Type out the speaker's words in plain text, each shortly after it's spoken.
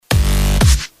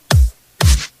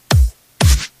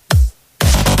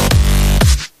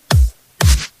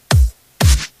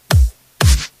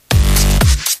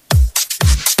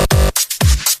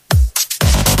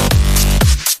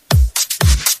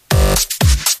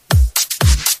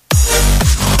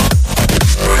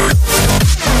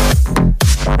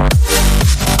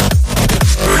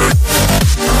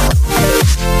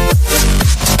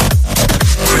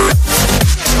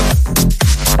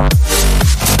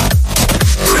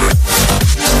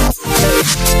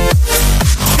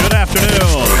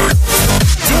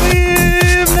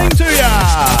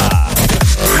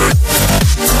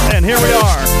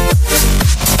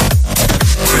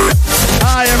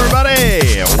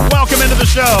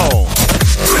go.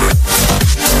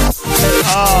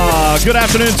 Good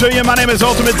afternoon to you. My name is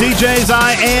Ultimate DJs.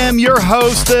 I am your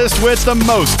hostess with the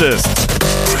mostest.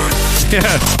 Yeah.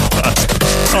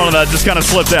 I don't know, that just kind of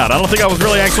slipped out. I don't think I was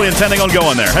really actually intending on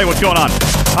going there. Hey, what's going on?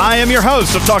 I am your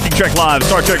host of Talking Trek Live,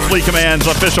 Star Trek Fleet Command's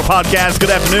official podcast.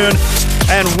 Good afternoon,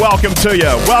 and welcome to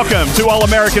you. Welcome to all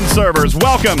American servers.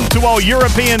 Welcome to all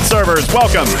European servers.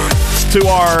 Welcome to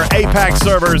our APAC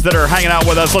servers that are hanging out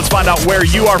with us. Let's find out where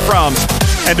you are from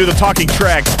and do the Talking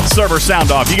Trek server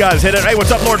sound off. You guys hit it. Hey,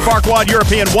 what's up, Lord Farquaad,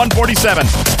 European 147.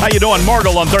 How you doing?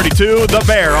 Margle on 32. The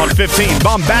Bear on 15.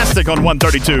 Bombastic on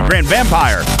 132. Grand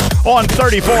Vampire on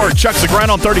 34. Chuck Segren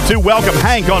on 32. Welcome,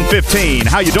 Hank on 15.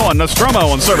 How you doing? Nostromo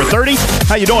on server 30.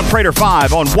 How you doing? Prater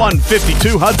 5 on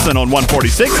 152. Hudson on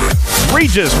 146.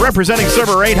 Regis representing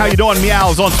server 8. How you doing?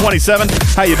 Meows on 27.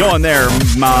 How you doing there,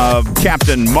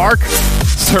 Captain Mark?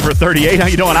 Server 38. How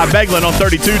you doing? Ibeglin on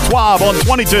 32. Twab on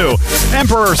 22.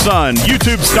 Emperor Sun,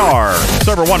 YouTube Star,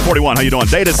 server 141. How you doing?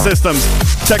 Data Systems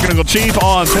Technical Chief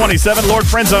on 27. Lord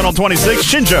Friendzone on 26.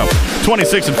 Shinjo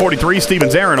 26 and 43.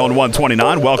 Stevens Aaron on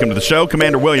 129. Welcome to the show.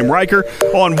 Commander William Riker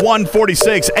on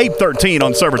 146. 813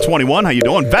 on server 21. How you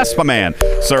doing? Vespa Man,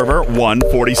 server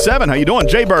 147. How you doing?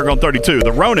 Jayberg on 32.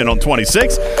 The Ronin on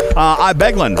 26.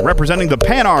 Ibeglin representing the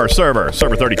Panar server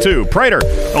 32. Prater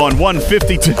on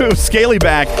 152.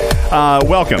 Scalyback,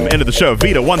 welcome into the show.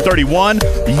 Vita 131.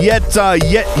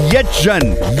 Yetjian.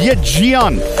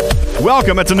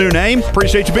 Welcome, it's a new name.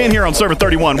 Appreciate you being here on server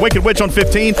 31. Wicked Witch on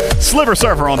 15. Sliver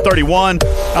Surfer on 31.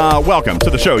 Welcome to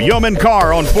the show. Yeoman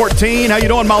Carr on 14. How you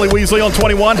doing? Molly Weasley on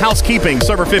 21. Housekeeping,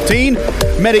 server 15.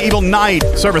 Medieval Knight,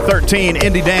 server 13.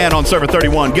 Indy Dan on server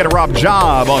 31. Get a Rob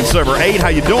Job on server 8. How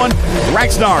you doing?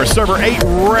 Raxnar, server 8,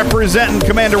 representing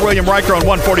Commander William Riker on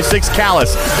 146.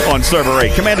 Callus on server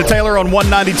 8. Commander Taylor on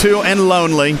 192. And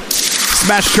Lonely.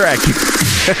 Smash Trek.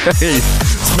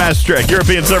 Smash Trek.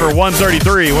 European server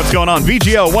 133. What's going on?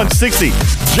 VGO 160.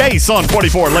 Jace on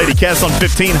 44. Lady Kess on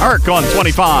 15. Herc on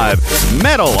 25.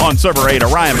 Metal on server 8.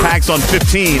 Orion Pax on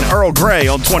 15. Earl Grey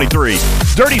on 23.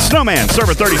 Dirty Snowman,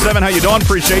 server 37. How you doing?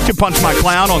 Appreciate you. Punch My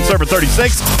Clown on server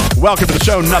 36. Welcome to the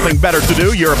show. Nothing better to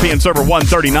do. European server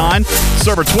 139.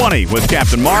 Server 20 with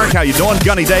Captain Mark. How you doing?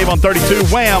 Gunny Dave on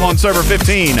 32. Wham on server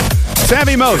 15.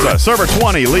 Sammy Moza, server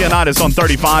 20. Leonidas on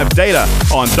 35. Data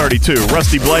on 32.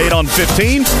 Rusty Blade on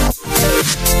 15.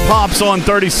 Pops on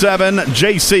 37.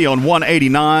 JC on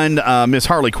 189. Miss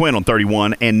Harley Quinn on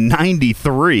 31. And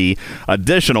 93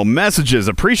 additional messages.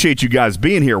 Appreciate you guys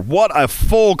being here. What a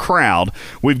full crowd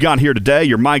we've got here today.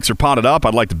 Your mics are potted up.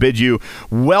 I'd like to bid you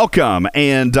welcome.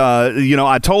 And,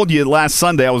 I told you last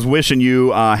Sunday I was wishing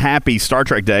you happy Star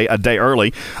Trek Day, a day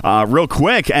early. Real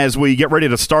quick, as we get ready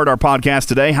to start our podcast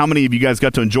today, how many of you guys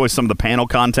got to enjoy some of the panel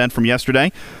content from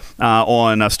yesterday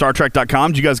on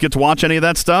StarTrek.com? Did you guys get to watch any of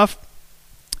that stuff?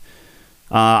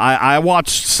 I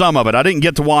watched some of it. I didn't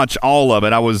get to watch all of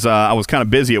it. I was kind of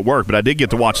busy at work, but I did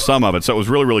get to watch some of it, so it was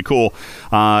really, really cool.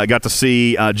 I got to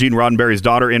see Gene Roddenberry's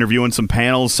daughter interviewing some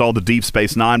panels, saw the Deep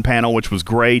Space Nine panel, which was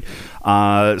great.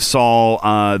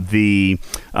 Saw the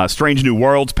Strange New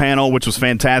Worlds panel, which was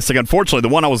fantastic. Unfortunately, the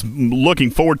one I was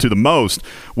looking forward to the most,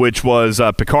 which was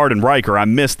Picard and Riker, I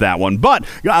missed that one. But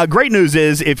great news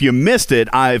is, if you missed it,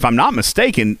 if I'm not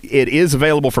mistaken, it is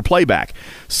available for playback.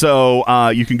 So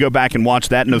you can go back and watch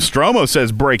that. Nostromo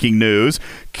says, breaking news,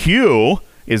 Q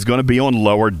is going to be on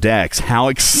Lower Decks. How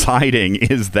exciting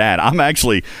is that?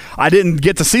 I didn't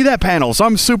get to see that panel, so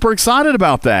I'm super excited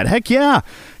about that. Heck yeah.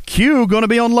 Q going to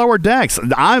be on Lower Decks.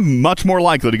 I'm much more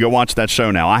likely to go watch that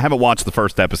show now. I haven't watched the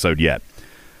first episode yet.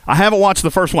 I haven't watched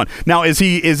the first one. Now, is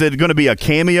it going to be a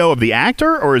cameo of the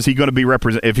actor, or is he going to be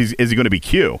is he going to be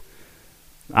Q?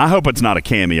 I hope it's not a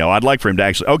cameo. I'd like for him to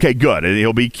actually... Okay, good.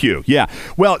 He'll be Q. Yeah.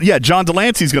 Well, yeah, John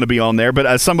Delancey's going to be on there,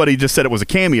 but somebody just said it was a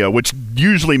cameo, which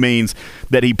usually means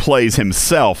that he plays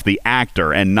himself, the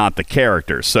actor, and not the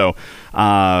character. So,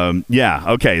 yeah,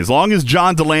 okay. As long as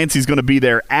John Delancey's going to be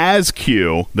there as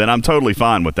Q, then I'm totally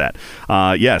fine with that.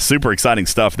 Yeah, super exciting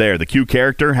stuff there. The Q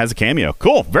character has a cameo.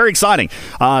 Cool. Very exciting.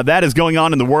 That is going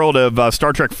on in the world of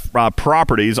Star Trek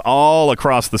properties all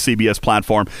across the CBS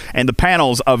platform, and the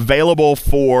panels available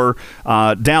for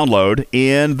download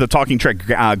in the Talking Trek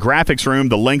graphics room.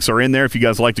 The links are in there if you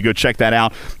guys like to go check that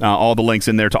out. All the links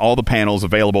in there to all the panels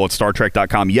available at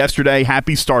StarTrek.com. Yesterday,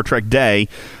 happy Star Trek Day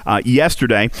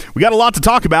yesterday. We got a lot to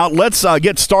talk about. Let's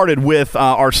get started with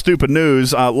our stupid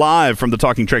news live from the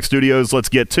Talking Trek studios. Let's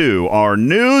get to our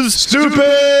news. Stupid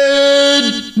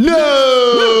news.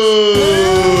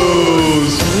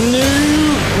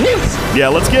 Yeah,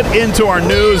 let's get into our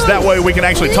news. That way we can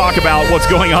actually talk about what's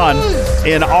going on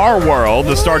in our world,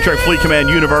 the Star Trek Fleet Command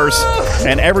universe,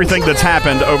 and everything that's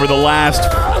happened over the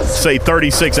last, say,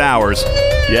 36 hours.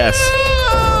 Yes.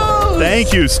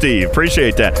 Thank you, Steve.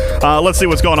 Appreciate that. Let's see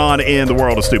what's going on in the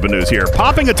world of stupid news here.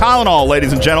 Popping a Tylenol,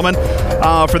 ladies and gentlemen,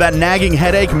 for that nagging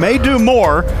headache may do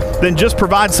more than just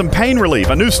provide some pain relief.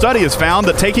 A new study has found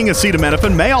that taking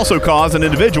acetaminophen may also cause an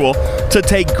individual to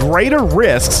take greater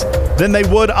risks than they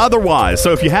would otherwise.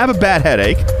 So if you have a bad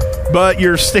headache, but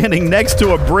you're standing next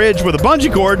to a bridge with a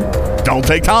bungee cord, don't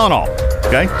take Tylenol.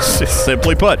 Okay?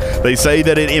 Simply put, they say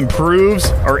that it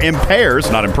impairs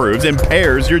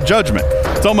your judgment.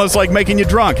 It's almost like making you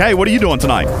drunk. Hey, what are you doing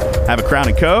tonight? Have a Crown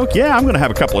and Coke? Yeah, I'm going to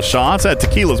have a couple of shots. That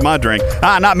tequila's my drink.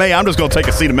 Not me. I'm just going to take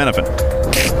acetaminophen.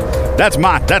 That's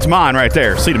mine right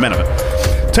there,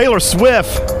 acetaminophen. Taylor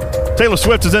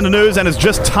Swift is in the news and has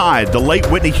just tied the late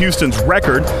Whitney Houston's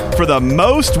record for the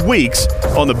most weeks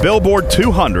on the Billboard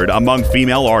 200 among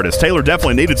female artists. Taylor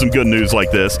definitely needed some good news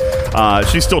like this.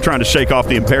 She's still trying to shake off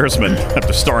the embarrassment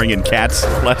after starring in Cats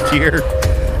last year.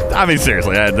 I mean,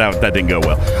 seriously, that didn't go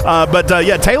well. But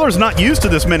Taylor's not used to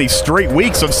this many straight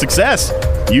weeks of success.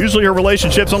 Usually her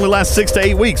relationships only last 6 to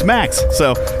 8 weeks max.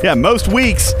 So, yeah, most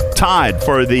weeks tied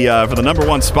for the number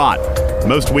one spot.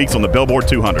 Most weeks on the Billboard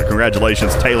 200.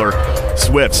 Congratulations, Taylor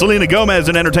Swift. Selena Gomez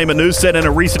in entertainment news said in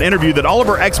a recent interview that all of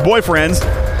her ex-boyfriends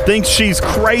think she's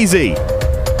crazy.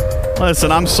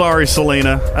 Listen, I'm sorry,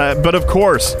 Selena, but of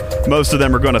course, most of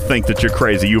them are going to think that you're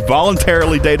crazy. You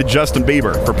voluntarily dated Justin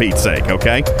Bieber, for Pete's sake,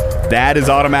 okay? That is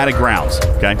automatic grounds,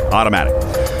 okay? Automatic.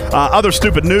 Other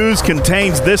stupid news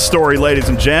contains this story, ladies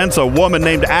and gents. A woman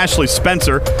named Ashley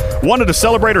Spencer wanted to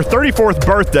celebrate her 34th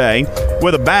birthday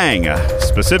with a bang.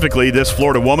 Specifically, this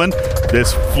Florida woman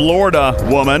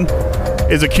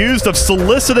is accused of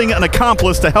soliciting an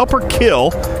accomplice to help her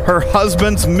kill her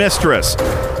husband's mistress.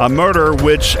 A murder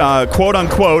which, quote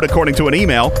unquote, according to an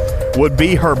email, would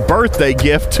be her birthday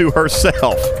gift to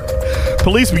herself.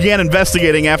 Police began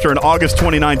investigating after an August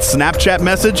 29th Snapchat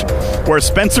message where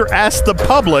Spencer asked the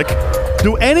public,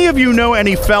 "Do any of you know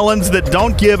any felons that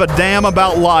don't give a damn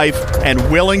about life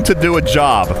and willing to do a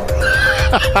job?"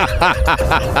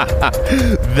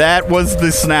 That was the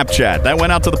Snapchat. That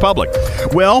went out to the public.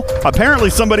 Well, apparently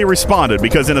somebody responded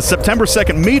because in a September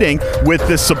 2nd meeting with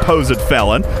this supposed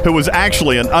felon, who was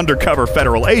actually an undercover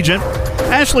federal agent,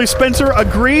 Ashley Spencer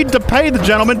agreed to pay the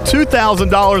gentleman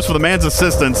 $2,000 for the man's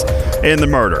assistance in the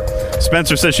murder.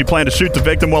 Spencer says she planned to shoot the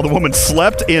victim while the woman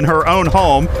slept in her own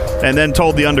home, and then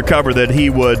told the undercover that he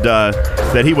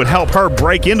would help her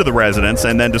break into the residence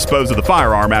and then dispose of the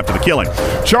firearm after the killing.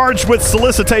 Charged with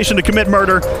solicitation to commit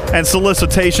murder and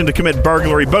solicitation to commit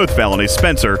burglary, both felonies,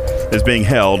 Spencer is being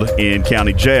held in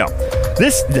county jail.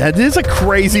 That is a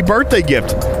crazy birthday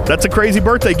gift. That's a crazy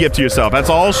birthday gift to yourself. That's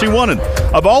all she wanted.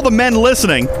 Of all the men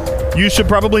listening, you should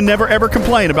probably never ever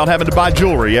complain about having to buy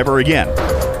jewelry ever again.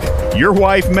 Your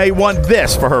wife may want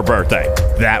this for her birthday.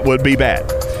 That would be bad.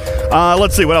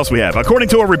 Let's see what else we have. According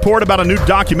to a report about a new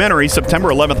documentary, September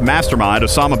 11th mastermind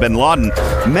Osama bin Laden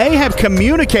may have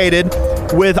communicated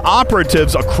with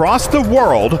operatives across the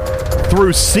world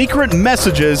through secret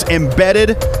messages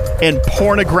embedded in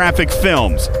pornographic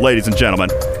films, ladies and gentlemen.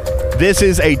 This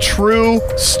is a true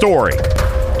story.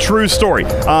 True story.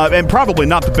 And probably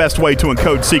not the best way to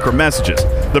encode secret messages.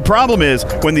 The problem is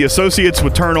when the associates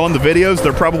would turn on the videos,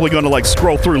 they're probably going to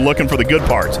scroll through looking for the good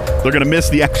parts. They're going to miss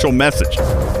the actual message.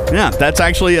 Yeah, that's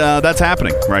actually that's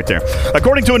happening right there.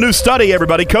 According to a new study,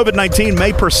 everybody, COVID-19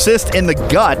 may persist in the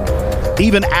gut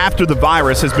even after the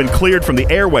virus has been cleared from the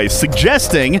airways,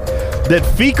 suggesting that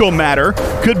fecal matter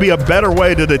could be a better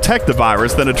way to detect the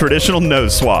virus than a traditional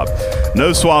nose swab.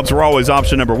 Nose swabs were always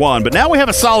option number one, but now we have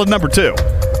a solid number two.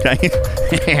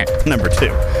 Okay, number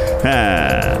two.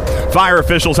 Fire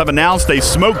officials have announced a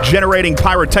smoke-generating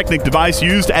pyrotechnic device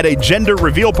used at a gender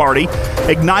reveal party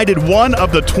ignited one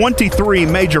of the 23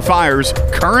 major fires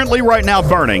currently right now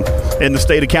burning in the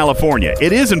state of California.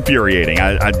 It is infuriating.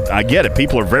 I get it.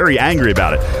 People are very angry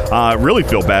about it. I really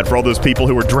feel bad for all those people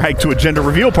who were dragged to a gender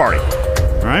reveal party.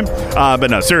 All right?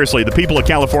 But no, seriously, the people of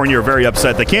California are very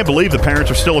upset. They can't believe the parents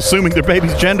are still assuming their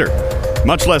baby's gender,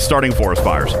 much less starting forest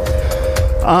fires.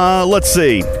 Let's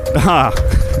see.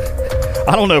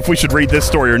 I don't know if we should read this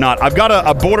story or not. I've got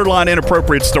a borderline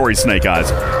inappropriate story, Snake Eyes.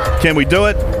 Can we do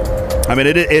it? I mean,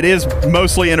 it is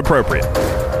mostly inappropriate.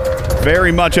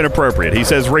 Very much inappropriate. He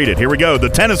says, read it. Here we go. The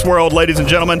tennis world, ladies and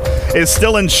gentlemen, is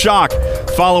still in shock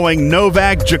following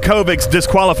Novak Djokovic's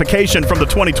disqualification from the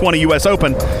 2020 U.S.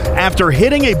 Open after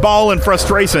hitting a ball in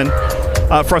frustration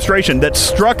that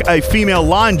struck a female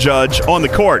line judge on the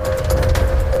court.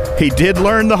 He did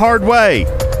learn the hard way.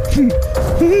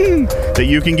 that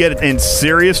you can get in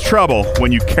serious trouble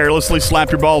when you carelessly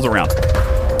slap your balls around.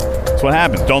 That's what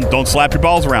happens. Don't slap your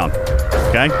balls around.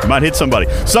 Okay? You might hit somebody.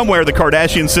 Somewhere the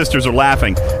Kardashian sisters are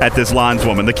laughing at this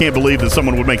lineswoman. They can't believe that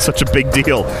someone would make such a big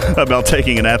deal about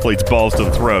taking an athlete's balls to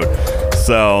the throat.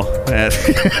 So,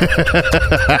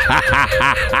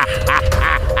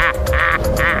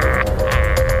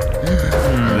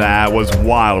 that was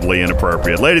wildly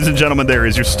inappropriate. Ladies and gentlemen, there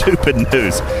is your stupid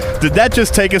news. Did that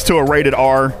just take us to a rated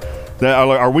R?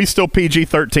 Are we still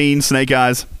PG-13, Snake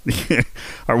Eyes?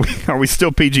 Are we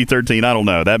still PG-13? I don't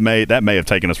know. That may have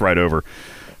taken us right over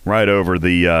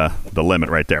the limit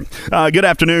right there. Good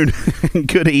afternoon,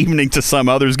 good evening to some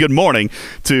others, good morning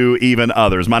to even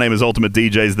others. My name is Ultimate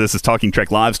DJs. This is Talking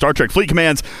Trek Live, Star Trek Fleet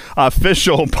Command's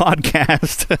official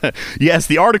podcast. Yes,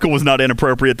 the article was not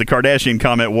inappropriate. The Kardashian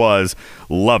comment was.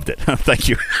 Loved it. Thank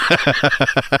you.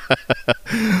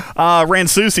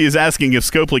 Ransusi is asking if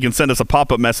Scopely can send us a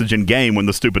pop-up message in game when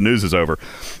the stupid news is over.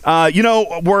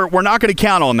 We're not going to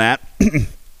count on that.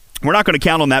 We're not going to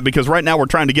count on that because right now we're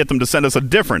trying to get them to send us a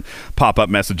different pop-up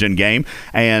message in-game.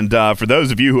 And for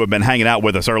those of you who have been hanging out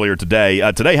with us earlier today,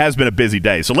 today has been a busy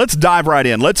day. So let's dive right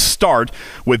in. Let's start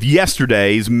with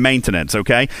yesterday's maintenance,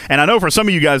 okay? And I know for some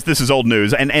of you guys this is old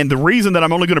news. And the reason that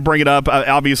I'm only going to bring it up,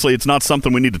 obviously it's not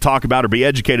something we need to talk about or be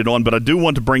educated on, but I do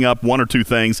want to bring up one or two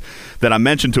things that I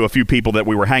mentioned to a few people that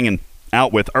we were hanging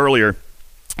out with earlier.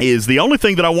 Is the only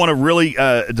thing that I want to really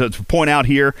to point out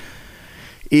here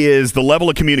is the level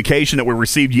of communication that we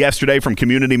received yesterday from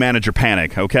Community Manager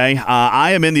Panic, okay?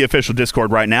 I am in the official Discord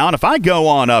right now, and if I go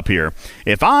on up here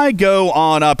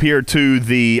to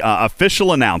the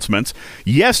official announcements,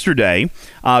 yesterday,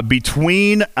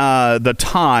 between the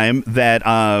time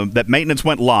that maintenance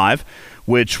went live,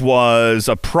 which was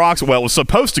it was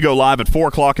supposed to go live at 4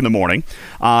 o'clock in the morning,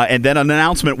 and then an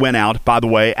announcement went out, by the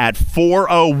way, at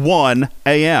 4:01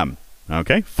 a.m.,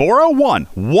 okay, 4:01,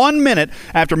 1 minute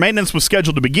after maintenance was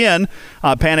scheduled to begin,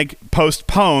 Panic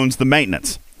postpones the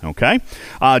maintenance. Okay,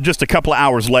 just a couple of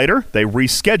hours later, they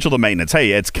reschedule the maintenance.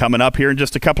 Hey, it's coming up here in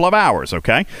just a couple of hours.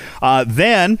 Okay,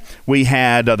 then we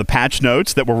had the patch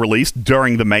notes that were released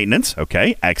during the maintenance.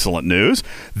 Okay, excellent news.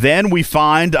 Then we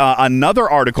find another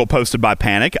article posted by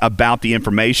Panic about the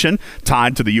information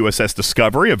tied to the USS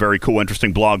Discovery, a very cool,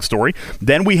 interesting blog story.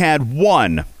 Then we had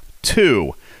 1,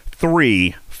 2,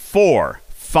 3, 4,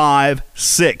 5,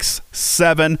 6,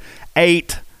 7,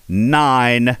 8,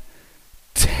 9,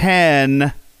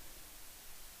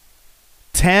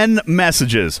 10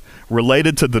 messages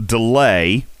related to the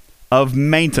delay of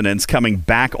maintenance coming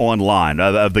back online,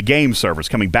 of the game servers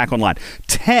coming back online.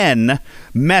 10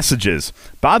 messages.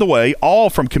 By the way, all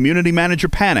from Community Manager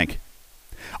Panic.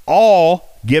 All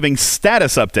giving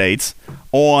status updates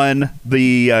on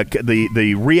the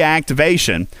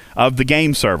reactivation of the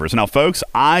game servers. Now, folks,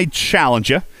 I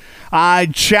challenge you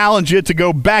to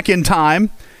go back in time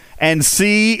and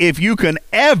see if you can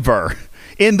ever,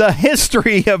 in the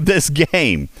history of this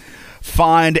game,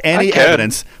 find any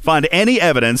evidence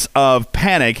of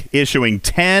Panic issuing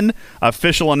 10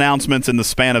 official announcements in the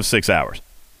span of 6 hours.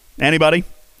 Anybody?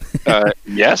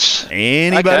 Yes.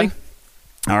 Anybody?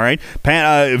 All right.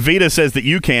 Vita says that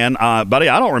you can. Buddy,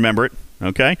 I don't remember it.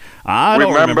 Okay. I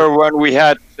don't remember when we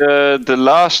had the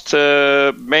last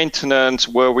maintenance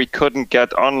where we couldn't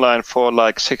get online for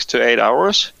like 6 to 8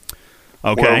 hours.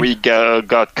 Okay. Where we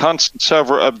got constant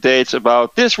server updates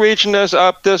about this region is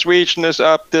up, this region is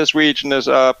up, this region is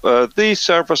up, these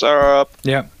servers are up.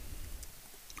 Yeah.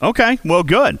 Okay. Well,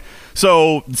 good.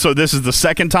 So this is the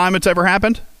second time it's ever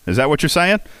happened? Is that what you're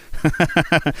saying?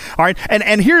 All right,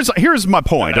 and here's my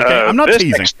point. Okay, I'm not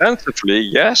teasing. Extensively,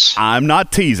 yes. I'm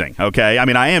not teasing. Okay, I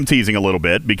mean I am teasing a little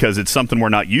bit because it's something we're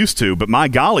not used to. But my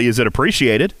golly, is it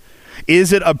appreciated?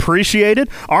 Is it appreciated?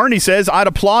 Arnie says, I'd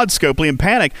applaud Scopely and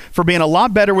Panic for being a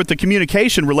lot better with the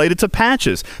communication related to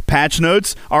patches. Patch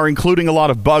notes are including a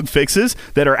lot of bug fixes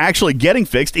that are actually getting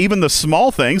fixed. Even the small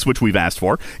things, which we've asked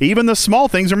for, even the small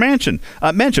things are mentioned.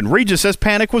 Regis says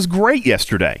Panic was great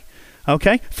yesterday.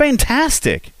 Okay,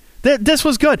 fantastic. This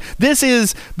was good. This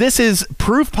is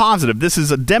proof positive. This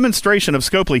is a demonstration of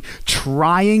Scopely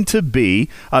trying to be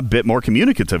a bit more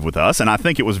communicative with us, and I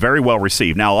think it was very well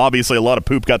received. Now, obviously, a lot of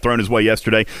poop got thrown his way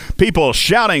yesterday. People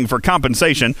shouting for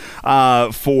compensation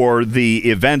for the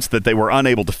events that they were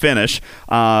unable to finish.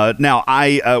 Now,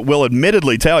 I'll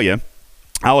admittedly tell you,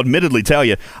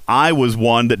 I was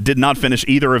one that did not finish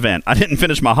either event. I didn't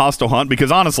finish my hostile hunt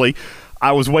because, honestly,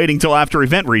 I was waiting till after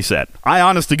event reset.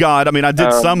 I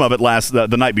did some of it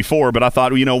the night before, but I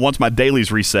thought, once my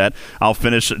dailies reset, I'll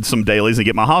finish some dailies and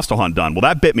get my hostile hunt done. Well,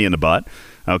 that bit me in the butt.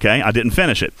 Okay, I didn't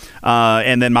finish it.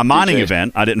 And then my mining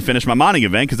event, I didn't finish my mining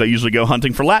event because I usually go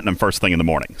hunting for latinum first thing in the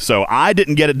morning. So I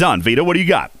didn't get it done. Vito, what do you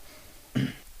got?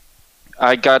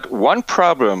 I got one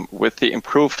problem with the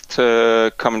improved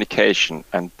communication,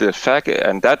 and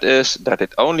that is that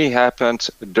it only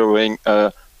happens during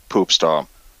a poop storm.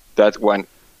 That when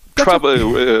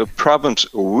problems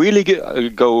really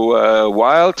go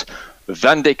wild,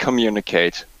 then they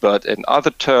communicate. But in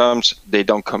other terms, they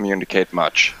don't communicate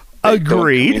much. They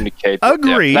Agreed. Don't communicate what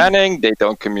they're planning. They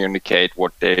don't communicate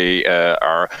what they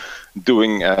are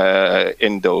doing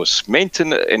in those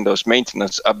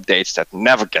maintenance updates that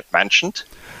never get mentioned.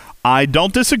 I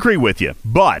don't disagree with you,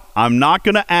 but I'm not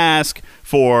going to ask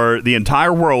for the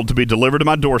entire world to be delivered to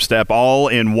my doorstep all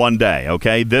in one day,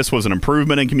 okay? This was an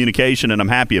improvement in communication, and I'm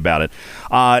happy about it.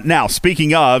 Now,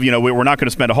 speaking of, we're not going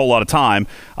to spend a whole lot of time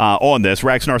on this.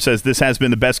 Raxnar says this has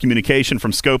been the best communication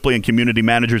from Scopely and community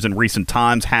managers in recent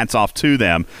times. Hats off to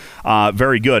them.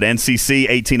 Very good. NCC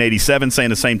 1887 saying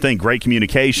the same thing. Great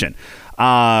communication.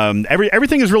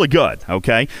 Everything is really good,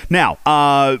 okay? Now,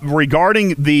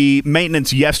 regarding the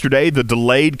maintenance yesterday, the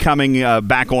delayed coming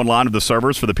back online of the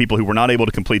servers for the people who were not able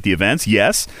to complete the events,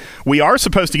 yes, we are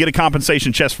supposed to get a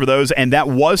compensation chest for those, and that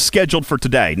was scheduled for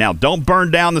today. Now, don't burn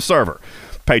down the server,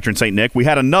 Patron St. Nick. We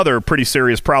had another pretty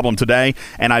serious problem today,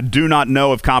 and I do not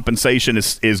know if compensation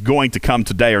is going to come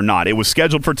today or not. It was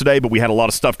scheduled for today, but we had a lot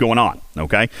of stuff going on,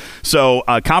 okay? So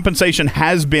compensation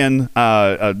has been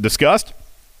discussed.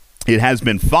 It has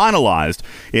been finalized.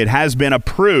 It has been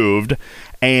approved.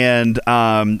 And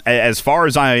as far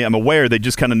as I am aware, they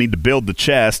just kind of need to build the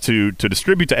chest to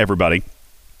distribute to everybody.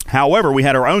 However, we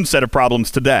had our own set of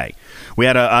problems today. We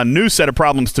had a new set of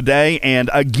problems today. And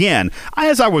again,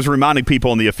 as I was reminding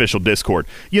people in the official Discord,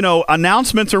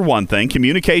 announcements are one thing.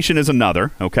 Communication is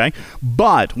another. Okay.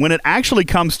 But when it actually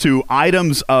comes to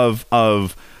items of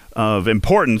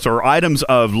importance or items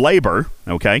of labor,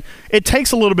 okay, it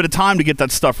takes a little bit of time to get that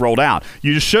stuff rolled out.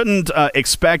 You just shouldn't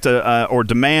expect or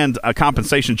demand a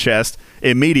compensation chest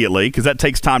immediately, because that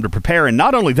takes time to prepare. And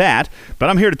not only that, but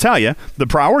I'm here to tell you, the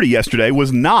priority yesterday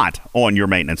was not on your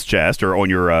maintenance chest or on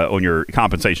your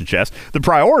compensation chest. The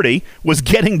priority was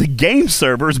getting the game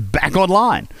servers back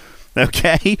online.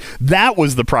 Okay, that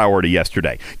was the priority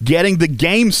yesterday, getting the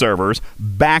game servers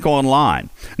back online.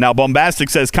 Now, Bombastic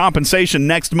says compensation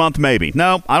next month, maybe.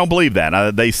 No, I don't believe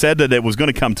that. They said that it was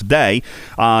going to come today.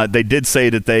 They did say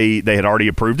that they had already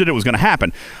approved it. It was going to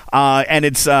happen. And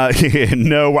it's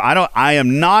no, I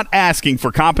am not asking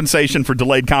for compensation for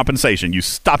delayed compensation. You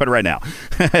stop it right now.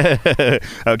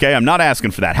 Okay, I'm not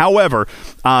asking for that. However,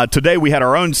 today we had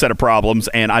our own set of problems,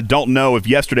 and I don't know if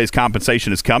yesterday's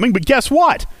compensation is coming, but guess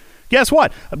what?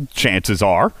 Chances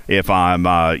are, if I'm,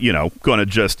 going to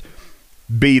just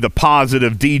be the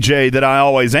positive DJ that I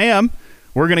always am,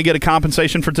 we're going to get a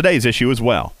compensation for today's issue as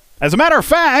well. As a matter of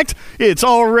fact, it's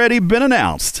already been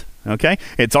announced. Okay?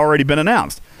 It's already been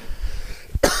announced.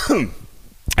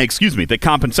 Excuse me, that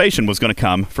compensation was going to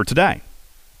come for today.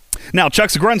 Now, Chuck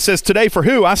Segrunt says, today for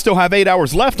who? I still have 8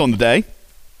 hours left on the day.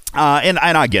 And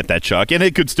I get that, Chuck, and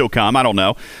it could still come. I don't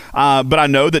know. But I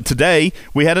know that today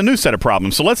we had a new set of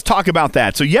problems. So let's talk about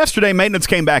that. So yesterday, maintenance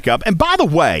came back up. And by the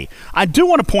way, I do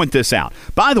want to point this out.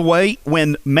 By the way,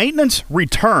 when maintenance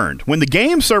returned, when the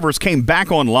game servers came back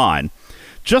online,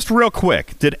 just real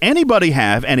quick, did anybody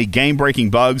have any game-breaking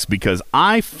bugs? Because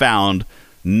I found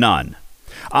none.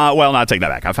 Well, no, take that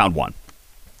back. I found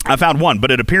one,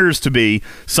 but it appears to be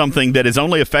something that is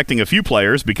only affecting a few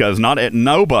players because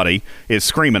nobody is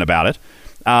screaming about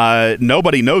it.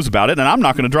 Nobody knows about it, and I'm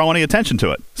not going to draw any attention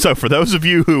to it. So for those of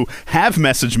you who have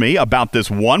messaged me about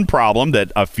this one problem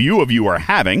that a few of you are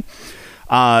having,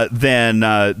 then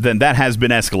that has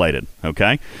been escalated,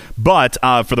 okay? But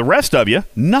for the rest of you,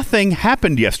 nothing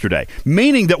happened yesterday,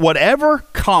 meaning that whatever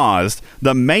caused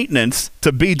the maintenance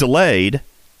to be delayed,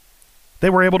 they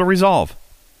were able to resolve.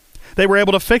 They were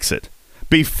able to fix it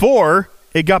before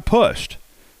it got pushed.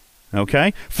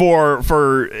 Okay? For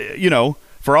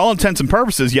all intents and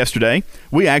purposes yesterday,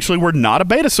 we actually were not a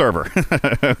beta server.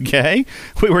 Okay?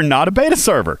 We were not a beta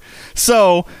server.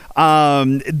 So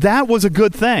that was a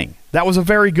good thing. That was a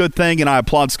very good thing, and I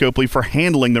applaud Scopely for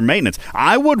handling their maintenance.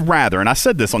 I would rather, and I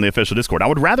said this on the official Discord, I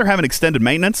would rather have an extended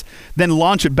maintenance than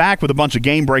launch it back with a bunch of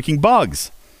game-breaking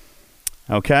bugs.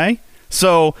 Okay?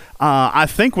 So I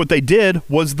think what they did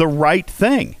was the right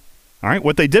thing. All right,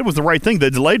 what they did was the right thing. They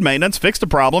delayed maintenance, fixed a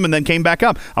problem, and then came back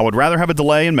up. I would rather have a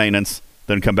delay in maintenance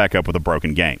than come back up with a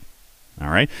broken game. All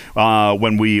right,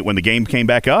 when the game came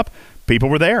back up, people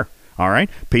were there. All right,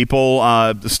 people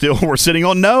still were sitting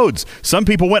on nodes. Some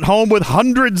people went home with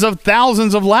hundreds of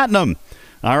thousands of latinum.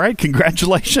 All right,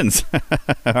 congratulations.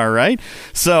 All right,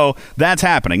 so that's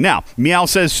happening. Now, Meow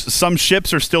says some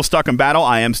ships are still stuck in battle.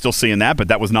 I am still seeing that, but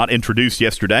that was not introduced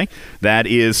yesterday. That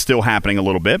is still happening a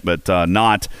little bit, but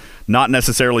not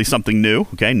necessarily something new,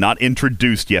 okay? Not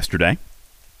introduced yesterday.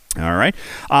 All right.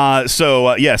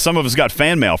 So some of us got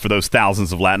fan mail for those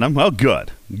thousands of Latinum. Well,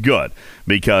 good,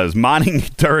 because mining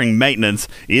during maintenance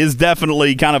is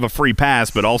definitely kind of a free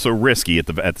pass, but also risky at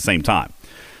the same time.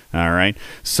 All right.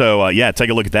 So, take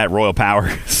a look at that. Royal Power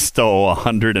stole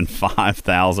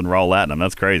 105,000 raw Latinum.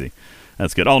 That's crazy.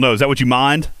 That's good. Oh, no. Is that what you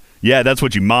mined? Yeah, that's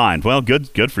what you mined. Well,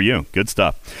 good for you. Good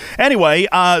stuff. Anyway,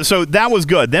 so that was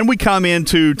good. Then we come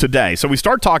into today. So we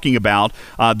start talking about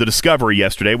the discovery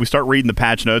yesterday. We start reading the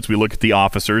patch notes. We look at the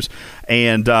officers.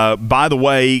 And by the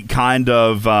way, kind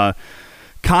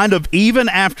of even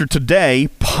after today,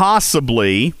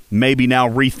 possibly maybe now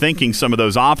rethinking some of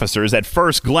those officers. At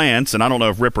first glance, and I don't know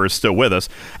if Ripper is still with us,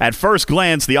 at first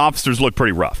glance, the officers look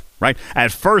pretty rough, right?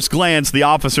 At first glance, the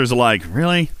officers are like,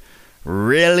 really?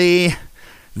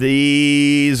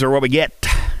 These are what we get.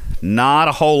 Not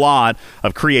a whole lot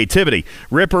of creativity.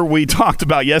 Ripper, we talked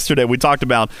about yesterday. We talked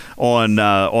about on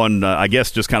I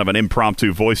guess just kind of an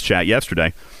impromptu voice chat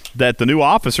yesterday that the new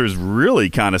officers really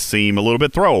kind of seem a little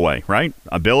bit throwaway, right?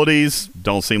 Abilities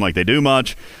don't seem like they do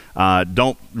much.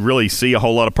 Don't really see a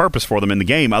whole lot of purpose for them in the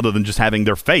game other than just having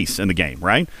their face in the game,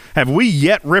 right? Have we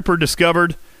yet, Ripper,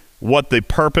 discovered what the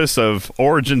purpose of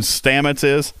Origin Stamets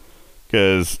is?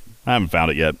 Because I haven't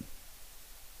found it yet.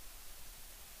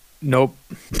 Nope.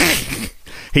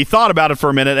 He thought about it for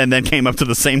a minute and then came up to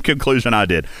the same conclusion I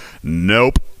did.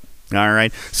 Nope. All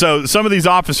right. So some of these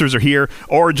officers are here.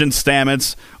 Origin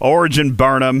Stamets, Origin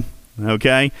Burnham,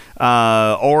 okay?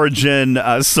 Origin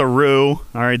Saru. All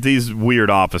right, these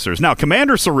weird officers. Now,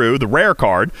 Commander Saru, the rare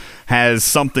card, has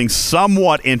something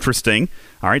somewhat interesting.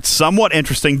 All right, somewhat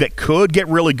interesting that could get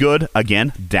really good,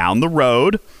 again, down the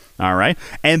road. All right.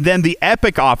 And then the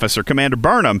epic officer, Commander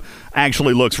Burnham,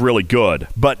 actually looks really good,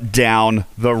 but down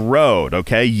the road.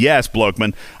 Okay. Yes,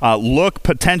 Blokeman. Look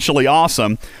potentially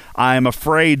awesome. I'm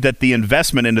afraid that the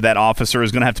investment into that officer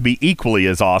is going to have to be equally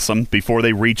as awesome before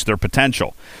they reach their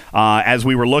potential. As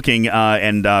we were looking,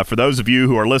 and for those of you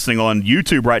who are listening on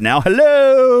YouTube right now,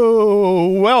 hello,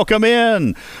 welcome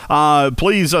in.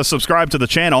 Please subscribe to the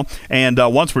channel, and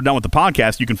once we're done with the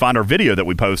podcast, you can find our video that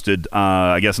we posted,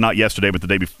 I guess not yesterday, but the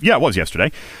day before. Yeah, it was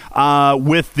yesterday,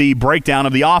 with the breakdown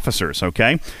of the officers,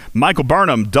 okay? Michael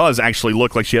Burnham does actually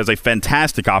look like she has a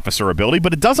fantastic officer ability,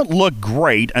 but it doesn't look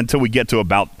great until we get to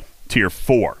about Tier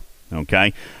 4,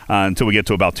 okay? Until we get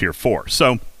to about Tier 4.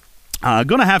 So,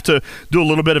 going to have to do a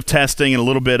little bit of testing and a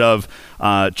little bit of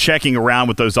checking around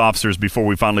with those officers before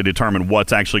we finally determine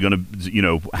what's actually going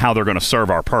to, how they're going to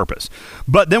serve our purpose.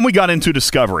 But then we got into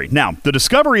Discovery. Now, the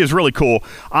Discovery is really cool.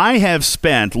 I have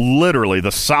spent literally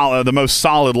the most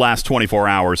solid last 24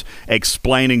 hours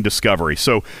explaining Discovery.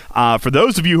 So for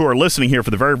those of you who are listening here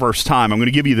for the very first time, I'm going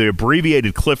to give you the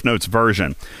abbreviated Cliff Notes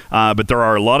version. But there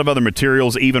are a lot of other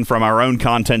materials, even from our own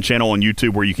content channel on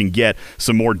YouTube, where you can get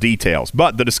some more details.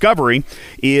 But the Discovery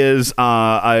is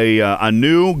a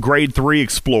new Grade 3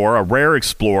 Explorer, a rare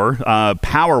Explorer,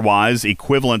 power-wise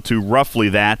equivalent to roughly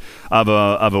that of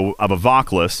a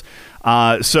Voclus.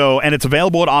 And it's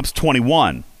available at Ops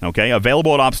 21, okay?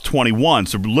 Available at Ops 21,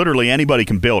 so literally anybody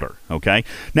can build her, okay?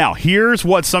 Now, here's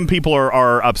what some people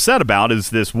are upset about is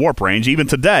this warp range. Even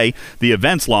today, the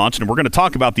events launched, and we're going to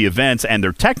talk about the events and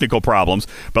their technical problems,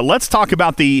 but let's talk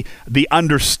about the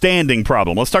understanding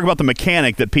problem. Let's talk about the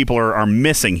mechanic that people are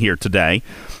missing here today,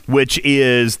 which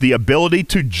is the ability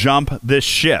to jump this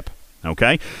ship,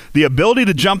 okay? The ability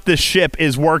to jump this ship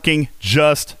is working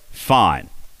just fine.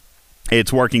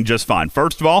 It's working just fine.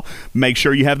 First of all, make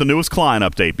sure you have the newest client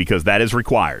update because that is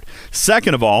required.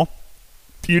 Second of all,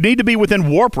 you need to be within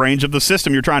warp range of the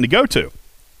system you're trying to go to.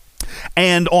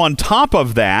 And on top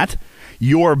of that,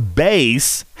 your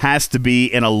base has to be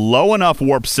in a low enough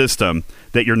warp system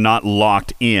that you're not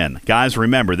locked in. Guys,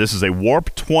 remember, this is a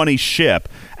Warp 20 ship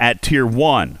at Tier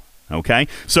 1, okay?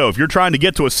 So if you're trying to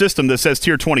get to a system that says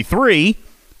Tier 23,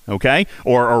 okay,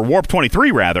 or Warp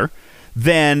 23 rather,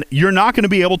 then you're not going to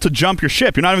be able to jump your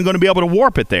ship. You're not even going to be able to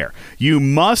warp it there. You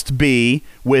must be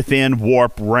within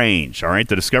warp range, all right?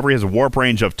 The Discovery has a warp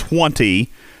range of 20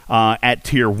 at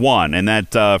Tier 1, and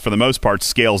that, for the most part,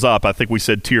 scales up. I think we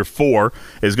said Tier 4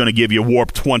 is going to give you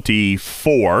warp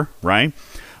 24, right?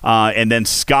 And then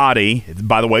Scotty,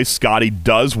 by the way, Scotty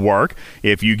does work.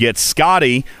 If you get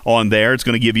Scotty on there, it's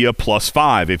going to give you a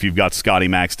 +5 if you've got Scotty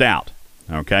maxed out.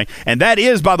 Okay, and that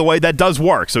is, by the way, that does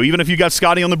work. So even if you got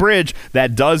Scotty on the bridge,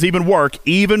 that does even work,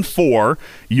 even for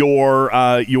your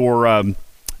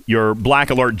Black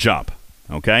Alert jump.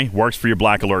 Okay? Works for your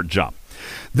Black Alert jump.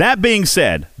 That being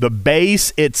said, the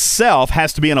base itself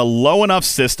has to be in a low enough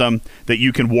system that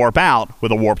you can warp out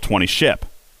with a Warp 20 ship.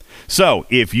 So,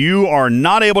 if you are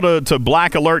not able to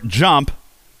Black Alert jump,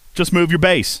 just move your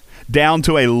base down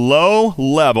to a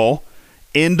low-level,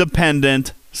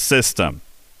 independent system.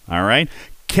 All right?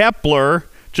 Kepler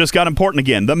just got important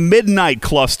again. The Midnight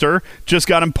Cluster just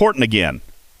got important again.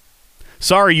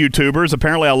 Sorry, YouTubers.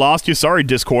 Apparently I lost you. Sorry,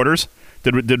 Discorders.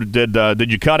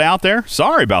 Did you cut out there?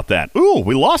 Sorry about that. Ooh,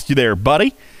 we lost you there,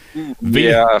 buddy.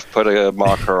 Yeah, I've put a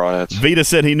marker on it. Vita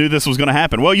said he knew this was going to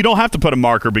happen. Well, you don't have to put a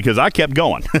marker because I kept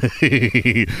going.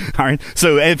 All right.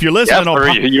 So if you're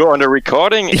listening you're on the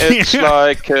recording, it's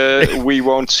like we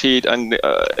won't see it in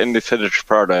the finished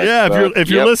product. Yeah, if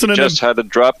you're listening, just had a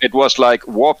drop. It was like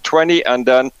Warp 20, and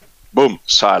then boom,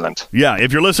 silent. Yeah,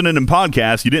 if you're listening in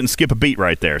podcast, you didn't skip a beat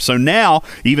right there. So now,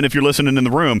 even if you're listening in the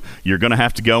room, you're going to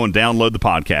have to go and download the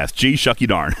podcast. Gee, shucky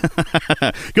darn.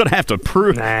 Going to have to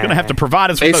provide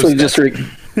us with basically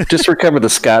those just recover the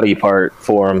Scotty part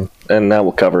for him, and that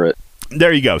will cover it.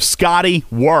 There you go. Scotty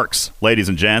works, ladies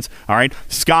and gents. All right?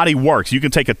 Scotty works. You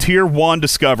can take a Tier 1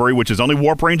 Discovery, which is only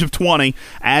warp range of 20,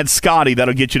 add Scotty,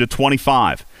 that'll get you to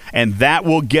 25. And that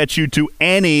will get you to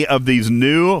any of these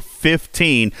new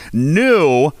 15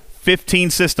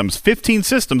 systems. 15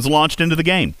 systems launched into the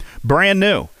game. Brand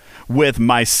new. With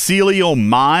mycelial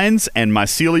mines and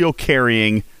mycelial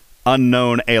carrying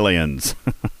unknown aliens.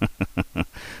 All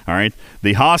right?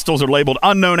 The hostiles are labeled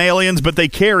unknown aliens, but they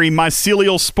carry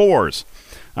mycelial spores.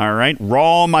 All right?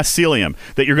 Raw mycelium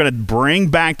that you're going to bring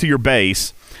back to your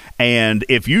base. And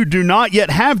if you do not yet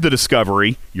have the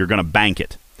Discovery, you're going to bank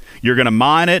it. You're going to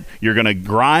mine it, you're going to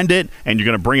grind it, and you're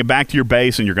going to bring it back to your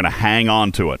base, and you're going to hang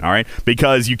on to it, all right?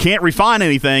 Because you can't refine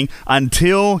anything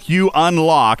until you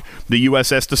unlock the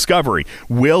USS Discovery.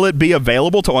 Will it be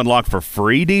available to unlock for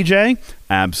free, DJ?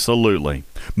 Absolutely.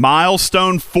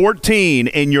 Milestone 14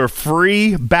 in your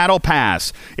free Battle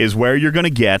Pass is where you're going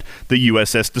to get the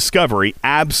USS Discovery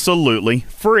absolutely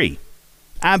free.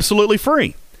 Absolutely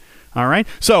free. All right.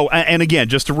 So, and again,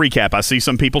 just to recap, I see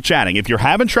some people chatting. If you're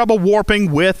having trouble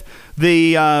warping with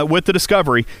the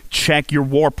Discovery, check your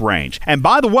warp range. And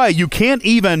by the way, you can't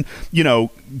even,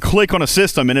 click on a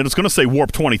system and it's going to say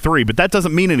warp 23, but that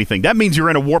doesn't mean anything. That means you're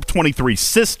in a warp 23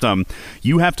 system.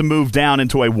 You have to move down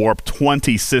into a warp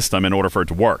 20 system in order for it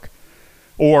to work,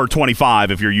 or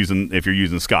 25 if you're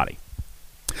using Scotty.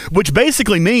 Which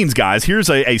basically means, guys, here's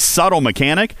a subtle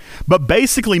mechanic, but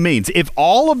basically means if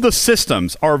all of the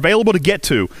systems are available to get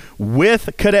to with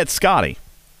Cadet Scotty,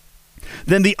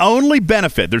 then the only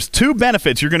benefit, there's two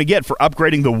benefits you're going to get for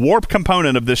upgrading the warp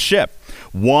component of this ship.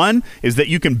 One is that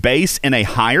you can base in a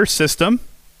higher system,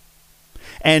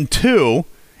 and two,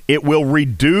 it will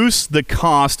reduce the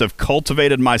cost of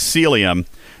cultivated mycelium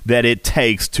that it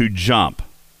takes to jump.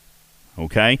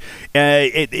 Okay?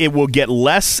 It will get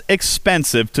less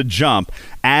expensive to jump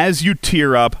as you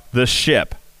tier up the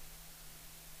ship.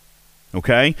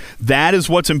 Okay? That is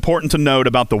what's important to note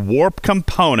about the warp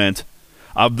component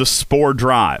of the Spore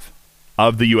Drive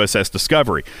of the USS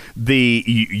Discovery.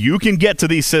 You can get to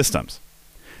these systems.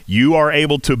 You are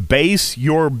able to base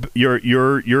your base,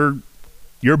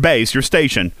 your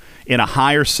station, in a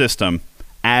higher system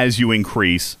as you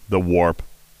increase the warp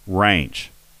range.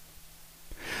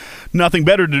 Nothing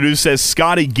better to do, says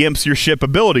Scotty gimps your ship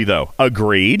ability, though.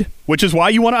 Agreed. Which is why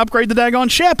you want to upgrade the daggone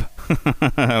ship.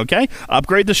 Okay?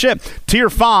 Upgrade the ship. Tier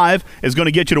 5 is going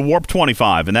to get you to Warp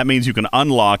 25, and that means you can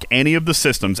unlock any of the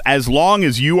systems as long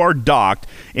as you are docked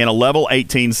in a level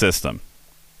 18 system.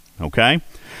 Okay?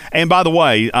 And by the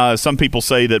way, some people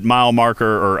say that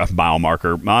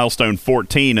milestone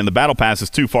 14 in the Battle Pass is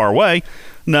too far away.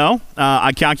 No,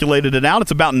 I calculated it out.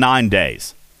 It's about 9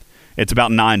 days. It's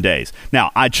about 9 days.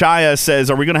 Now, Ichaya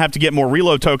says, are we going to have to get more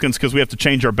reload tokens because we have to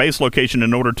change our base location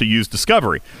in order to use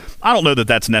Discovery? I don't know that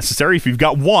that's necessary. If you've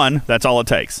got one, that's all it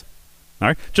takes. All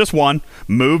right, just one.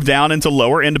 Move down into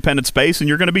lower independent space, and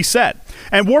you're going to be set.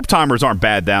 And warp timers aren't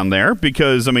bad down there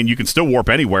because, you can still warp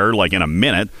anywhere, like in a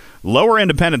minute. Lower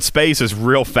independent space is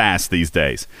real fast these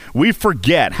days. We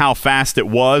forget how fast it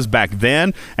was back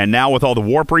then, and now with all the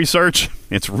warp research,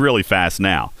 it's really fast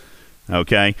now.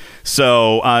 Okay,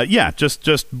 so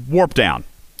just warp down.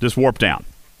 Just warp down.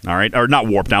 All right, or not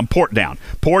warp down, port down.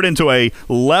 Port into a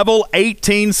level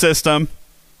 18 system,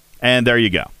 and there you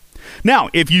go. Now,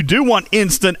 if you do want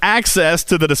instant access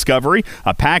to the Discovery,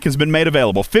 a pack has been made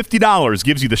available. $50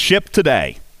 gives you the ship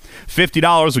today.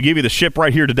 $50 will give you the ship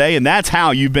right here today, and that's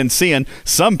how you've been seeing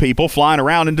some people flying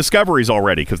around in Discoveries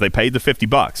already because they paid the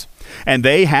 $50. And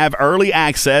they have early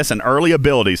access and early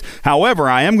abilities. However,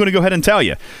 I am going to go ahead and tell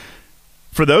you,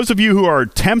 For those of you who are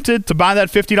tempted to buy that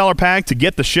 $50 pack to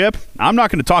get the ship, I'm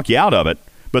not going to talk you out of it,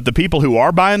 but the people who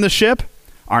are buying the ship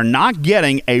are not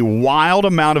getting a wild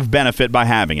amount of benefit by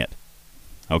having it.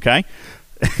 Okay?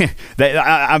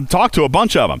 I've talked to a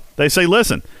bunch of them. They say,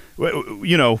 listen,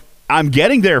 you know, I'm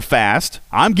getting there fast,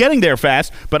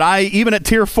 but even at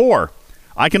tier 4,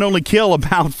 I can only kill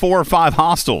about 4 or 5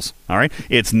 hostiles. All right?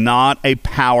 It's not a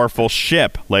powerful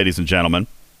ship, ladies and gentlemen.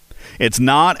 It's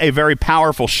not a very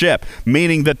powerful ship,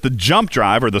 meaning that the jump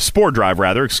drive, or the spore drive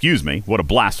rather, excuse me, what a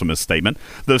blasphemous statement.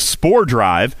 The spore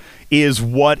drive is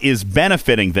what is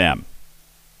benefiting them.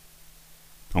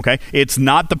 Okay? It's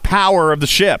not the power of the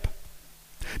ship.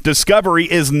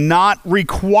 Discovery is not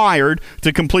required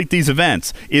to complete these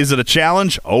events. Is it a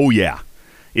challenge? Oh, yeah.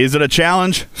 Is it a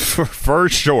challenge? For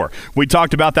sure. We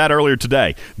talked about that earlier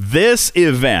today. This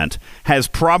event has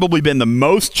probably been the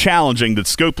most challenging that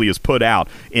Scopely has put out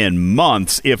in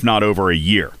months, if not over a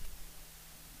year.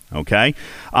 Okay?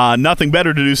 Nothing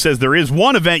Better to Do says there is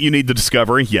one event you need the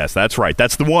Discovery. Yes, that's right.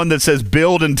 That's the one that says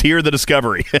build and tier the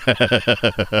Discovery.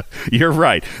 You're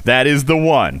right. That is the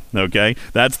one. Okay?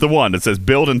 That's the one that says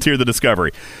build and tier the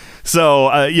Discovery.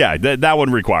 So, yeah, that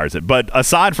one requires it. But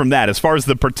aside from that, as far as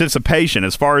the participation,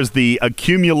 as far as the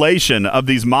accumulation of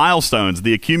these milestones,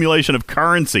 the accumulation of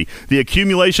currency, the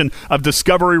accumulation of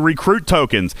Discovery recruit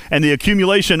tokens, and the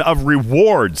accumulation of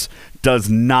rewards does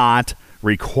not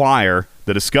require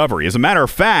the Discovery. As a matter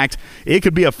of fact, it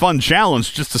could be a fun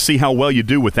challenge just to see how well you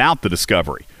do without the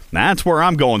Discovery. That's where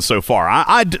I'm going so far.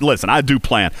 Listen, I do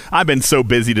plan. I've been so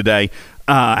busy today.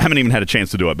 I haven't even had a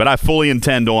chance to do it, but I fully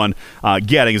intend on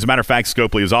getting. As a matter of fact,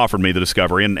 Scopely has offered me the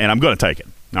Discovery, and I'm going to take it.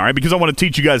 All right, because I want to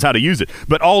teach you guys how to use it.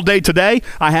 But all day today,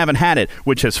 I haven't had it,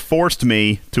 which has forced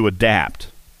me to adapt.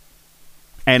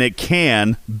 And it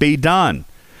can be done.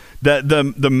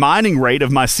 The mining rate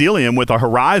of mycelium with a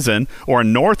Horizon or a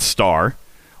North Star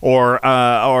or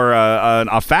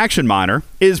a faction miner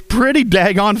is pretty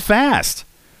daggone fast.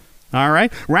 All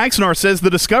right. Raxnar says the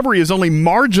Discovery is only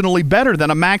marginally better than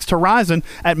a maxed Horizon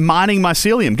at mining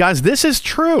mycelium. Guys, this is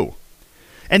true.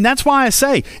 And that's why I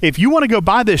say, if you want to go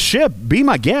buy this ship, be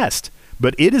my guest.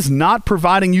 But it is not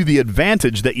providing you the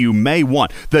advantage that you may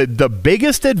want. The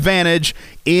biggest advantage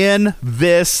in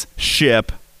this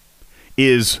ship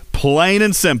is plain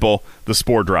and simple the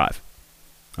spore drive.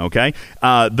 Okay?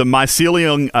 The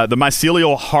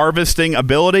mycelial harvesting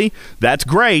ability, that's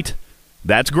great.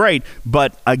 That's great,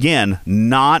 but again,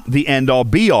 not the end-all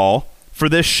be-all for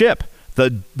this ship.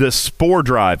 The spore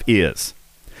drive is.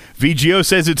 VGO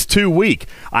says it's too weak.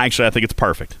 I think it's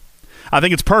perfect. I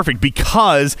think it's perfect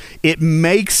because it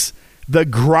makes the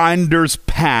grinder's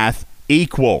path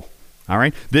equal. All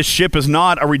right? This ship is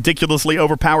not a ridiculously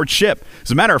overpowered ship.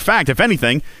 As a matter of fact, if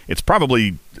anything, it's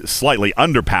probably slightly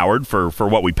underpowered for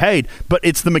what we paid, but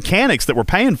it's the mechanics that we're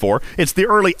paying for. It's the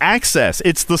early access.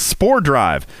 It's the spore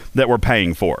drive that we're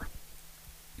paying for.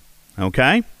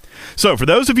 Okay? So for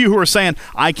those of you who are saying,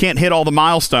 I can't hit all the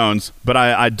milestones, but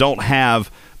I don't have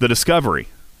the Discovery,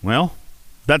 well,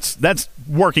 that's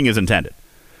working as intended.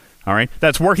 All right,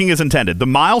 that's working as intended. The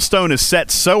milestone is set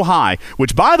so high,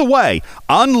 which, by the way,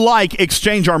 unlike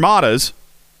Exchange Armadas,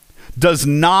 does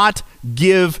not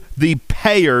give the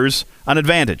payers an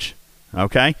advantage.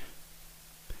 Okay,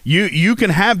 you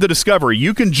can have the Discovery,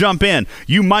 you can jump in,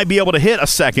 you might be able to hit a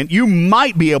second, you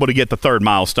might be able to get the third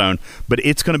milestone, but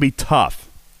it's going to be tough.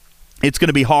 It's going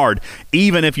to be hard,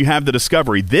 even if you have the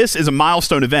Discovery. This is a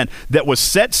milestone event that was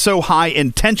set so high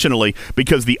intentionally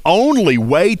because the only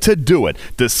way to do it,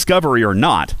 Discovery or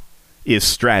not, is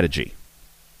strategy.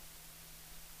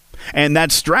 And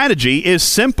that strategy is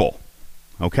simple,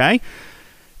 okay?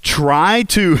 Try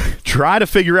to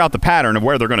figure out the pattern of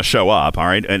where they're going to show up, all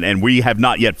right? And we have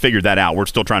not yet figured that out. We're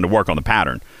still trying to work on the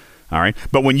pattern, all right?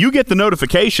 But when you get the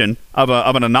notification of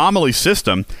an anomaly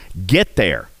system, get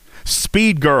there.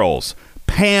 Speed Girls,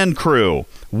 Pan Crew,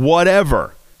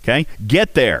 whatever, okay?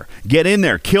 Get there. Get in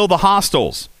there. Kill the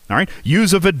hostiles, all right?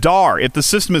 Use a Vidar. If the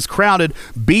system is crowded,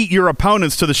 beat your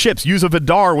opponents to the ships. Use a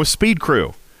Vidar with Speed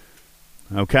Crew,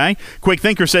 okay? Quick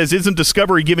Thinker says, isn't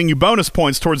Discovery giving you bonus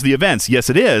points towards the events? Yes,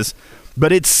 it is,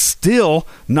 but it's still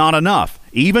not enough.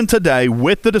 Even today,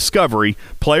 with the Discovery,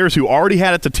 players who already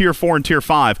had it to Tier 4 and Tier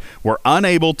 5 were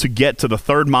unable to get to the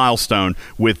third milestone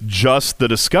with just the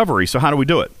Discovery. So how do we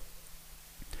do it?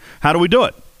 How do we do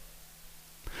it?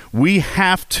 We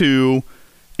have to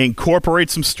incorporate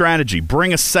some strategy.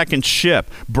 Bring a second ship.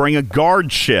 Bring a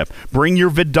guard ship. Bring your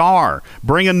Vidar.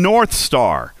 Bring a North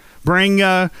Star. Bring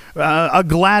a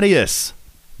Gladius.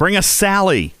 Bring a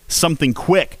Sally. Something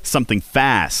quick. Something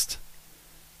fast.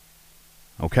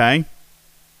 Okay?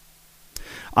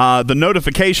 The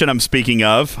notification I'm speaking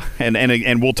of,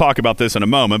 and we'll talk about this in a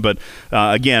moment, but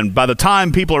again, by the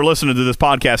time people are listening to this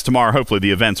podcast tomorrow, hopefully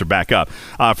the events are back up.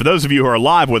 For those of you who are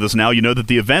live with us now, you know that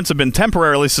the events have been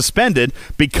temporarily suspended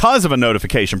because of a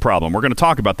notification problem. We're going to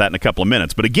talk about that in a couple of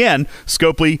minutes. But again,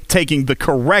 Scopely taking the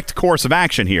correct course of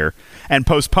action here and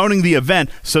postponing the event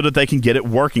so that they can get it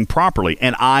working properly.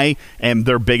 And I am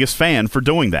their biggest fan for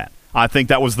doing that. I think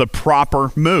that was the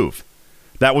proper move.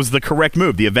 That was the correct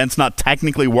move. The event's not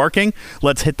technically working.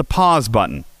 Let's hit the pause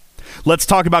button. Let's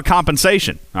talk about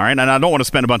compensation. All right, and I don't want to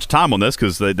spend a bunch of time on this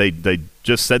because they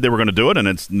just said they were going to do it, and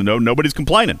it's nobody's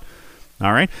complaining.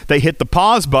 All right, they hit the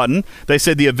pause button. They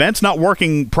said the event's not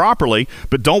working properly,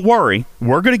 but don't worry,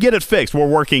 we're going to get it fixed. We're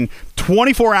working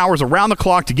 24 hours around the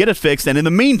clock to get it fixed, and in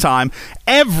the meantime,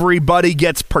 everybody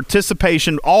gets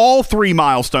participation. All 3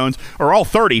 milestones, or all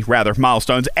 30 rather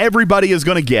milestones, everybody is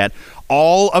going to get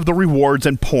all of the rewards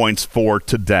and points for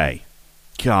today.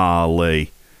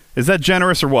 Golly, is that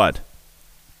generous or what?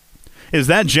 Is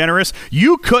that generous?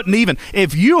 You couldn't even,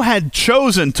 if you had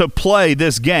chosen to play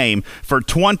this game for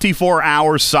 24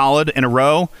 hours solid in a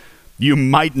row, you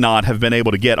might not have been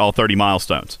able to get all 30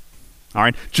 milestones. All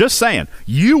right? Just saying.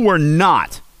 You were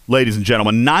not, ladies and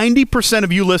gentlemen, 90%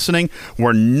 of you listening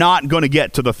were not going to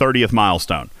get to the 30th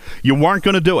milestone. You weren't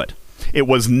going to do it. It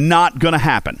was not going to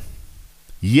happen.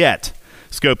 Yet,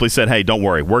 Scopely said, hey, don't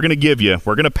worry. We're going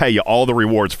to pay you all the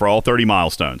rewards for all 30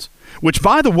 milestones. Which,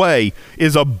 by the way,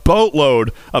 is a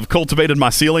boatload of cultivated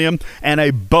mycelium and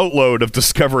a boatload of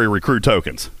Discovery Recruit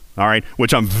tokens, all right,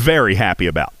 which I'm very happy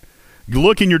about.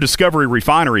 Look in your Discovery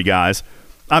Refinery, guys.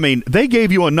 I mean, they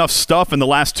gave you enough stuff in the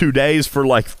last 2 days for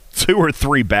like 2 or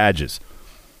 3 badges.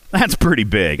 That's pretty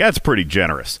big. That's pretty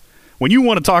generous. When you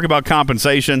want to talk about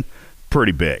compensation,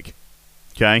 pretty big,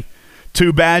 okay?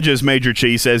 2 badges, Major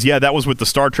Chi says, yeah, that was with the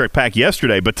Star Trek pack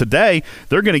yesterday, but today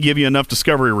they're going to give you enough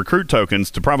Discovery Recruit tokens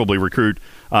to probably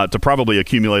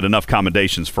accumulate enough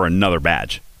commendations for another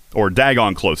badge, or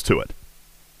daggone close to it.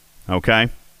 Okay?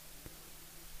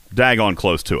 Daggone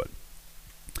close to it.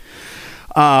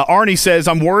 Arnie says,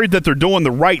 I'm worried that they're doing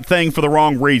the right thing for the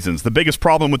wrong reasons. The biggest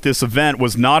problem with this event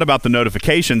was not about the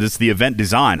notifications, it's the event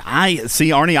design.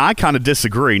 Arnie, I kind of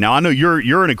disagree. Now, I know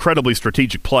you're an incredibly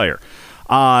strategic player.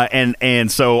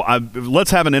 So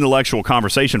let's have an intellectual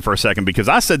conversation for a second, because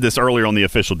I said this earlier on the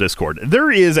official Discord.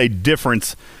 There is a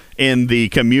difference in the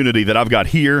community that I've got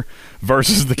here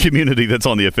versus the community that's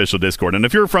on the official Discord. And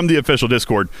if you're from the official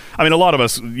Discord, I mean, a lot of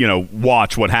us,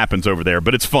 watch what happens over there,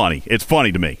 but it's funny. It's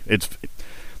funny to me.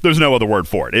 There's no other word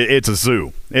for it. It's a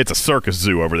zoo. It's a circus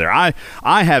zoo over there. I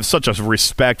have such a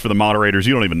respect for the moderators.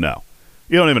 You don't even know.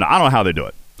 I don't know how they do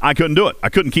it. I couldn't do it. I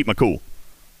couldn't keep my cool.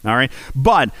 All right.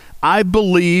 But I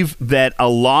believe that a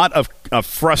lot of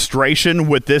frustration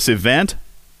with this event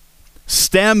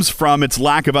stems from its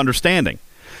lack of understanding.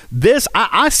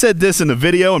 I said this in the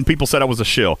video and people said I was a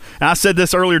shill. And I said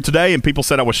this earlier today and people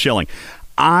said I was shilling.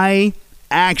 I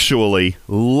actually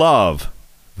love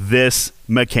this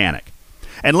mechanic.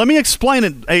 And let me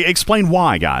explain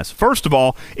why, guys. First of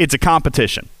all, it's a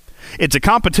competition. It's a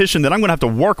competition that I'm going to have to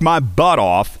work my butt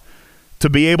off to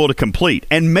be able to complete,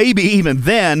 and maybe even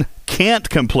then can't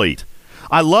complete.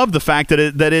 I love the fact that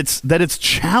it's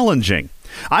challenging.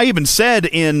 I even said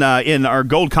in our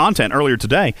gold content earlier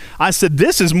today, I said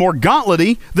this is more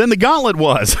gauntlet-y than the gauntlet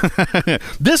was.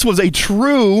 This was a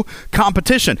true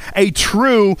competition, a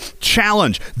true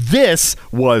challenge. This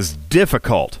was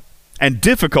difficult, and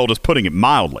difficult is putting it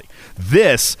mildly.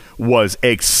 This was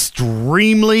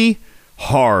extremely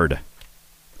hard.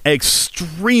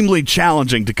 Extremely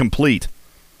challenging to complete.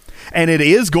 And it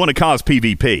is going to cause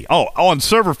PvP. Oh, on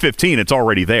server 15, it's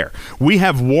already there. We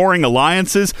have warring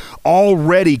alliances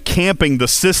already camping the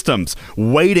systems,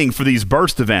 waiting for these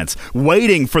burst events,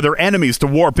 waiting for their enemies to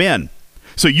warp in.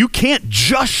 So you can't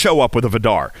just show up with a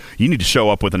Vidar. You need to show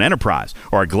up with an Enterprise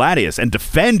or a Gladius and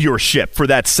defend your ship for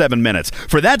that 7 minutes.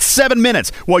 For that 7 minutes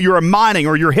while you're mining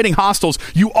or you're hitting hostiles,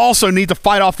 you also need to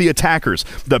fight off the attackers.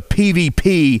 The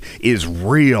PvP is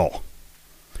real.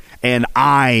 And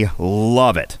I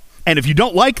love it. And if you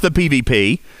don't like the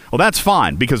PvP, well, that's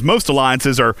fine, because most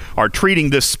alliances are treating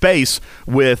this space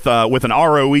with an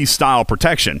ROE-style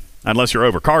protection, unless you're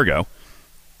over cargo.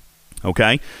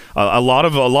 Okay, a lot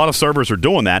of servers are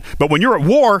doing that. But when you're at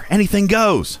war, anything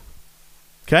goes.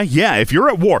 Okay, yeah, if you're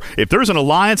at war, if there's an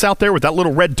alliance out there with that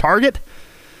little red target,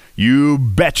 you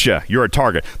betcha you're a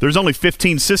target. There's only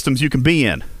 15 systems you can be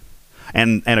in,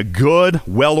 and a good,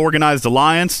 well-organized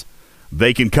alliance,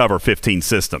 they can cover 15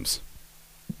 systems.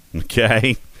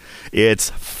 Okay, it's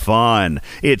fun.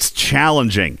 It's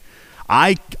challenging.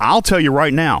 I'll tell you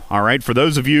right now, all right, for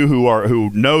those of you who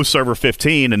know Server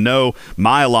 15 and know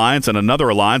my alliance and another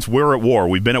alliance, we're at war.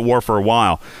 We've been at war for a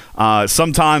while.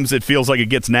 Sometimes it feels like it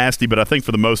gets nasty, but I think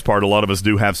for the most part, a lot of us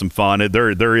do have some fun.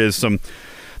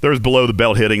 There's below the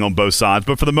belt hitting on both sides,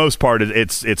 but for the most part,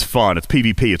 it's fun. It's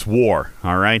PvP. It's war,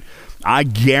 all right? I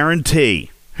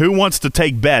guarantee, who wants to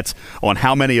take bets on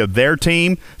how many of their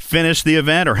team finish the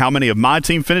event or how many of my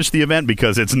team finish the event?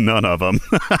 Because it's none of them.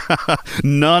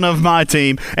 None of my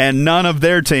team and none of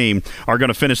their team are going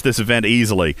to finish this event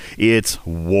easily. It's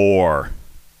war.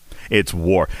 It's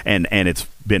war. And it's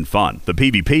been fun. The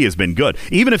PvP has been good.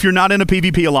 Even if you're not in a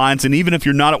PvP alliance and even if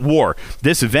you're not at war,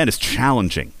 this event is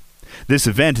challenging. This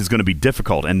event is going to be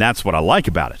difficult, and that's what I like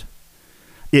about it.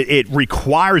 It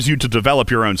requires you to develop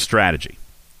your own strategy.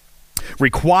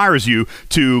 Requires you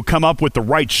to come up with the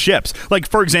right ships. Like,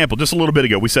 for example, just a little bit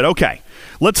ago, we said, okay,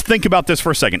 let's think about this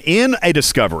for a second. In a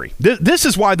discovery, this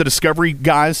is why the discovery,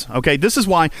 guys, okay, this is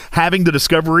why having the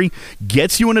discovery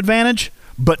gets you an advantage,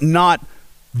 but not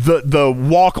the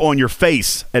walk on your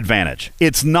face advantage.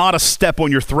 It's not a step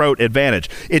on your throat advantage.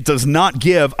 It does not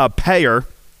give a payer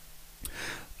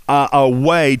a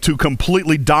way to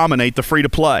completely dominate the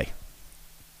free-to-play.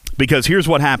 Because here's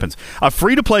what happens. A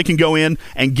free-to-play can go in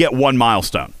and get one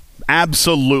milestone.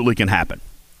 Absolutely can happen.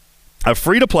 A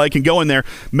free-to-play can go in there,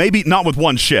 maybe not with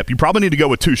one ship. You probably need to go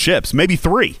with 2 ships, maybe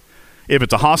 3, if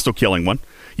it's a hostile killing one.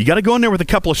 You got to go in there with a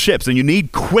couple of ships, and you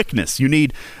need quickness. You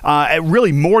need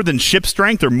really more than ship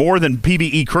strength or more than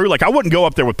PvE crew. Like, I wouldn't go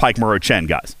up there with Pike Moreau Chen,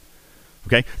 guys.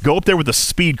 Okay? Go up there with the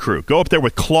speed crew. Go up there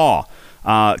with Claw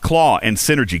and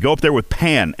Synergy. Go up there with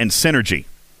Pan and Synergy.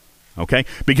 Okay?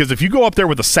 Because if you go up there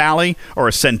with a Sally or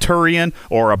a Centurion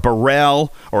or a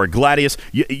Burrell or a Gladius,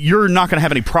 you're not going to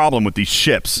have any problem with these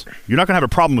ships. You're not going to have a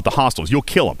problem with the hostiles. You'll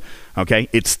kill them. Okay?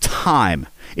 It's time.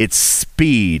 It's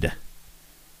speed.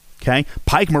 Okay?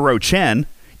 Pike Moreau Chen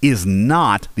is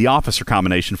not the officer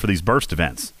combination for these burst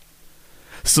events.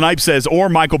 Snipe says, or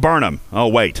Michael Burnham. Oh,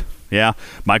 wait. Yeah,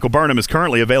 Michael Burnham is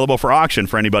currently available for auction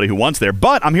for anybody who wants there.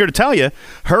 But I'm here to tell you,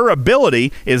 her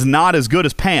ability is not as good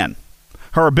as Pan.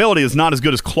 Her ability is not as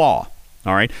good as Claw.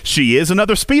 All right? She is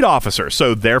another speed officer.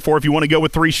 So, therefore, if you want to go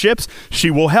with 3 ships, she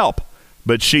will help.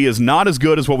 But she is not as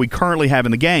good as what we currently have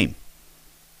in the game.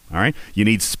 All right? You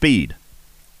need speed.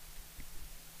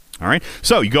 All right?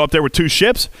 So, you go up there with 2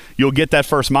 ships, you'll get that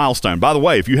first milestone. By the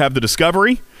way, if you have the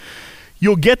Discovery,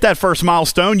 you'll get that first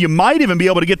milestone. You might even be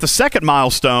able to get the second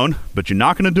milestone, but you're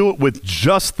not going to do it with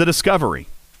just the Discovery.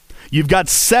 You've got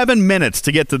 7 minutes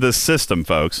to get to this system,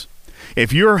 folks.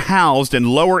 If you're housed in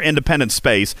lower independent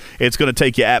space, it's going to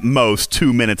take you at most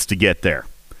 2 minutes to get there.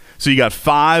 So you got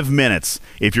 5 minutes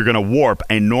if you're going to warp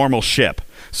a normal ship.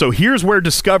 So here's where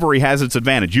Discovery has its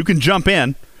advantage. You can jump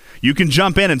in. You can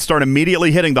jump in and start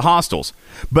immediately hitting the hostiles.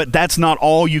 But that's not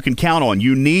all you can count on.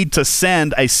 You need to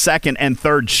send a second and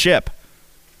third ship.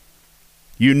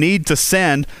 You need to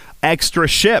send extra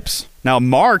ships. Now,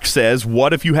 Mark says,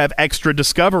 what if you have extra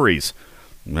discoveries?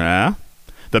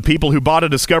 The people who bought a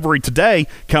discovery today,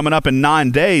 coming up in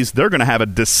 9 days, they're going to have a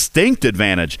distinct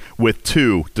advantage with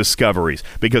 2 discoveries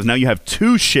because now you have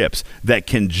 2 ships that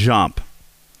can jump.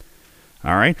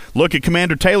 All right? Look at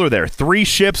Commander Taylor there. 3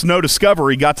 ships, no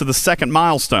discovery, got to the second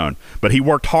milestone. But he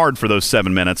worked hard for those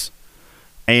 7 minutes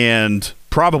and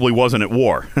probably wasn't at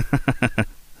war.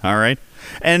 All right?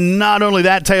 And not only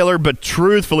that, Taylor, but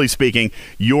truthfully speaking,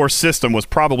 your system was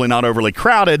probably not overly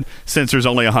crowded since there's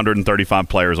only 135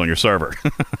 players on your server.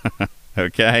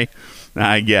 Okay?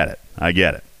 I get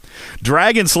it.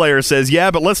 Dragon Slayer says, yeah,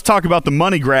 but let's talk about the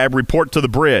money grab report to the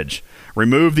bridge.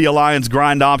 Remove the Alliance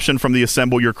grind option from the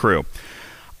assemble your crew.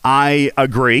 I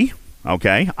agree.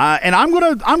 Okay, and I'm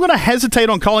gonna hesitate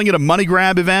on calling it a money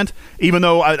grab event, even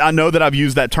though I know that I've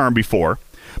used that term before.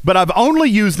 But I've only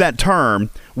used that term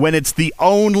when it's the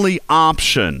only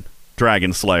option,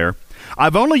 Dragon Slayer.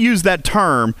 I've only used that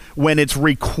term when it's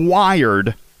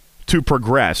required to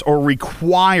progress or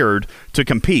required to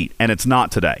compete, and it's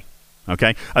not today.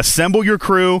 Okay? Assemble your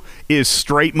crew is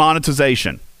straight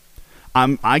monetization.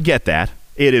 I get that.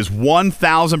 It is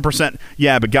 1,000%.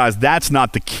 Yeah, but guys, that's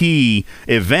not the key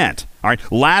event. All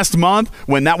right, last month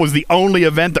when that was the only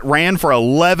event that ran for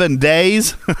 11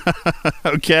 days,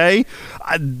 okay,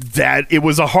 that it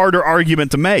was a harder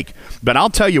argument to make. But I'll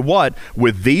tell you what,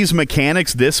 with these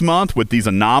mechanics this month, with these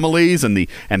anomalies and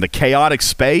the chaotic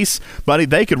space, buddy,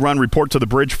 they could run report to the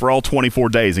bridge for all 24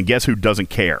 days, and guess who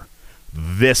doesn't care?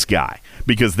 This guy.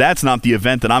 Because that's not the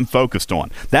event that I'm focused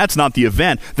on. That's not the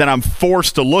event that I'm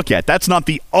forced to look at. That's not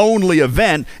the only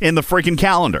event in the freaking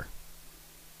calendar.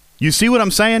 You see what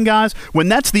I'm saying, guys? When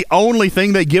that's the only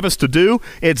thing they give us to do,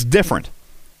 it's different.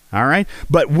 All right?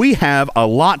 But we have a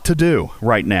lot to do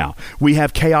right now. We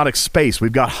have chaotic space.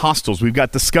 We've got hostiles. We've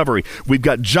got discovery. We've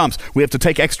got jumps. We have to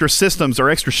take extra systems, or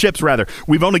extra ships, rather.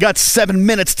 We've only got 7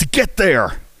 minutes to get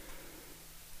there.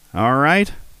 All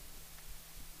right?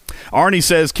 Arnie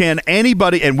says, can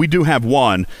anybody, and we do have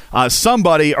one,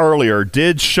 somebody earlier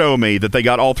did show me that they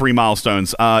got all 3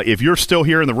 milestones. If you're still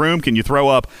here in the room, can you throw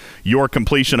up your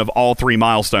completion of all 3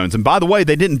 milestones? And by the way,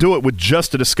 they didn't do it with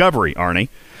just a discovery, Arnie.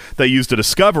 They used a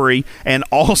discovery and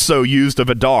also used a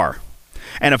Vidar.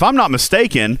 And if I'm not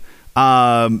mistaken,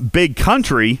 Big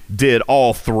Country did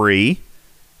all 3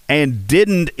 and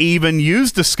didn't even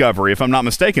use discovery, if I'm not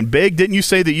mistaken. Big, didn't you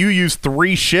say that you used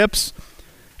 3 ships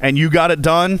and you got it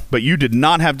done, but you did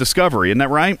not have discovery? Isn't that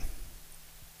right?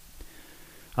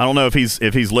 I don't know if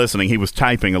he's listening. He was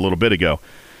typing a little bit ago.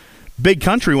 Big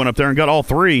Country went up there and got all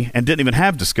 3 and didn't even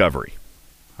have discovery.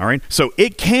 All right, so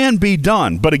it can be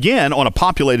done, but again, on a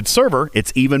populated server,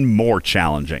 it's even more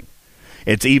challenging.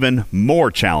 It's even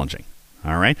more challenging.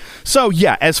 All right, so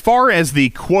yeah, as far as the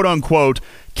quote-unquote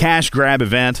cash grab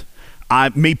event,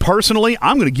 me personally,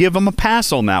 I'm going to give them a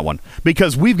pass on that one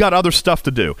because we've got other stuff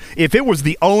to do. If it was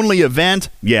the only event,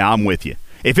 yeah, I'm with you.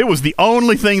 If it was the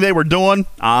only thing they were doing,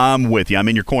 I'm with you. I'm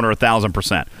in your corner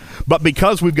 1,000%. But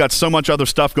because we've got so much other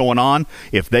stuff going on,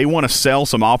 if they want to sell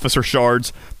some officer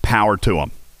shards, power to them.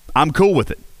 I'm cool with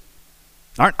it.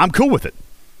 All right, I'm cool with it.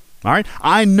 All right,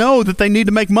 I know that they need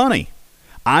to make money.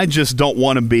 I just don't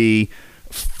want to be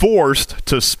forced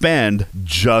to spend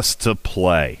just to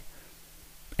play.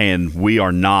 And we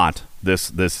are not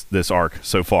this arc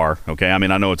so far. Okay, I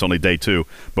mean, I know it's only day 2,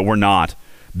 but we're not.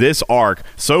 This arc,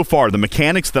 so far, the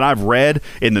mechanics that I've read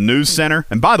in the news center,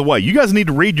 and by the way, you guys need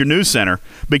to read your news center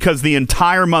because the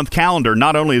entire month calendar,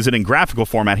 not only is it in graphical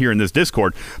format here in this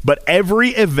Discord, but every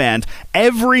event,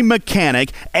 every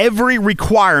mechanic, every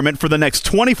requirement for the next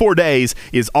 24 days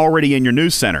is already in your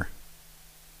news center.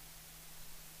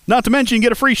 Not to mention you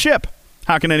get a free ship.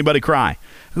 How can anybody cry?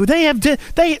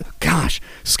 Gosh,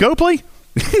 Scopely?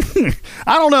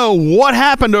 I don't know what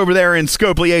happened over there in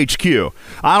Scopely HQ.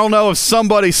 I don't know if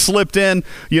somebody slipped in,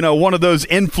 one of those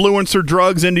influencer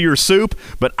drugs into your soup,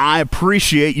 but I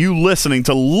appreciate you listening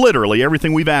to literally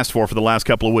everything we've asked for the last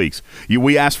couple of weeks.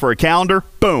 We asked for a calendar,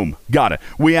 boom, got it.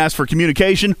 We asked for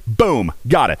communication, boom,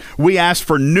 got it. We asked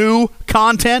for new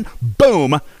content,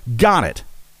 boom, got it.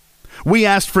 We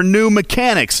asked for new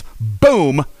mechanics,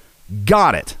 boom,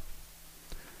 got it.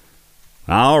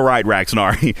 All right,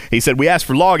 Raxnar. He said, we asked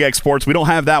for log exports. We don't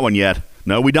have that one yet.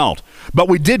 No, we don't. But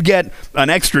we did get an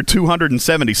extra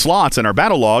 270 slots in our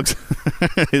battle logs.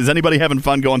 Is anybody having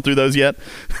fun going through those yet?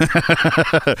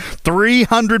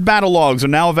 300 battle logs are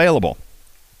now available.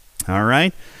 All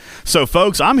right. So,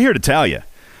 folks, I'm here to tell you,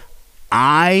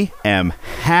 I am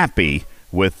happy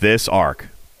with this arc.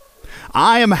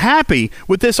 I am happy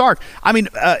with this arc. I mean,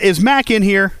 is Mac in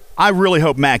here? I really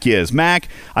hope Mac is. Mac,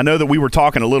 I know that we were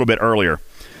talking a little bit earlier.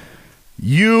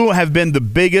 You have been the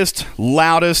biggest,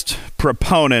 loudest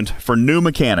proponent for new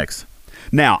mechanics.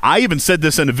 Now, I even said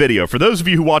this in a video. For those of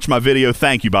you who watch my video,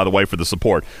 thank you, by the way, for the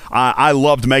support. I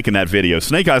loved making that video.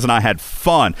 Snake Eyes and I had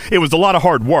fun. It was a lot of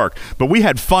hard work, but we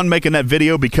had fun making that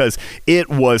video because it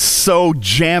was so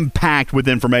jam-packed with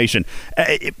information.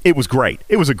 It was great.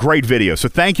 It was a great video, so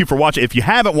thank you for watching. If you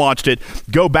haven't watched it,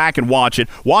 go back and watch it.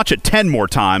 Watch it 10 more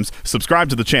times. Subscribe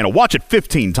to the channel. Watch it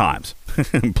 15 times.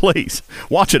 Please,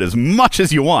 watch it as much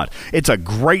as you want. It's a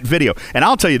great video. And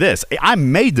I'll tell you this, I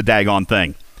made the daggone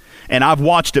thing. And I've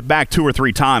watched it back 2 or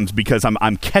 3 times because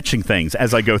I'm catching things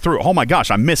as I go through. Oh my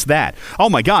gosh, I missed that. Oh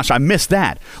my gosh, I missed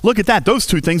that. Look at that. Those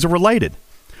 2 things are related.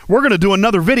 We're going to do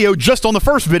another video just on the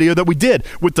first video that we did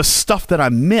with the stuff that I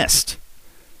missed.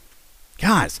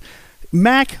 Guys,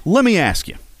 Mac, let me ask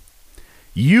you.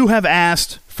 You have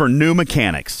asked for new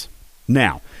mechanics.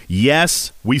 Now,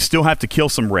 yes, we still have to kill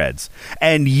some reds.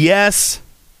 And yes,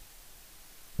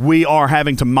 we are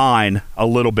having to mine a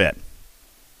little bit.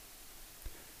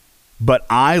 But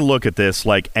I look at this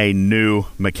like a new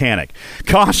mechanic.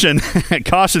 Caution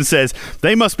says,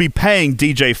 they must be paying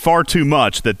DJ far too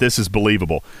much that this is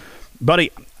believable.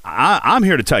 Buddy, I'm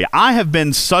here to tell you, I have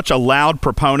been such a loud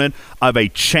proponent of a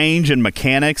change in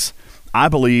mechanics. I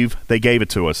believe they gave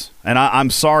it to us. And I'm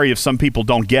sorry if some people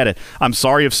don't get it. I'm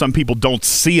sorry if some people don't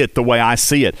see it the way I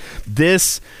see it.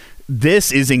 This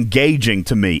is engaging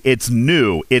to me. It's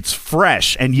new. It's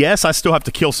fresh. And yes, I still have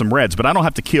to kill some reds, but I don't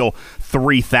have to kill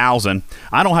 3,000.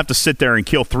 I don't have to sit there and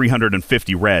kill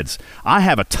 350 reds. I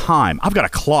have a time. I've got a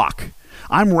clock.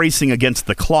 I'm racing against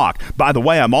the clock. By the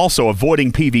way, I'm also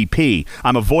avoiding PvP.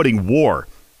 I'm avoiding war.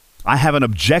 I have an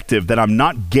objective that I'm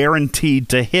not guaranteed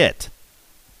to hit.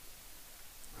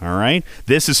 All right?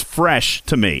 This is fresh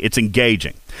to me. It's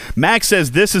engaging. Max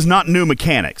says this is not new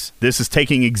mechanics. This is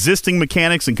taking existing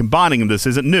mechanics and combining them. This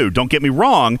isn't new. Don't get me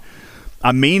wrong.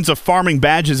 A means of farming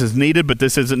badges is needed, but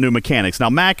this isn't new mechanics.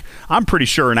 Now, Mac, I'm pretty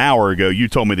sure an hour ago you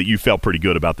told me that you felt pretty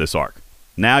good about this arc.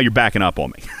 Now you're backing up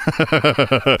on me.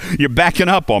 You're backing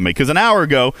up on me because an hour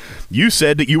ago you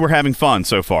said that you were having fun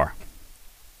so far.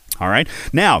 All right.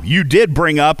 Now, you did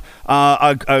bring up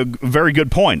a very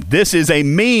good point. This is a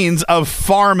means of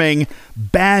farming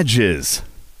badges.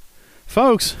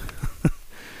 Folks,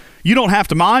 you don't have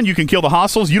to mine. You can kill the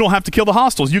hostiles. You don't have to kill the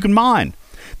hostiles. You can mine.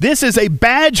 This is a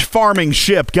badge farming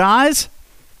ship, guys.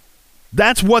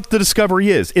 That's what the Discovery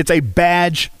is. It's a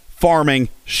badge farming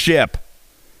ship.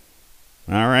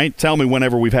 All right. Tell me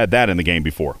whenever we've had that in the game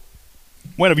before.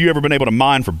 When have you ever been able to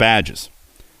mine for badges?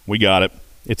 We got it.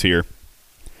 It's here.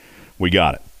 We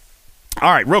got it.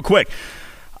 All right, real quick.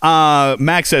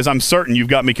 Mac says, I'm certain you've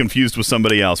got me confused with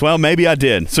somebody else. Well, maybe I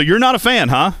did. So you're not a fan,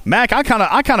 huh? Mac, I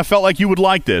kind of felt like you would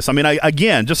like this. I mean,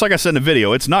 again, just like I said in the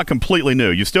video, it's not completely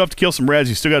new. You still have to kill some reds.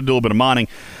 You still got to do a little bit of mining.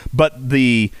 But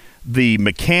the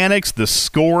mechanics, the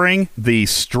scoring, the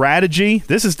strategy,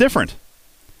 this is different.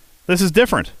 This is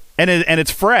different. And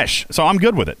it's fresh. So I'm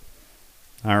good with it.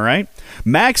 All right?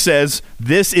 Mac says,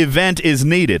 this event is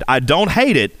needed. I don't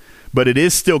hate it, but it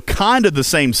is still kind of the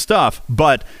same stuff,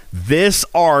 but this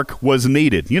arc was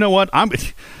needed. You know what?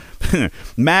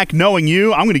 Mac, knowing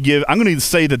you, I'm going to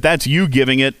say that that's you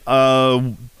giving it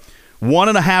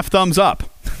 1.5 thumbs up.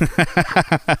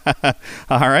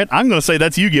 All right? I'm going to say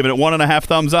that's you giving it 1.5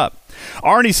 thumbs up.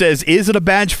 Arnie says, is it a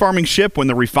badge farming ship when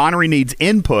the refinery needs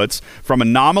inputs from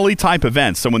anomaly type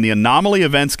events? So when the anomaly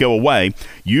events go away,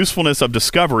 usefulness of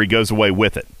Discovery goes away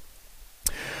with it.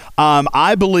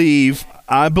 I believe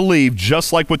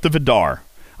just like with the Vidar,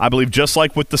 I believe just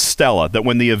like with the Stella, that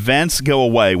when the events go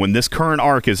away, when this current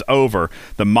arc is over,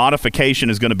 the modification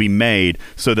is going to be made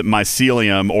so that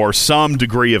mycelium or some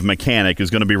degree of mechanic is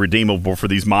going to be redeemable for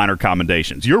these minor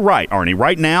commendations. You're right, Arnie.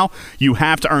 Right now, you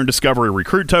have to earn Discovery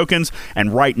Recruit tokens,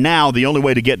 and right now, the only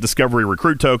way to get Discovery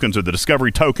Recruit tokens or the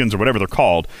Discovery tokens or whatever they're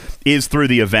called is through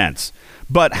the events.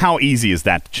 But how easy is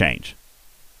that to change?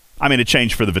 I mean, it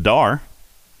changed for the Vidar,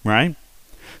 right?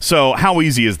 So how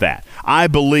easy is that? I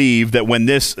believe that when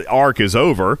this arc is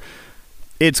over,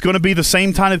 it's going to be the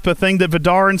same type of thing that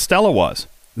Vidar and Stella was.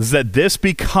 Is that this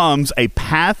becomes a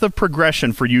path of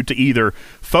progression for you to either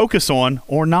focus on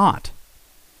or not.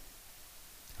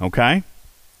 Okay?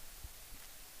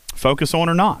 Focus on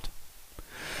or not.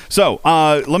 So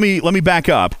let me back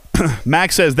up.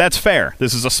 Max says that's fair.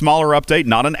 This is a smaller update,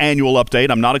 not an annual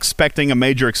update. I'm not expecting a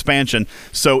major expansion,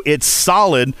 so it's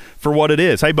solid for what it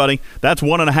is. Hey, buddy, that's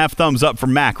 1.5 thumbs up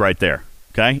from Mac right there.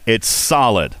 Okay? It's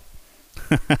solid.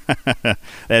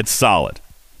 It's solid.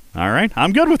 All right?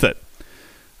 I'm good with it.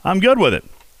 I'm good with it.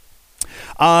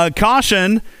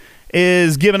 Caution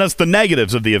is giving us the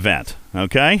negatives of the event,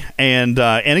 okay? And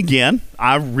again,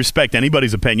 I respect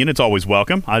anybody's opinion. It's always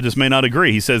welcome. I just may not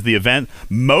agree. He says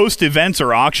most events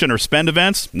are auction or spend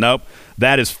events. Nope.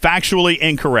 That is factually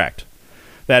incorrect.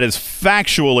 That is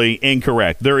factually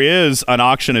incorrect. There is an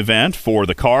auction event for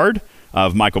the card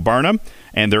of Michael Burnham,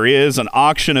 and there is an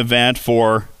auction event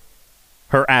for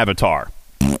her avatar.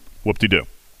 Whoop-de-doo.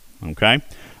 Okay?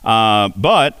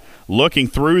 But looking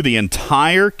through the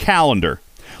entire calendar,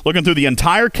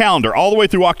 all the way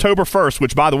through October 1st,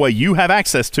 which, by the way, you have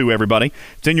access to, everybody.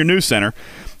 It's in your news center.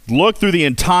 Look through the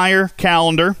entire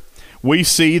calendar. We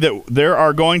see that there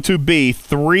are going to be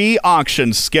 3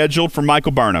 auctions scheduled for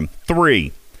Michael Burnham.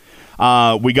 3.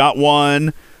 We got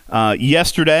one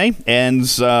yesterday,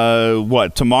 ends,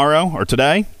 tomorrow or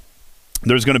today?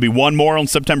 There's going to be one more on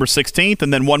September 16th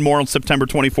and then one more on September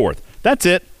 24th. That's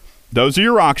it. Those are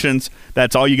your auctions.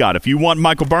 That's all you got. If you want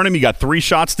Michael Burnham, you got 3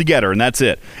 shots to get her, and that's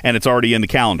it. And it's already in the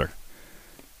calendar.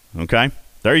 Okay?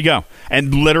 There you go.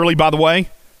 And literally, by the way,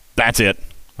 that's it.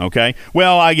 Okay?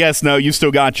 Well, I guess no. You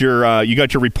still got your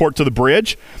report to the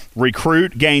bridge,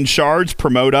 recruit, gain shards,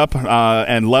 promote up,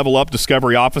 and level up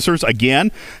Discovery officers. Again,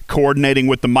 coordinating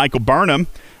with the Michael Burnham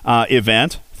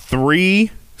event. 3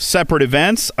 separate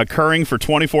events occurring for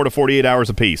 24 to 48 hours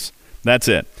apiece. That's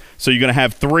it. So you're going to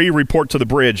have 3 report to the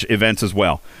bridge events as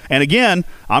well. And again,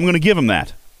 I'm going to give them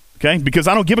that, okay? Because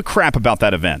I don't give a crap about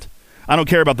that event. I don't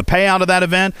care about the payout of that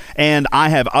event, and I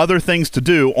have other things to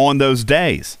do on those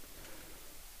days.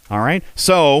 All right?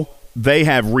 So they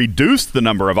have reduced the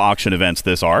number of auction events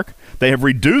this arc. They have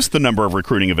reduced the number of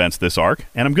recruiting events this arc,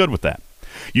 and I'm good with that.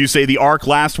 You say the arc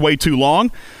lasts way too long.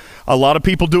 A lot of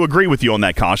people do agree with you on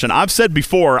that, Caution. I've said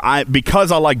before,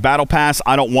 because I like Battle Pass,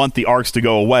 I don't want the arcs to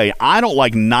go away. I don't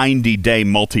like 90-day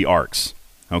multi-arcs.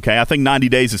 Okay, I think 90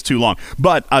 days is too long.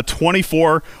 But a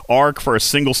 24 arc for a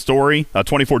single story, a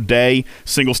 24-day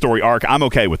single story arc, I'm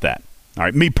okay with that. All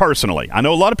right, me personally. I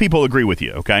know a lot of people agree with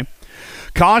you, okay?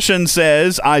 Caution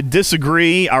says, I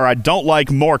disagree or I don't like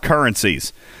more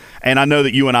currencies. And I know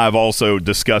that you and I have also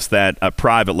discussed that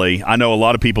privately. I know a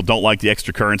lot of people don't like the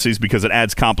extra currencies because it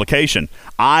adds complication.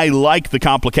 I like the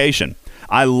complication.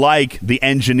 I like the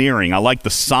engineering. I like the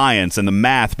science and the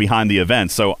math behind the event.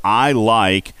 So I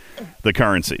like the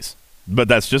currencies. But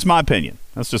that's just my opinion.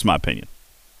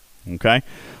 Okay?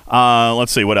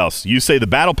 Let's see, what else? You say the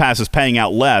Battle Pass is paying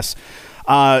out less.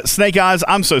 Snake Eyes,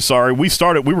 I'm so sorry. We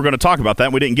were going to talk about that,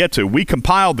 and we didn't get to. We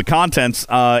compiled the contents,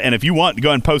 and if you want, go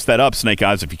ahead and post that up, Snake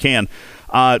Eyes, if you can.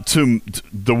 To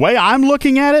the way I'm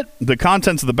looking at it, the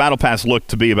contents of the Battle Pass look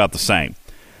to be about the same.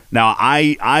 Now,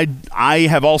 I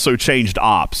have also changed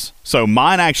ops, so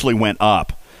mine actually went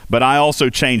up, but I also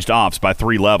changed ops by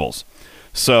 3 levels.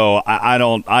 So I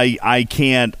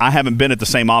haven't been at the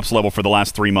same ops level for the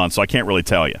last 3 months, so I can't really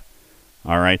tell you.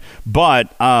 All right,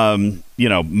 but my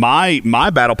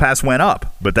Battle Pass went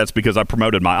up, but that's because I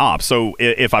promoted my ops. So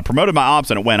if I promoted my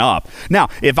ops and it went up, now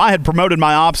if I had promoted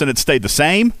my ops and it stayed the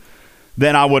same,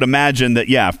 then I would imagine that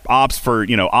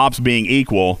ops being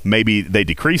equal, maybe they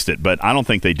decreased it, but I don't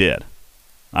think they did.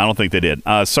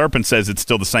 Serpent says it's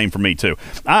still the same for me too.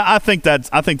 I think that's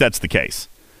the case.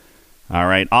 All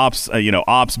right, ops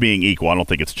being equal, I don't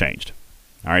think it's changed.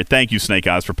 All right, thank you, Snake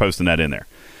Eyes, for posting that in there.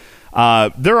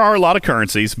 There are a lot of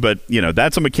currencies, but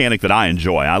that's a mechanic that I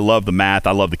enjoy. I love the math.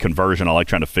 I love the conversion. I like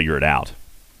trying to figure it out.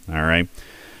 All right.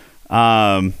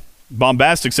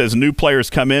 Bombastic says new players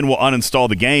come in will uninstall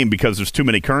the game because there's too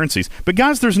many currencies. But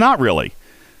guys, there's not really.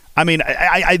 I mean,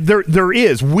 there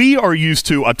is. We are used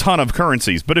to a ton of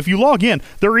currencies, but if you log in,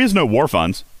 there is no war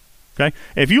funds. Okay.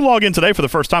 If you log in today for the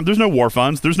first time, there's no war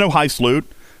funds. There's no heist loot.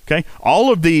 Okay.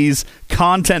 All of these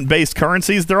content-based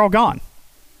currencies, they're all gone.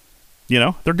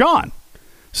 They're gone.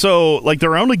 So,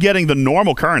 they're only getting the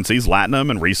normal currencies, Latinum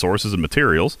and resources and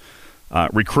materials,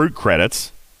 recruit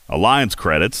credits, alliance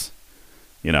credits,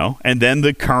 and then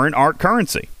the current ARC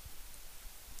currency.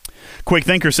 Quick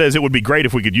Thinker says it would be great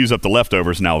if we could use up the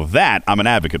leftovers. Now, that I'm an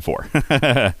advocate for.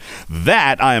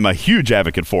 That I am a huge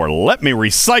advocate for. Let me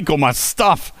recycle my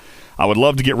stuff. I would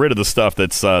love to get rid of the stuff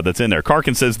that's in there.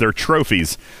 Karkin says they're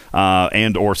trophies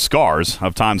and or scars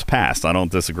of times past. I don't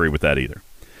disagree with that either.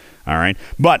 All right.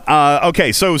 But,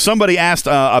 okay, so somebody asked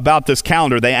about this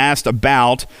calendar. They asked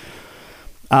about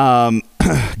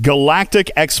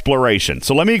galactic exploration.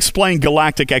 So let me explain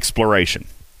galactic exploration.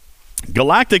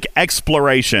 Galactic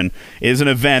exploration is an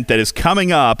event that is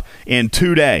coming up in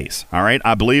 2 days. All right.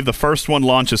 I believe the first one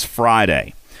launches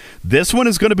Friday. This one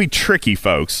is going to be tricky,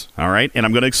 folks. All right. And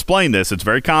I'm going to explain this. It's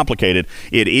very complicated.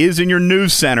 It is in your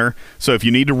news center. So if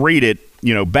you need to read it,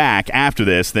 back after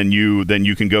this, then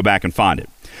you can go back and find it.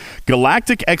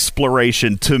 Galactic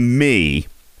exploration, to me,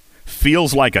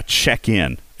 feels like a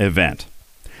check-in event.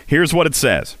 Here's what it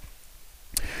says.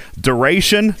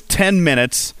 Duration, 10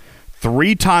 minutes,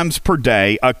 3 times per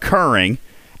day, occurring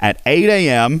at 8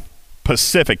 a.m.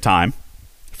 Pacific time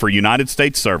for United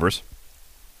States servers,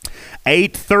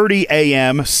 8:30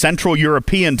 a.m. Central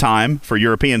European time for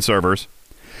European servers,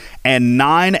 and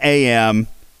 9 a.m.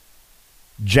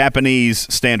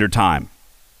 Japanese Standard Time.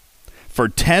 For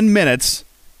 10 minutes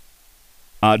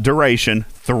duration,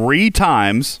 3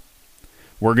 times,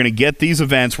 we're going to get these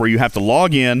events where you have to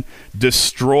log in,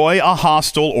 destroy a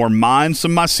hostile or mine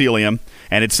some mycelium,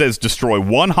 and it says destroy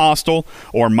 1 hostile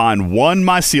or mine 1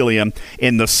 mycelium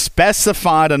in the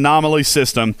specified anomaly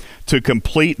system to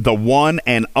complete the one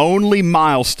and only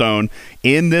milestone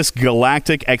in this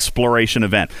galactic exploration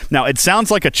event. Now, it sounds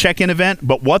like a check-in event,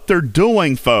 but what they're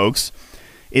doing, folks,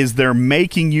 is they're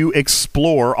making you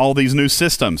explore all these new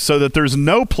systems so that there's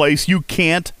no place you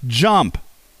can't jump.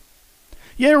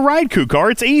 Yeah, right, Kukar.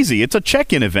 It's easy. It's a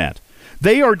check-in event.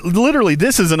 They are literally,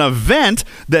 this is an event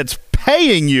that's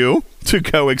paying you to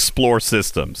go explore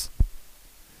systems.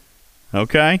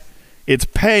 Okay? It's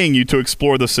paying you to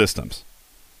explore the systems.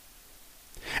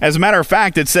 As a matter of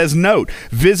fact, it says, note,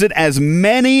 visit as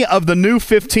many of the new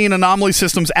 15 anomaly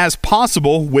systems as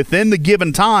possible within the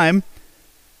given time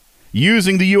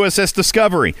using the USS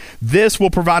Discovery. This will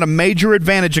provide a major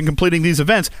advantage in completing these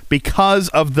events because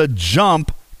of the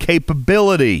jump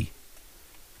capability.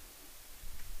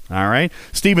 All right.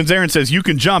 Stevens Aaron says you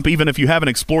can jump even if you haven't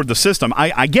explored the system.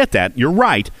 I get that. You're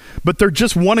right. But they're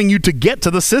just wanting you to get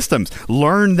to the systems.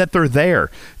 Learn that they're there.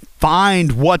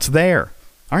 Find what's there.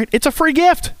 All right. It's a free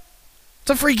gift.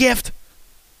 It's a free gift.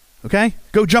 Okay.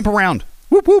 Go jump around.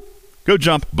 Whoop, whoop. Go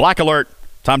jump. Black alert.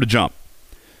 Time to jump.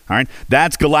 All right,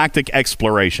 that's galactic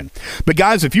exploration. But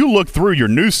guys, if you look through your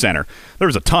news center,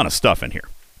 there's a ton of stuff in here.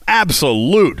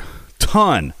 Absolute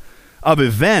ton of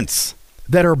events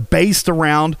that are based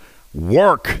around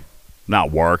work.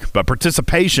 Not work, but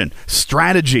participation,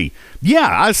 strategy. Yeah,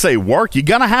 I say work. You're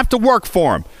going to have to work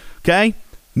for them, okay?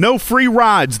 No free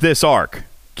rides this arc.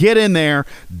 Get in there,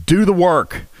 do the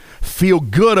work. Feel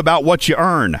good about what you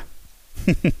earn.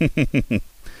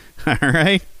 All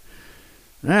right?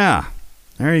 Yeah,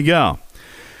 there you go.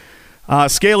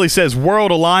 Scaly says,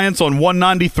 World Alliance on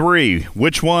 193.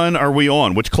 Which one are we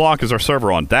on? Which clock is our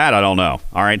server on? That I don't know.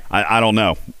 All right? I don't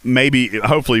know. Maybe,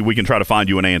 hopefully, we can try to find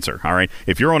you an answer. All right?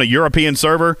 If you're on a European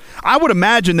server, I would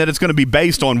imagine that it's going to be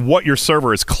based on what your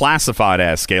server is classified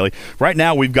as, Scaly. Right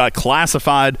now, we've got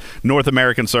classified North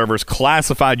American servers,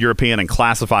 classified European, and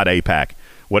classified APAC.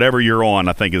 Whatever you're on,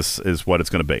 I think, is what it's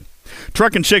going to be.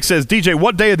 Truckin' Chick says, DJ,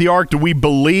 what day of the arc do we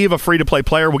believe a free-to-play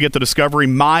player will get to Discovery?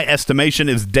 My estimation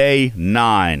is day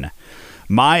 9.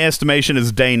 My estimation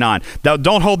is day 9. Now,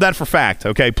 don't hold that for fact,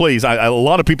 okay? Please. A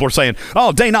lot of people are saying,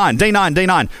 oh, day 9, day 9, day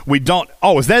 9. We don't.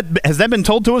 Oh, has that been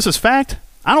told to us as fact?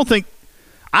 I don't think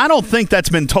that's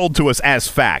been told to us as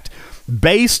fact.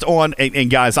 Based on, and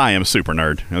guys, I am a super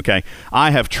nerd, okay?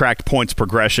 I have tracked points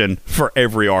progression for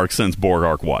every arc since Borg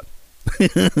Arc what?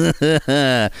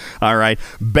 All right,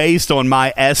 based on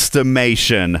my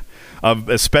estimation of,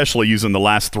 especially using the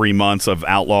last 3 months of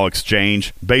Outlaw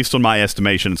Exchange, based on my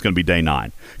estimation, it's going to be day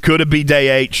 9. Could it be day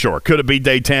 8? Sure. Could it be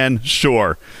day 10?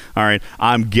 Sure. All right,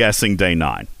 I'm guessing day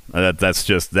 9. That's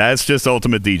just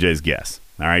Ultimate DJ's guess.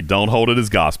 All right, don't hold it as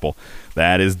gospel.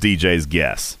 That is DJ's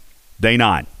guess. Day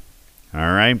 9.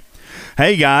 All right.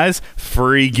 Hey, guys,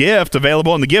 free gift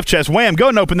available in the gift chest. Wham, go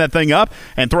ahead and open that thing up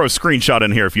and throw a screenshot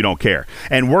in here if you don't care.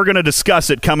 And we're going to discuss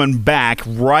it coming back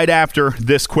right after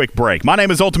this quick break. My name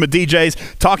is Ultimate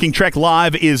DJs. Talking Trek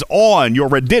Live is on your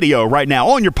Redidio right now,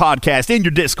 on your podcast, in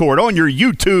your Discord, on your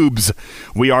YouTubes.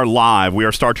 We are live. We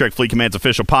are Star Trek Fleet Command's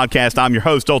official podcast. I'm your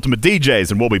host, Ultimate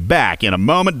DJs, and we'll be back in a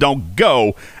moment. Don't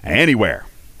go anywhere.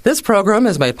 This program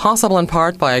is made possible in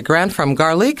part by a grant from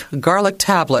Garlic Garlic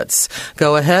Tablets.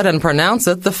 Go ahead and pronounce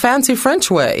it the fancy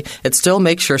French way. It still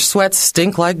makes your sweat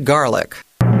stink like garlic.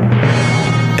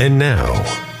 And now,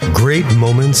 great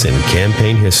moments in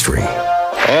campaign history.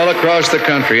 All across the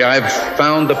country, I've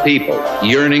found the people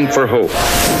yearning for hope.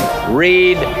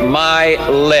 Read my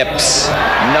lips.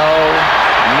 No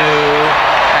new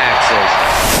taxes.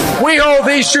 We hold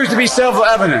these truths to be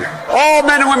self-evident. All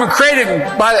men and women created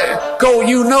by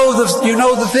you know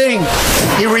the thing.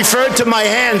 He referred to my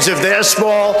hands. If they're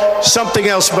small, something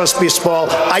else must be small.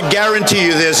 I guarantee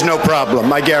you there's no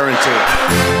problem. I guarantee it.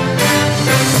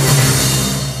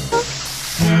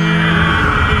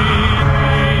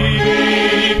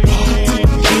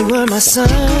 You were my sun.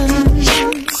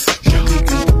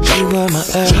 You were my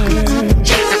earth.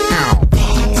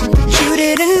 You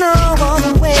didn't know all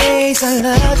the ways I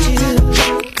loved you.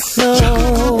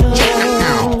 No.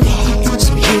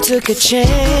 So you took a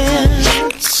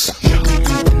chance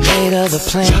and made other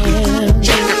plans.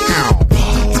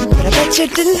 But I bet you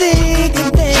didn't think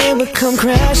that they would come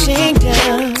crashing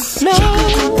down. No.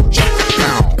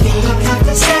 You don't have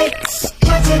to say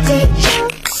what you did.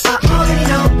 I already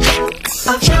know.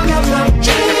 I found out right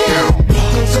now.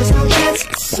 There's just no chance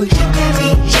for you and me.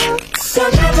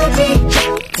 There'll never be.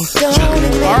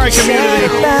 All right, community.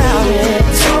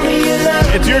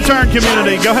 It's your turn,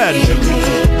 community. Go ahead.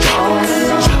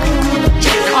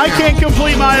 I can't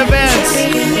complete my events.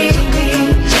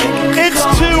 It's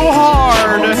too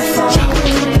hard.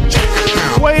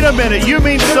 Wait a minute. You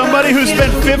mean somebody who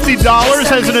spent $50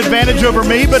 has an advantage over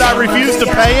me, but I refuse to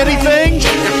pay anything?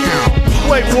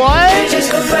 Wait, what?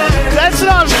 That's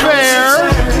not fair.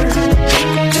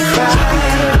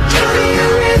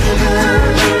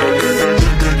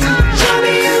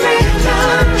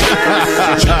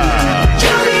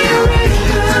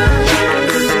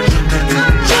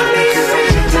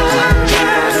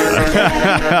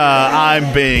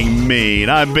 I'm being mean.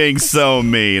 I'm being so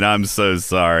mean. I'm so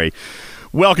sorry.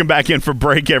 Welcome back in for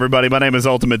break, everybody. My name is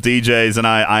Ultimate DJs, and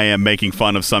I am making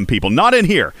fun of some people. Not in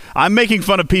here. I'm making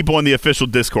fun of people in the official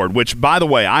Discord, which, by the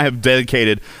way, I have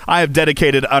dedicated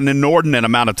an inordinate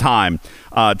amount of time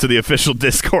to the official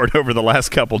Discord over the last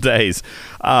couple days,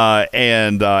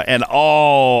 and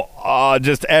all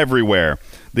just everywhere.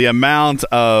 The amount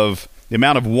of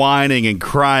whining and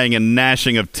crying and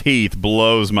gnashing of teeth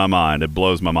blows my mind. It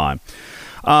blows my mind.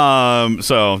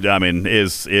 So I mean,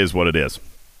 is what it is.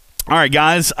 All right,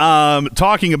 guys.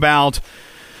 Talking about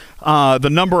the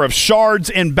number of shards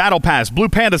in Battle Pass. Blue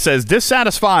Panda says,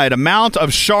 dissatisfied. Amount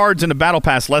of shards in the Battle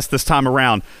Pass less this time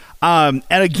around. And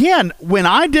again, when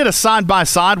I did a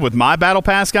side-by-side with my Battle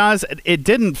Pass guys, it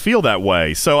didn't feel that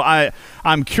way. So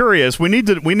I'm curious. We need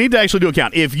to actually do a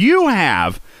count. If you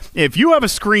have a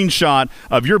screenshot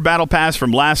of your Battle Pass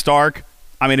from last Arc,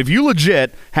 I mean, if you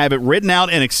legit have it written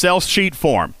out in Excel sheet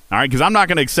form, all right, because I'm not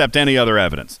going to accept any other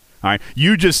evidence. All right,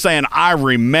 you just saying I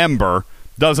remember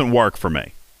doesn't work for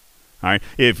me. All right,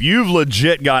 if you've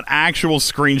legit got actual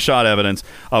screenshot evidence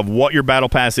of what your Battle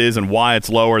Pass is and why it's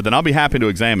lower, then I'll be happy to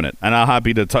examine it, and I'll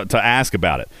be happy to ask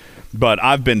about it. But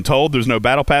I've been told there's no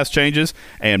Battle Pass changes,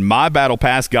 and my Battle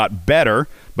Pass got better,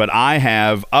 but I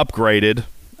have upgraded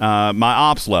my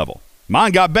ops level.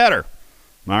 Mine got better,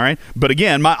 all right? But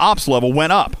again, my ops level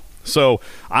went up, so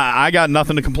I got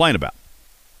nothing to complain about.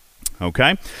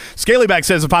 Okay. Scalyback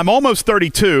says, if I'm almost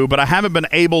 32, but I haven't been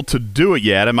able to do it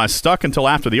yet, am I stuck until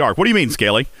after the Arc? What do you mean,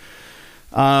 Scaly?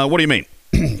 What do you mean?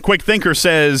 Quick Thinker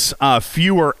says,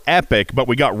 fewer epic, but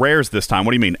we got rares this time.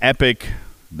 What do you mean? Epic?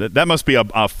 That must be a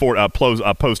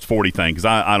post 40 thing, because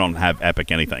I don't have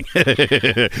epic anything. What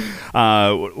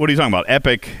are you talking about?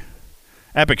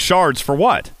 Epic shards for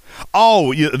what?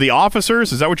 Oh, the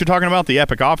officers? Is that what you're talking about? The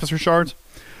epic officer shards?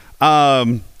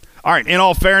 All right, in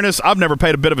all fairness, I've never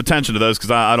paid a bit of attention to those because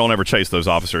I don't ever chase those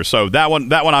officers. So that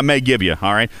one I may give you,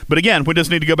 all right? But again, we just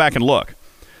need to go back and look.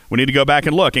 We need to go back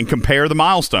and look and compare the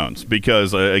milestones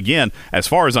because, again, as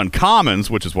far as uncommons,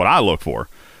 which is what I look for,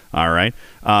 all right,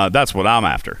 that's what I'm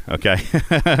after, okay?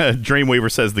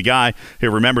 Dreamweaver says the guy who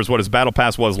remembers what his Battle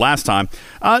Pass was last time.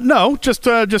 No, just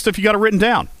if you got it written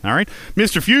down, all right?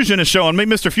 Mr. Fusion is showing me.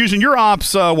 Mr. Fusion, your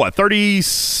ops,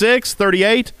 36,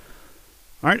 38?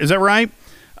 All right, is that right?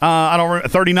 I don't remember.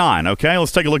 39. Okay,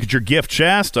 let's take a look at your gift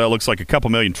chest. Looks like a couple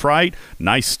million trite.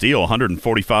 Nice steel.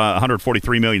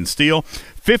 143 million steel.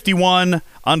 51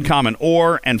 uncommon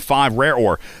ore and 5 rare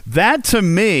ore. That to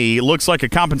me looks like a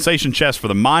compensation chest for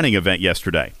the mining event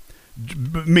yesterday.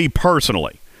 Me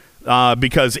personally,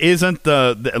 because isn't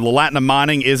the Latinum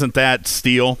mining, isn't that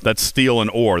steel? That's steel and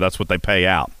ore. That's what they pay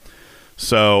out.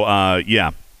 So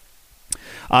yeah.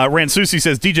 Ransusi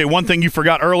says, DJ, one thing you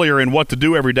forgot earlier in what to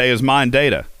do every day is mine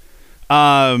data.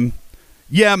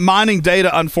 Yeah, mining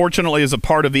data, unfortunately, is a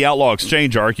part of the Outlaw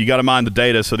Exchange arc. You got to mine the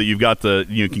data so that you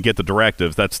can get the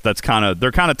directives.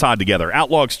 They're kind of tied together.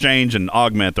 Outlaw Exchange and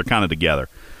Augment, they're kind of together.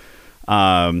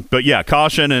 But yeah,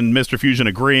 Caution and Mr. Fusion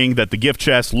agreeing that the gift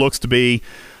chest looks to be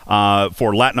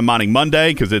for Latinum Mining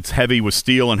Monday because it's heavy with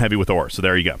steel and heavy with ore. So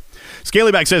there you go.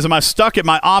 Scalyback says, am I stuck at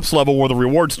my ops level where the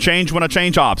rewards change when I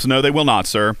change ops? No, they will not,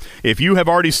 sir. If you have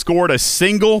already scored a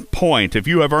single point, if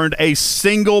you have earned a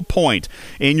single point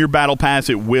in your Battle Pass,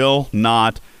 it will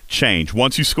not change.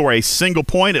 Once you score a single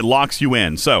point, it locks you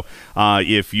in. So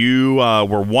if you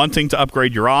were wanting to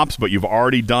upgrade your ops, but you've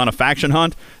already done a faction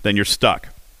hunt, then you're stuck.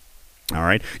 All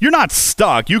right? You're not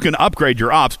stuck. You can upgrade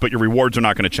your ops, but your rewards are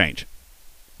not going to change.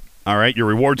 All right? Your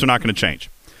rewards are not going to change.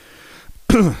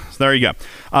 So there you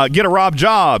go. Get a Rob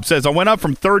Job says, I went up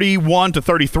from 31 to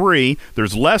 33.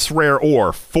 There's less rare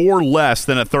ore, 4 less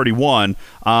than at 31.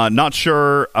 Not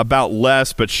sure about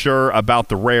less, but sure about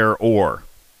the rare ore.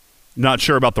 Not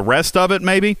sure about the rest of it,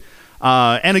 maybe.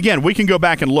 And again, we can go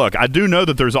back and look. I do know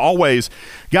that there's always,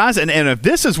 guys, and if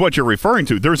this is what you're referring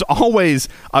to, there's always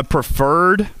a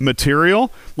preferred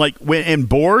material. Like when in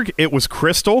Borg, it was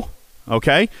crystal,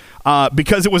 okay,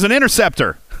 because it was an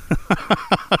interceptor.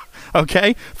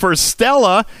 Okay, for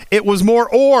Stella, it was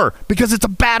more ore because it's a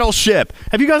battleship.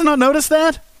 Have you guys not noticed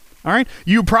that? All right,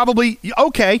 you probably,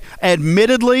 okay,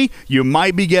 admittedly, you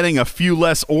might be getting a few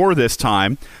less ore this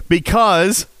time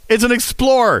because it's an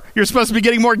Explorer. You're supposed to be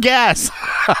getting more gas.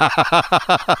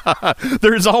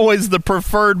 There's always the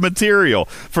preferred material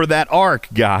for that arc,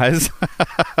 guys.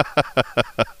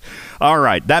 All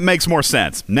right, that makes more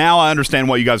sense. Now I understand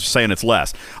why you guys are saying it's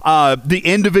less. The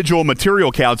individual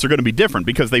material counts are going to be different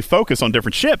because they focus on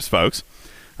different ships, folks.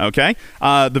 Okay?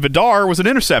 The Vidar was an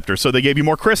interceptor, so they gave you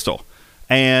more crystal.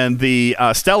 And the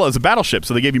Stella is a battleship,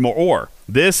 so they gave you more ore.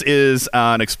 This is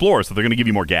an Explorer, so they're going to give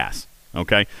you more gas.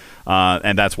 Okay?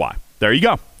 And that's why. There you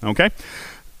go. Okay?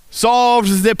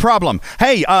 Solves the problem.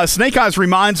 Hey, Snake Eyes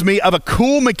reminds me of a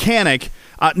cool mechanic.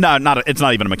 It's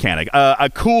not even a mechanic.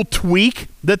 A cool tweak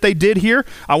that they did here.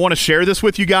 I want to share this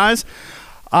with you guys.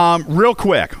 Real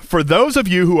quick. For those of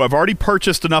you who have already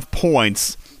purchased enough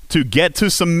points to get to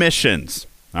some missions,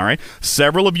 all right,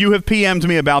 several of you have PM'd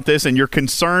me about this, and you're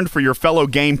concerned for your fellow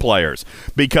game players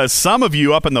because some of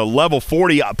you up in the level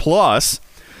 40 plus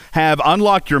have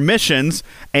unlocked your missions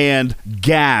and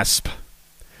gasp.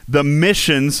 The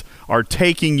missions are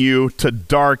taking you to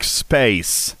dark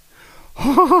space.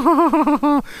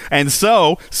 And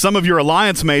so some of your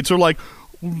alliance mates are like,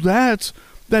 that's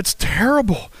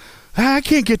terrible. I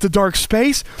can't get to dark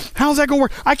space. How's that going to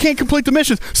work? I can't complete the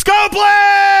missions. Scopely!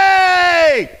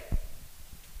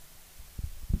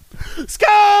 Scopely!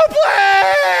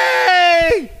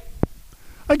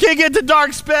 I can't get to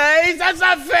dark space. That's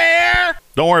not fair.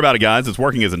 Don't worry about it, guys. It's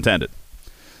working as intended.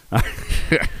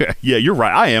 Yeah, you're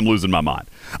right. I am losing my mind.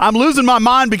 I'm losing my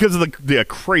mind because of the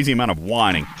crazy amount of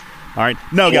whining. All right.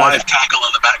 No, guys. Live cackle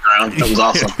in the background. That was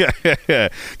awesome.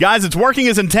 Guys, it's working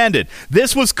as intended.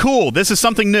 This was cool. This is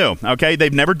something new. Okay.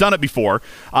 They've never done it before.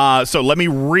 So let me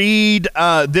read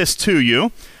this to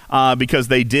you because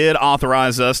they did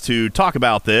authorize us to talk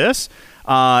about this.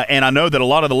 And I know that a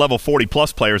lot of the level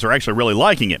 40-plus players are actually really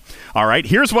liking it. All right,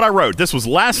 here's what I wrote. This was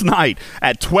last night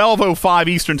at 12:05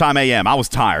 Eastern Time a.m. I was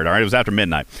tired, all right? It was after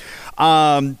midnight.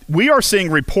 We are seeing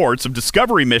reports of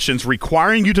discovery missions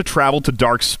requiring you to travel to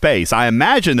dark space. I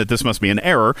imagine that this must be an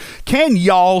error. Can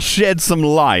y'all shed some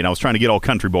light? I was trying to get old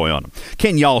country boy on them.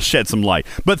 Can y'all shed some light?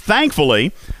 But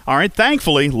thankfully,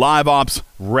 Live Ops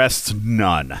rests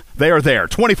none. They are there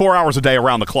 24 hours a day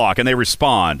around the clock, and they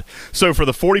respond. So for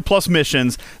the 40-plus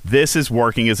missions, this is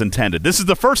working as intended. This is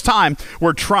the first time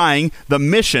we're trying the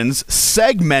missions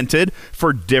segmented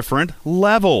for different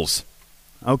levels.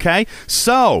 Okay,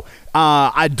 so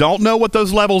I don't know what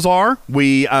those levels are.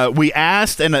 We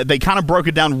asked, and they kind of broke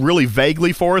it down really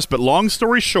vaguely for us, but long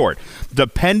story short,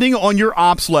 depending on your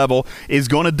ops level is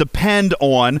going to depend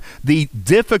on the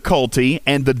difficulty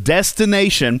and the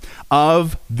destination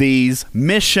of these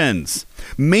missions.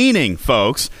 Meaning,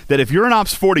 folks, that if you're in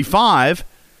Ops 45,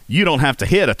 you don't have to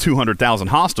hit a 200,000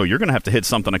 hostile. You're going to have to hit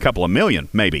something a couple of million,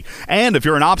 maybe. And if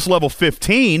you're in Ops level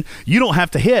 15, you don't have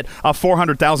to hit a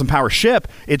 400,000 power ship.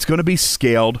 It's going to be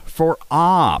scaled for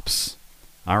Ops.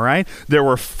 All right? There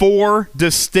were 4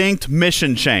 distinct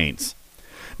mission chains.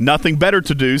 Nothing better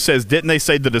to do says, didn't they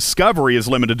say the discovery is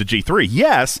limited to G3?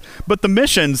 Yes, but the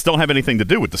missions don't have anything to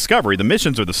do with discovery. The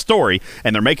missions are the story,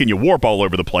 and they're making you warp all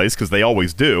over the place because they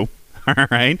always do. All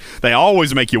right, they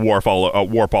always make you warp all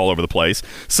over the place.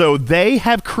 So they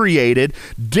have created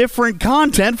different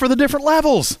content for the different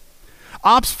levels.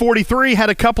 Ops 43 had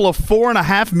a couple of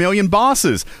 4.5 million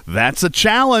bosses. That's a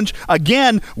challenge.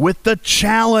 Again, with the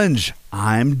challenge,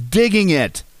 I'm digging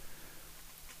it.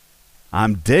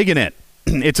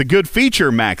 It's a good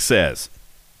feature, Max says.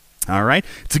 All right,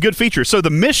 it's a good feature. So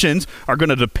the missions are going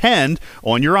to depend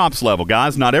on your ops level,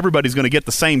 guys. Not everybody's going to get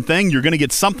the same thing. You're going to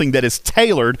get something that is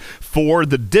tailored for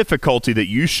the difficulty that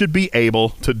you should be able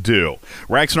to do.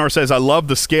 Raxnar says, I love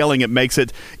the scaling. It makes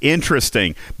it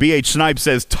interesting. BH Snipe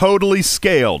says, totally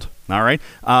scaled. All right.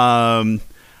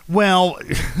 Well,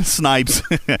 Snipes,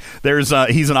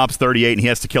 he's an Ops 38, and he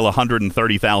has to kill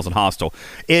 130,000 hostile.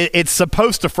 It's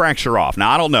supposed to fracture off.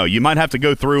 Now, I don't know. You might have to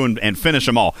go through and finish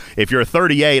them all. If you're a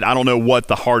 38, I don't know what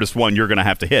the hardest one you're going to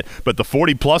have to hit. But the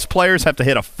 40-plus players have to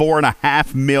hit a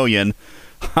 4.5 million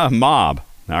mob.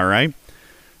 All right?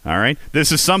 All right.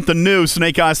 This is something new,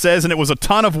 Snake Eye says, and it was a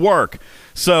ton of work.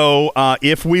 So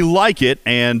if we like it,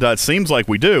 and it seems like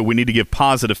we do, we need to give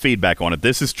positive feedback on it.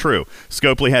 This is true.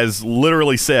 Scopely has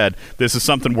literally said this is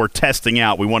something we're testing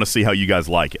out. We want to see how you guys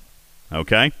like it.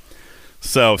 Okay?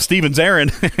 So Stevens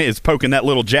Aaron is poking that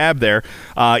little jab there.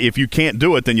 If you can't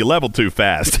do it, then you leveled too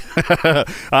fast.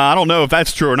 I don't know if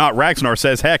that's true or not. Raxnar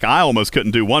says, heck, I almost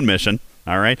couldn't do one mission.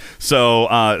 All right,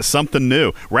 so something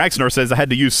new. Raxnar says I had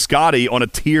to use Scotty on a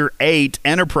Tier 8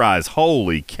 Enterprise.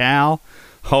 Holy cow.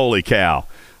 Holy cow.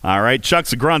 All right, Chuck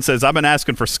Grunt says, I've been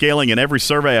asking for scaling in every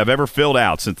survey I've ever filled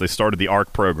out since they started the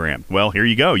ARC program. Well, here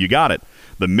you go. You got it.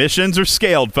 The missions are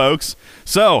scaled, folks.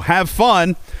 So, have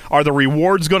fun. Are the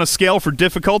rewards going to scale for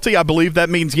difficulty? I believe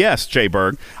that means yes, Jay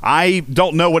Berg. I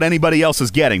don't know what anybody else is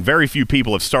getting. Very few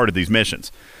people have started these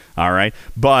missions. All right,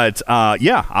 but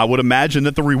yeah, I would imagine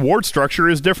that the reward structure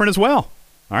is different as well.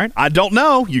 All right, I don't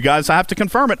know. You guys have to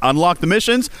confirm it. Unlock the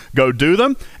missions, go do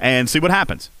them, and see what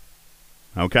happens.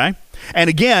 Okay? And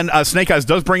again, Snake Eyes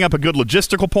does bring up a good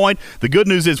logistical point. The good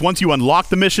news is once you unlock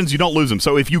the missions, you don't lose them.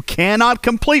 So if you cannot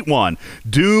complete one,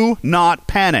 do not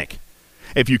panic.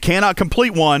 If you cannot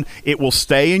complete one, it will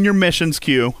stay in your missions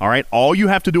queue. All right? All you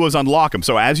have to do is unlock them.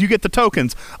 So as you get the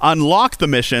tokens, unlock the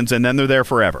missions, and then they're there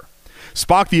forever.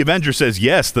 Spock the Avenger says,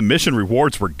 yes, the mission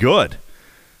rewards were good.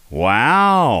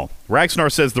 Wow.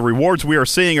 Raxnar says the rewards we are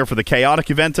seeing are for the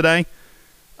chaotic event today.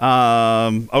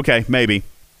 Okay, maybe.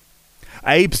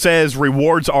 Ape says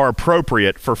rewards are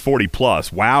appropriate for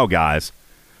 40+. Wow, guys.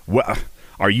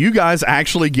 Are you guys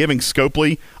actually giving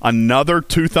Scopely another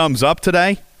 2 thumbs up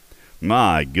today?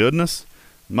 My goodness.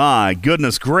 My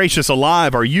goodness gracious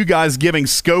alive. Are you guys giving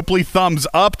Scopely thumbs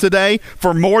up today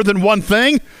for more than one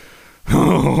thing?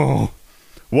 Oh,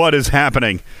 what is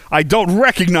happening? I don't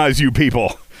recognize you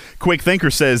people. Quick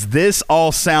Thinker says, this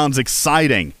all sounds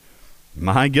exciting.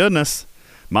 My goodness.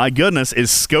 My goodness. Is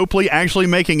Scopely actually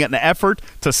making an effort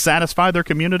to satisfy their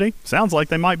community? Sounds like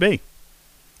they might be.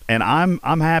 And I'm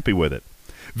happy with it.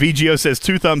 VGO says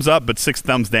 2 thumbs up, but 6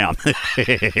 thumbs down.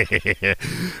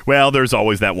 Well, there's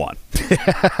always that one.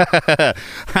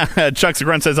 Chuck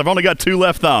Segrunt says, I've only got 2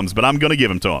 left thumbs, but I'm going to give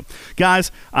them to him.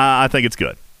 Guys, I think it's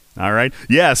good. All right.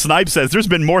 Yeah, Snipe says there's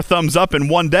been more thumbs up in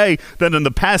one day than in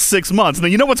the past 6 months. Now,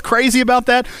 you know what's crazy about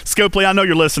that? Scopely, I know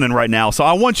you're listening right now, so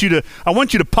I want you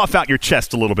to puff out your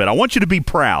chest a little bit. I want you to be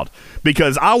proud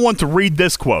because I want to read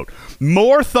this quote.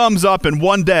 More thumbs up in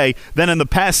one day than in the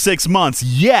past 6 months,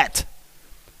 yet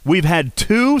we've had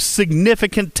 2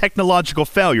 significant technological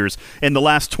failures in the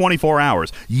last 24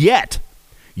 hours. Yet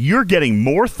you're getting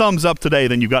more thumbs up today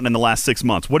than you've gotten in the last 6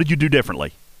 months. What did you do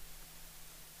differently?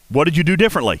 What did you do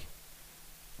differently?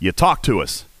 You talked to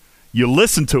us, you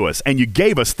listened to us, and you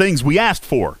gave us things we asked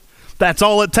for. That's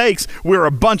all it takes. We're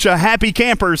a bunch of happy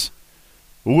campers.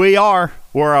 We are.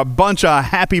 We're a bunch of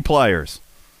happy players.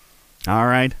 All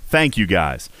right. Thank you,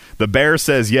 guys. The Bear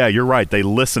says, yeah, you're right. They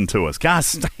listened to us.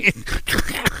 Guys,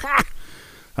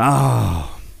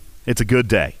 oh, it's a good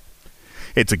day.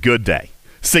 It's a good day.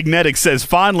 Signetic says,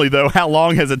 finally, though, how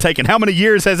long has it taken? How many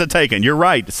years has it taken? You're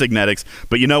right, Signetics.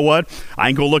 But you know what? I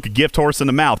ain't going to look a gift horse in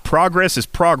the mouth. Progress is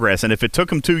progress. And if it took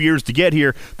them 2 years to get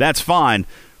here, that's fine.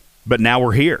 But now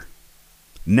we're here.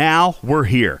 Now we're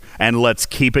here. And let's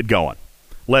keep it going.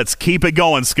 Let's keep it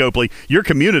going, Scopely. Your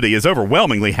community is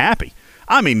overwhelmingly happy.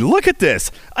 I mean, look at this.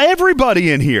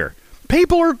 Everybody in here.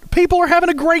 People are having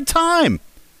a great time.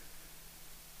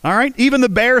 All right? Even the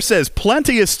Bear says,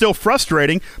 plenty is still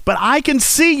frustrating, but I can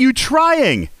see you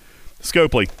trying.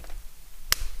 Scopely.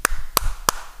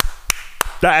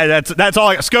 That's all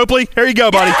I got. Scopely, here you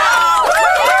go, buddy.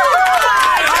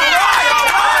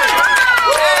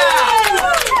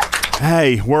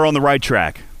 Hey, we're on the right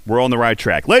track. We're on the right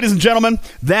track. Ladies and gentlemen,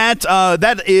 that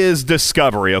is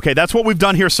Discovery, okay? That's what we've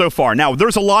done here so far. Now,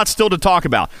 there's a lot still to talk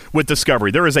about with Discovery.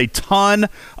 There is a ton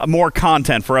more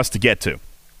content for us to get to.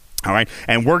 All right,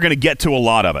 and we're going to get to a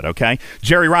lot of it, okay?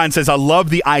 Jerry Ryan says, I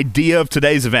love the idea of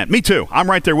today's event. Me too. I'm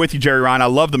right there with you, Jerry Ryan. I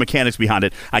love the mechanics behind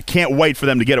it. I can't wait for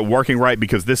them to get it working right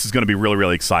because this is going to be really,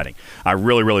 really exciting. I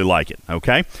really, really like it,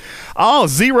 okay? Oh,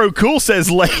 Zero Cool says,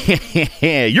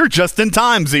 you're just in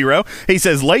time, Zero. He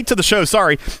says, late to the show,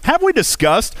 sorry. Have we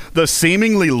discussed the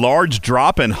seemingly large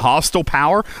drop in hostile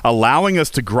power allowing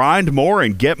us to grind more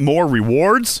and get more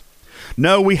rewards?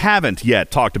 No, we haven't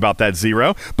yet talked about that,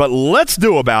 Zero, but let's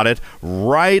do about it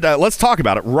right. Let's talk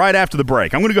about it right after the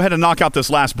break. I'm going to go ahead and knock out this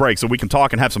last break so we can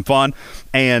talk and have some fun,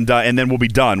 and then we'll be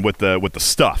done with the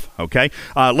stuff. Okay,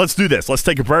 let's do this. Let's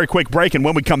take a very quick break, and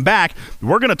when we come back,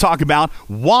 we're going to talk about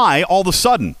why all of a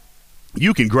sudden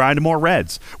you can grind more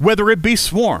reds, whether it be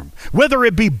Swarm, whether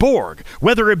it be Borg,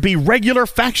 whether it be regular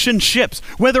faction ships,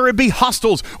 whether it be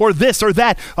hostiles or this or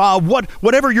that,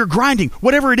 whatever you're grinding,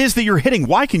 whatever it is that you're hitting,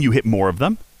 why can you hit more of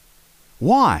them?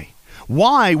 Why?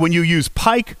 Why when you use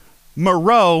Pike,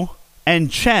 Moreau,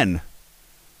 and Chen,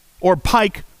 or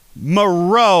Pike,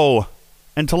 Moreau,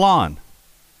 and Talon?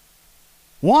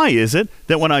 Why is it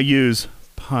that when I use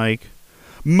Pike,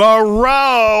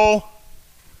 Moreau,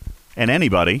 and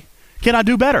anybody, can I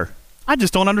do better? I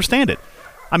just don't understand it.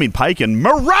 I mean, Pike and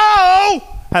Moreau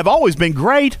have always been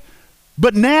great,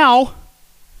 but now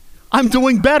I'm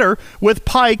doing better with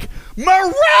Pike,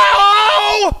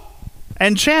 Moreau,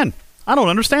 and Chen. I don't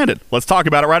understand it. Let's talk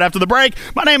about it right after the break.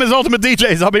 My name is Ultimate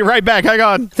DJs. I'll be right back. Hang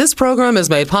on. This program is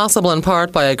made possible in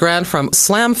part by a grant from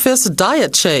Slam Fist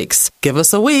Diet Shakes. Give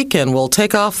us a week and we'll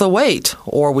take off the weight,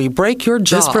 or we break your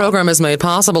jaw. This program is made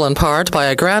possible in part by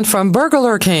a grant from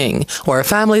Burglar King, where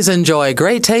families enjoy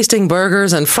great-tasting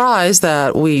burgers and fries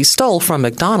that we stole from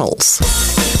McDonald's.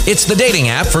 It's the dating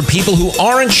app for people who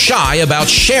aren't shy about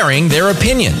sharing their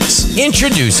opinions.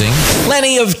 Introducing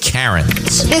Plenty of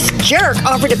Karens. This jerk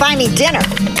offered to buy me dinner.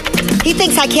 He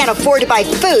thinks I can't afford to buy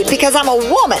food because I'm a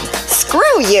woman.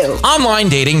 Screw you. Online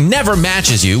dating never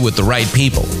matches you with the right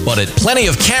people. But at Plenty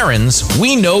of Karens,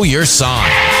 we know your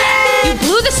sign. You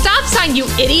blew the stop sign, you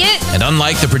idiot. And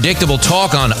unlike the predictable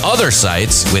talk on other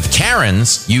sites, with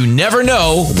Karens, you never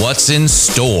know what's in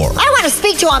store. I want to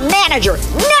speak to a manager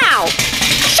now.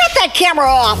 Shut that camera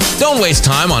off. Don't waste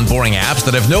time on boring apps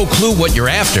that have no clue what you're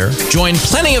after. Join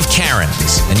Plenty of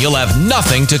Karens, and you'll have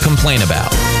nothing to complain about.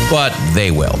 But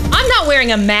they will. I'm not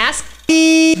wearing a mask.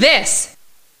 This.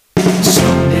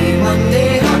 Sunday,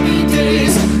 Monday, happy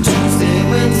days. Tuesday,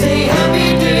 Wednesday,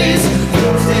 happy days.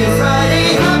 Thursday,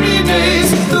 Friday, happy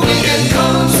days. The weekend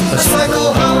comes, a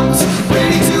cycle hums,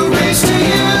 ready to race to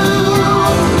you.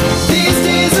 These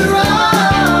days are on.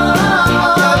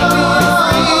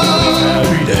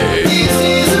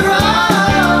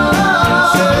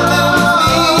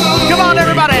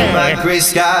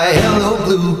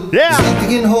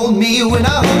 me when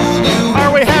I hold you.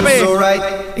 Are we happy? So right,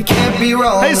 it can't be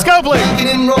wrong. Hey, Scopely. Rockin'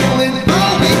 and rollin',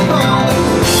 rollin'.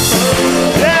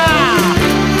 Yeah!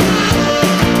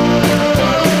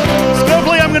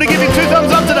 Scopely, I'm going to give you 2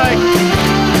 thumbs up today.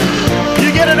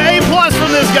 You get an A+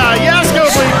 from this guy. Yeah,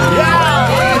 Scopely. Yeah!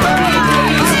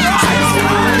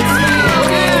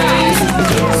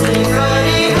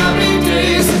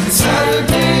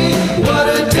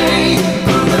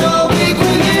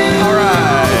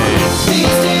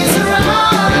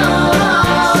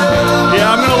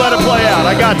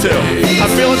 I got to. I'm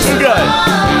feeling too good.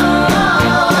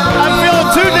 I'm feeling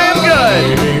too damn good.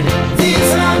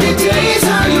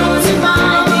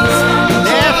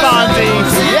 Yeah,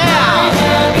 Fonzie. Yeah.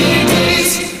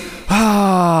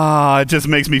 Ah, it just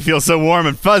makes me feel so warm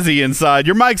and fuzzy inside.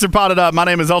 Your mics are potted up. My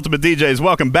name is Ultimate DJs.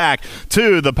 Welcome back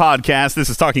to the podcast. This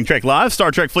is Talking Trek Live,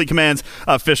 Star Trek Fleet Command's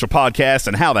official podcast.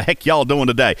 And how the heck y'all doing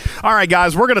today? All right,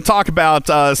 guys, we're going to talk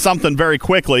about something very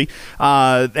quickly,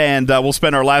 and we'll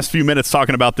spend our last few minutes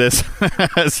talking about this.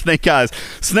 Snake Eyes.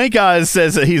 Snake Eyes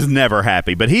says that he's never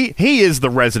happy, but he is the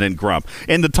resident grump.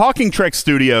 In the Talking Trek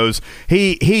studios,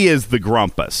 he is the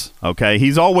grumpus, okay?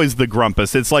 He's always the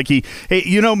grumpus. It's like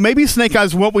maybe Snake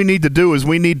Eyes, what we need to do is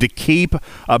we need to keep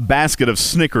a basket of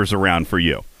Snickers around for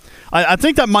you. I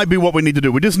think that might be what we need to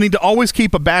do. We just need to always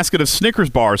keep a basket of Snickers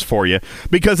bars for you,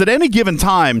 because at any given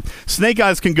time, Snake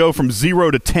Eyes can go from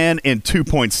 0 to 10 in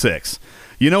 2.6.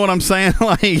 You know what I'm saying?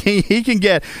 Like he can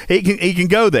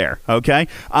go there. Okay.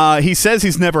 He says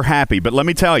he's never happy, but let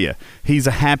me tell you, he's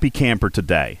a happy camper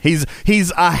today. He's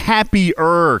a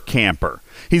happier camper.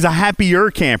 He's a happier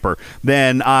camper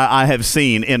than I have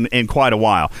seen in quite a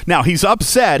while. Now, he's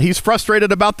upset. He's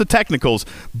frustrated about the technicals,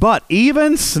 but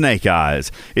even Snake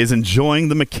Eyes is enjoying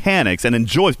the mechanics and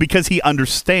enjoys because he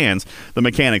understands the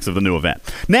mechanics of the new event.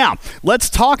 Now, let's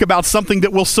talk about something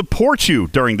that will support you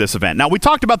during this event. Now, we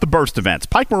talked about the burst events.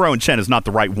 Pike, Moreau, and Chen is not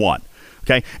the right one.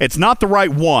 Okay, it's not the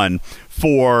right one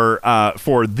for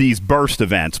these burst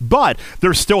events, but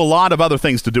there's still a lot of other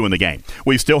things to do in the game.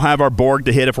 We still have our Borg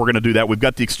to hit if we're going to do that. We've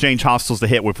got the exchange hostiles to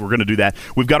hit if we're going to do that.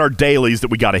 We've got our dailies that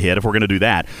we got to hit if we're going to do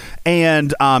that.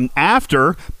 And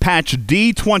after patch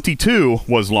D22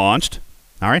 was launched,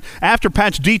 all right, after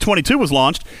patch D22 was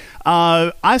launched,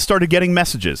 I started getting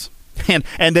messages.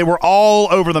 And they were all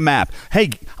over the map.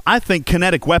 Hey, I think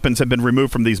kinetic weapons have been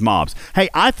removed from these mobs. Hey,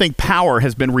 I think power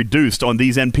has been reduced on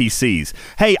these NPCs.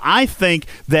 Hey, I think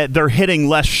that they're hitting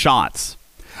less shots.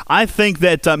 I think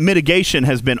that mitigation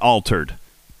has been altered.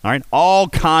 All right, all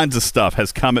kinds of stuff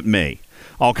has come at me.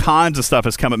 All kinds of stuff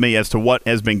has come at me as to what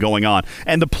has been going on.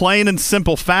 And the plain and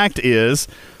simple fact is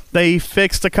they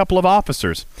fixed a couple of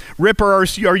officers. Ripper, are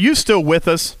you still with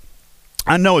us?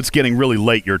 I know it's getting really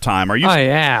late your time. Are you? I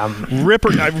am.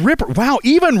 Ripper, wow,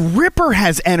 even Ripper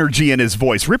has energy in his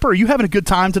voice. Ripper, are you having a good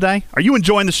time today? Are you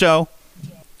enjoying the show?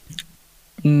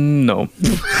 No.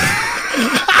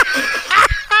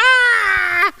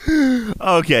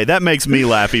 Okay, that makes me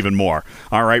laugh even more.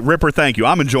 All right, Ripper, thank you.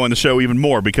 I'm enjoying the show even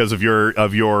more because of your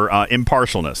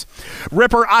impartialness.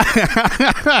 Ripper,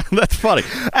 that's funny.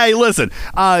 Hey, listen,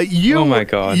 oh my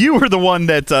God, you were the one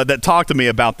that talked to me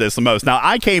about this the most. Now,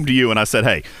 I came to you and I said,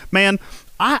 hey, man,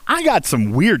 I got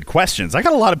some weird questions. I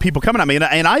got a lot of people coming at me,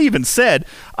 and I even said,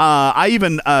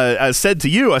 said to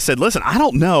you, I said, listen, I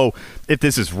don't know if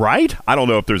this is right. I don't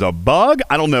know if there's a bug.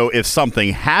 I don't know if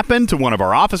something happened to one of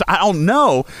our officers. I don't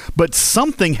know, but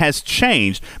something has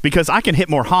changed because I can hit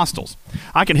more hostiles.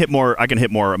 I can hit more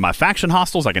of my faction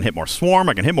hostiles. I can hit more swarm.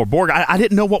 I can hit more Borg. I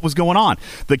didn't know what was going on.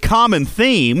 The common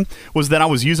theme was that I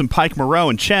was using Pike, Moreau,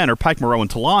 and Chen, or Pike, Moreau,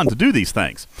 and Talon to do these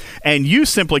things. And you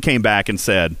simply came back and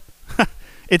said,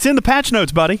 it's in the patch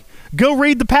notes, buddy. Go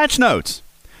read the patch notes.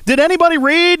 Did anybody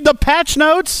read the patch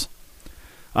notes?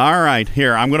 All right,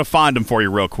 here, I'm going to find them for you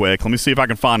real quick. Let me see if I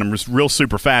can find them real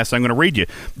super fast. I'm going to read you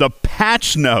the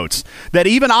patch notes that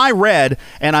even I read,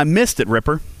 and I missed it,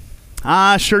 Ripper.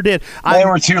 I sure did. They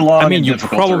were too long. I mean, and you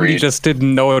difficult probably to read. just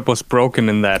didn't know it was broken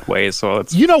in that way, so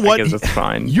it's, you know what? I guess it's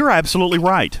fine. You're absolutely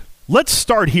right. Let's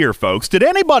start here, folks. Did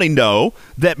anybody know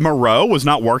that Moreau was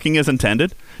not working as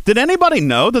intended? Did anybody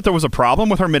know that there was a problem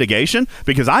with her mitigation?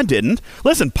 Because I didn't.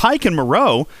 Listen, Pike and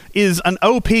Moreau is an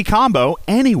OP combo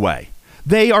anyway.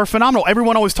 They are phenomenal.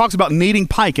 Everyone always talks about needing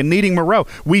Pike and needing Moreau.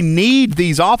 We need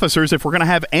these officers if we're going to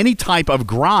have any type of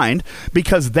grind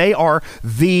because they are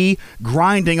the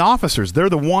grinding officers. They're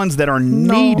the ones that are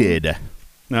needed.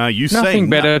 You say nothing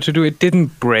better to do. It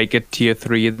didn't break at tier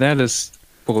 3. That is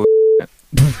bullshit.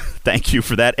 Thank you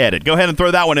for that edit. Go ahead and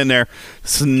throw that one in there,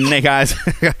 Snake Eyes.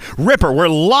 Ripper, we're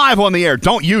live on the air.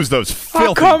 Don't use those filthy.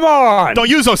 Oh, come on! Don't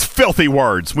use those filthy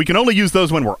words. We can only use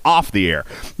those when we're off the air.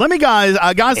 Let me, guys.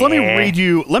 Let me read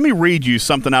you. Let me read you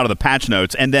something out of the patch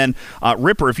notes, and then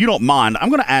Ripper, if you don't mind, I'm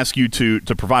going to ask you to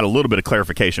provide a little bit of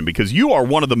clarification because you are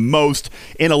one of the most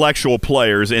intellectual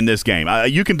players in this game.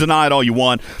 You can deny it all you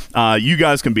want. You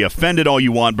guys can be offended all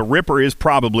you want, but Ripper is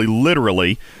probably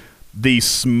literally the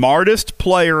smartest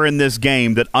player in this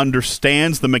game that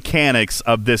understands the mechanics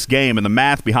of this game and the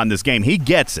math behind this game. He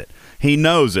gets it. He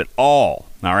knows it all.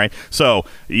 All right. So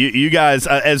you guys,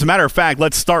 as a matter of fact,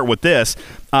 let's start with this.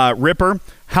 Ripper,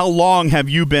 how long have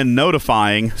you been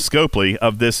notifying Scopely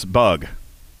of this bug?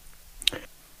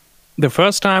 The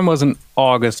first time was in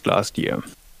August last year.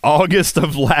 August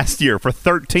of last year. For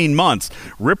 13 months,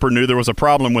 Ripper knew there was a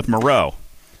problem with Moreau.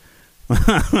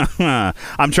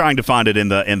 I'm trying to find it in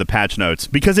the patch notes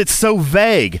because it's so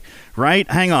vague, right?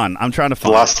 Hang on, I'm trying to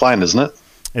find the last line, isn't it?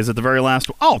 Is it the very last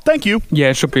one? Oh, thank you. Yeah,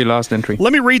 it should be last entry.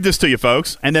 Let me read this to you,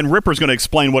 folks, and then Ripper's going to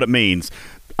explain what it means.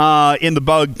 In the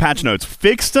bug patch notes,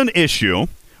 fixed an issue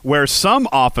where some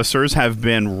officers have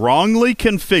been wrongly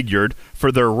configured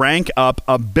for their rank up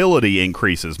ability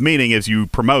increases, meaning as you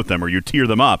promote them or you tier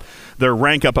them up, their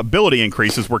rank up ability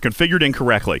increases were configured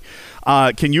incorrectly.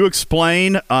 Can you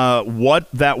explain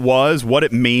what that was, what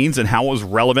it means, and how it was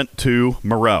relevant to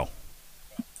Moreau?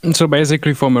 So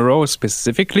basically for Moreau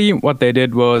specifically, what they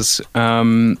did was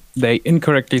they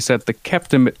incorrectly set the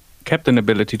captain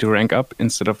ability to rank up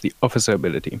instead of the officer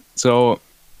ability. So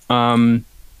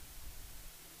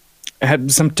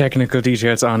some technical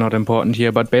details are not important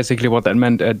here, but basically what that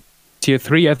meant at Tier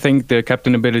 3, I think the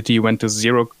captain ability went to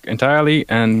 0 entirely,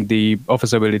 and the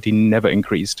officer ability never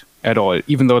increased at all,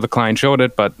 even though the client showed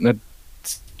it, but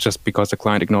it's just because the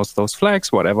client ignores those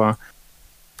flags, whatever.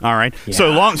 All right. Yeah.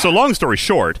 So long story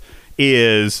short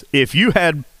is if you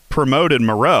had promoted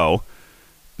Moreau,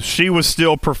 she was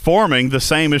still performing the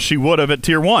same as she would have at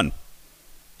Tier 1.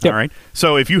 Yep. All right.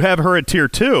 So if you have her at Tier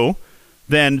 2,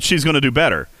 then she's going to do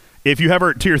better. If you have her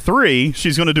at Tier 3,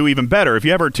 she's going to do even better. If you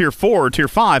have her at Tier 4 or Tier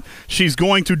 5, she's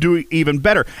going to do even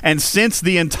better. And since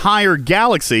the entire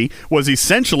galaxy was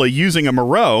essentially using a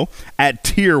Moreau at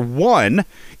Tier 1,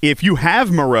 if you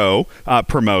have Moreau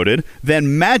promoted,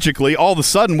 then magically, all of a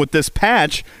sudden, with this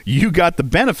patch, you got the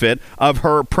benefit of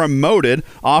her promoted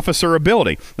officer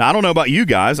ability. Now, I don't know about you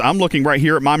guys. I'm looking right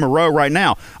here at my Moreau right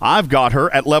now. I've got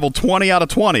her at level 20 out of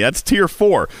 20. That's Tier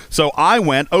 4. So I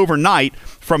went overnight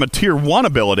from a Tier 1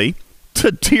 ability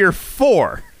to Tier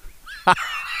 4.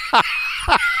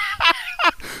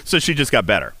 So she just got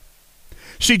better.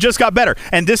 She just got better.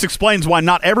 And this explains why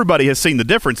not everybody has seen the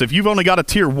difference. If you've only got a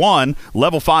Tier 1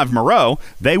 level 5 Moreau,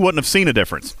 they wouldn't have seen a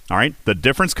difference. All right? The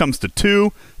difference comes to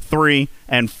 2, 3,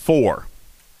 and 4.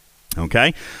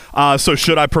 Okay? So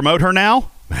should I promote her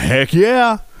now? Heck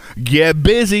yeah. Get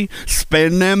busy.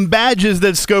 Spend them badges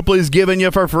that Scopely's giving you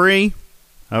for free.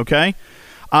 Okay?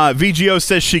 VGO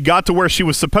says she got to where she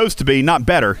was supposed to be, not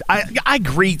better. I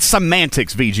agree.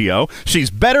 Semantics, VGO. She's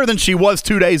better than she was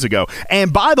 2 days ago.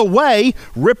 And by the way,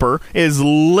 Ripper is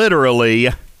literally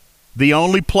the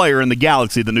only player in the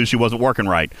galaxy that knew she wasn't working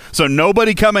right. So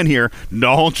nobody come in here.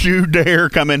 Don't you dare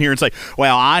come in here and say,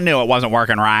 well, I knew it wasn't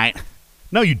working right.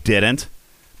 No, you didn't.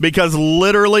 Because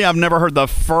literally, I've never heard the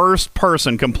first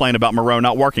person complain about Moreau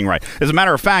not working right. As a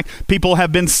matter of fact, people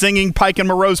have been singing Pike and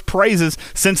Moreau's praises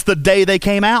since the day they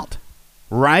came out.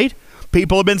 Right?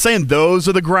 People have been saying, those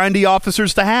are the grindy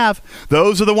officers to have.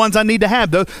 Those are the ones I need to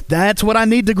have. That's what I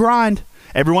need to grind.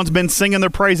 Everyone's been singing their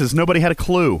praises. Nobody had a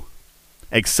clue.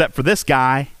 Except for this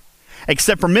guy.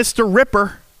 Except for Mr.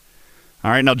 Ripper. All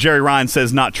right, now Jerry Ryan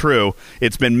says not true.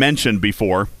 It's been mentioned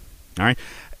before. All right.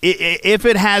 If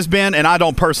it has been, and I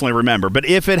don't personally remember, but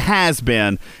if it has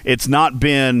been, it's not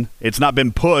been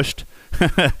pushed.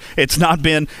 it's not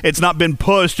been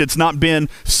pushed. It's not been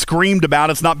screamed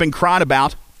about. It's not been cried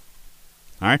about.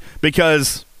 All right,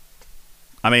 because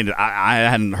I mean, I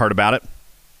hadn't heard about it.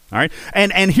 All right,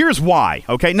 and here's why.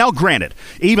 Okay, now granted,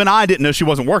 even I didn't know she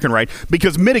wasn't working right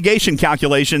because mitigation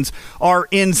calculations are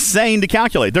insane to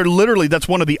calculate. They're literally, that's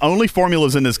one of the only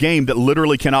formulas in this game that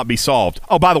literally cannot be solved.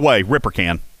 Oh, by the way, Ripper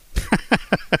can.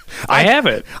 I have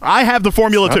it. I have the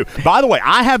formula too. By the way,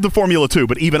 I have the formula too,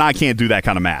 but even I can't do that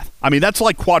kind of math. I mean, that's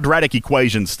like quadratic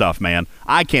equation stuff, man.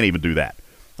 I can't even do that.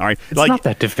 All right, it's not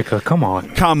that difficult. Come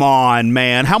on,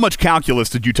 man. How much calculus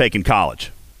did you take in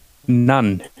college?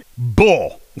 None.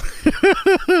 Bull.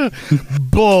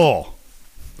 Bull.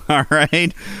 All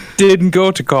right. Didn't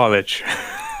go to college.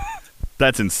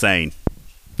 That's insane.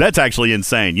 That's actually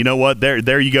insane. You know what?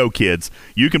 There you go, kids.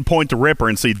 You can point to Ripper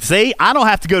and see, I don't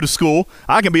have to go to school.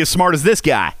 I can be as smart as this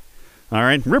guy. All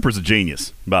right? Ripper's a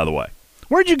genius, by the way.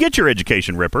 Where'd you get your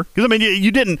education, Ripper? Because, I mean,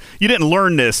 you didn't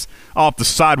learn this off the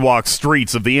sidewalk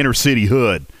streets of the inner city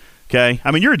hood, okay?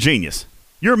 I mean, you're a genius.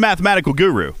 You're a mathematical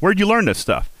guru. Where'd you learn this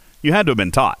stuff? You had to have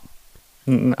been taught.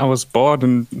 I was bored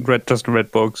and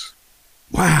read books.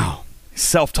 Wow.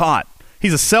 Self-taught.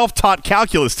 He's a self-taught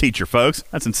calculus teacher, folks.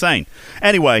 That's insane.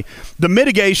 Anyway, the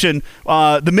mitigation,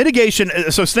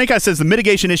 so Snake Eyes says the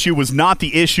mitigation issue was not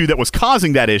the issue that was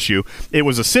causing that issue. It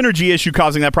was a synergy issue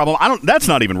causing that problem. That's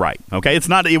not even right, okay? It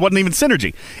wasn't even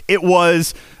synergy. It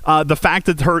was the fact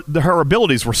that her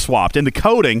abilities were swapped. In the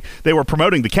coding, they were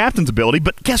promoting the captain's ability,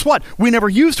 but guess what? We never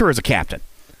used her as a captain,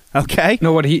 okay?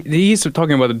 No, what he's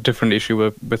talking about a different issue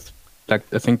with like,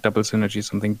 I think double synergy,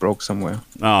 something broke somewhere.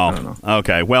 Oh, I don't know.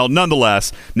 Okay. Well,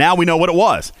 nonetheless, now we know what it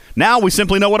was. Now we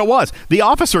simply know what it was. The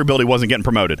officer ability wasn't getting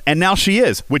promoted, and now she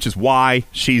is, which is why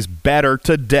she's better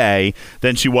today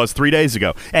than she was 3 days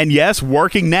ago. And yes,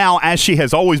 working now as she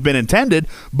has always been intended,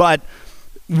 but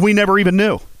we never even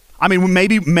knew. I mean,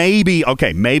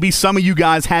 maybe some of you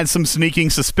guys had some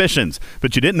sneaking suspicions,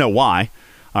 but you didn't know why.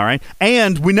 All right.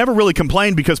 And we never really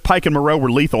complained because Pike and Moreau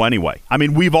were lethal anyway. I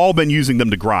mean, we've all been using them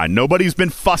to grind. Nobody's been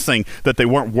fussing that they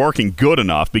weren't working good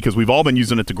enough because we've all been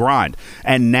using it to grind.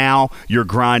 And now your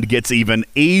grind gets even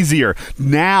easier.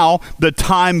 Now the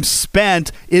time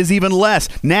spent is even less.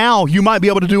 Now you might be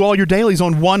able to do all your dailies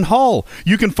on one hull.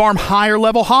 You can farm higher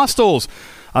level hostiles.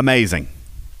 Amazing.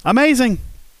 Amazing.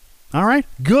 All right.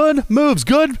 Good moves.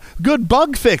 Good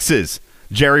bug fixes.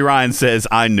 Jerry Ryan says,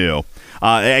 I knew.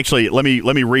 Actually, let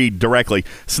me read directly.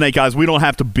 Snake Eyes, we don't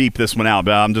have to beep this one out,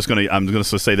 but I'm just gonna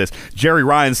say this. Jerry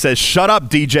Ryan says, "Shut up,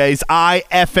 DJs. I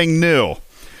effing knew."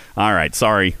 All right,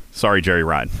 sorry, Jerry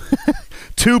Ryan.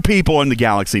 2 people in the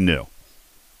galaxy knew.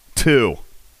 2,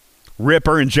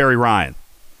 Ripper and Jerry Ryan.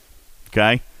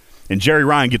 Okay, and Jerry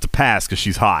Ryan gets a pass because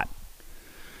she's hot.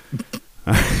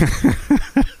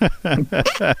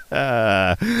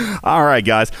 All right,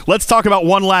 guys, let's talk about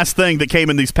one last thing that came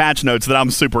in these patch notes that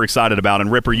I'm super excited about.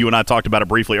 And Ripper, you and I talked about it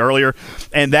briefly earlier,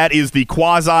 and that is the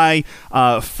quasi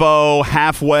faux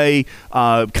halfway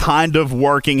kind of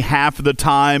working half of the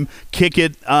time, kick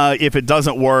it if it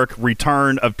doesn't work,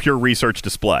 return of pure research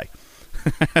display.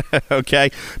 Okay,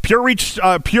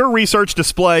 pure research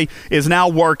display is now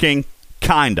working,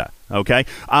 kinda. Okay,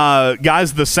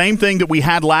 guys, the same thing that we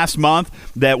had last month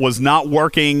that was not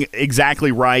working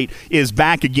exactly right is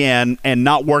back again and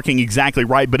not working exactly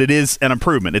right, but it is an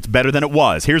improvement. It's better than it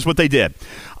was. Here's what they did.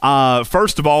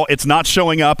 First of all, it's not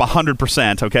showing up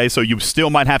 100%, okay, so you still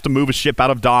might have to move a ship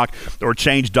out of dock or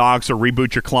change docks or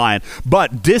reboot your client,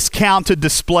 but discounted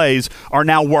displays are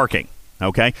now working,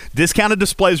 okay? Discounted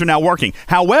displays are now working.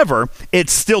 However,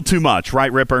 it's still too much,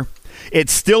 right, Ripper?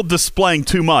 It's still displaying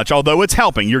too much, although it's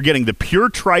helping. You're getting the pure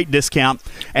trite discount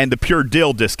and the pure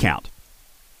dill discount.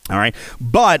 All right?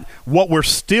 But what we're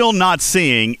still not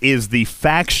seeing is the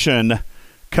faction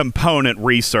component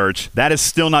research. That has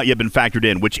still not yet been factored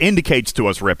in, which indicates to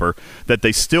us, Ripper, that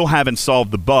they still haven't solved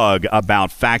the bug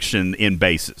about faction in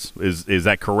bases. Is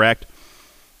that correct?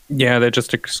 Yeah, they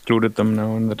just excluded them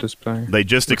now in the display. They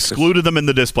just excluded them in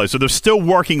the display. So they're still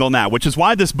working on that, which is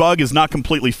why this bug is not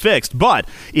completely fixed. But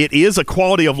it is a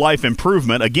quality of life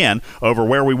improvement, again, over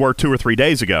where we were 2 or 3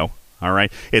 days ago. All right?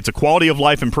 It's a quality of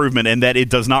life improvement in that it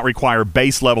does not require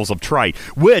base levels of trite,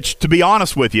 which, to be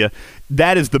honest with you,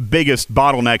 that is the biggest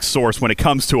bottleneck source when it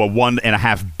comes to a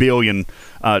 1.5 billion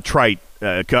trite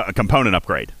component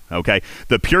upgrade. Okay,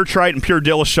 the pure trite and pure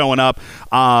dill is showing up.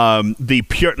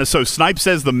 So Snipe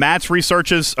says the mats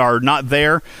researches are not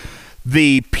there.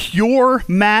 The pure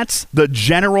mats, the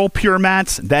general pure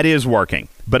mats, that is working.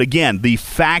 But again, the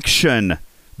faction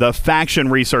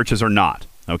researches are not.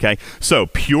 Okay, so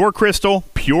pure crystal,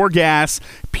 pure gas,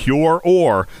 pure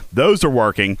ore, those are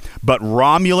working, but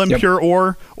Romulan pure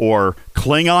ore or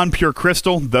Klingon pure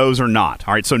crystal, those are not.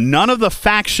 All right, so none of the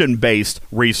faction-based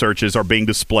researches are being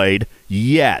displayed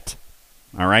yet.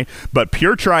 All right, but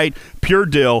pure trite, pure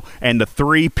dill, and the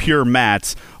 3 pure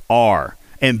mats are.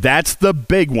 And that's the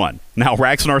big one. Now,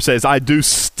 Raxonar says, I do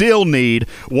still need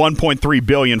 1.3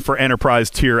 billion for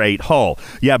Enterprise Tier 8 hull.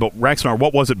 Yeah, but Raxonar,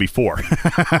 what was it before?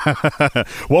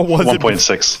 What was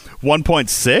 1.6.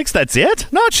 1.6? That's it?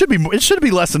 No, it should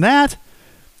be less than that.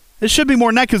 It should be more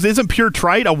than that, because isn't pure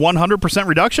trite a 100%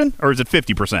 reduction? Or is it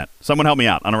 50%? Someone help me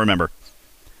out. I don't remember.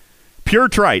 Pure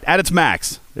trite at its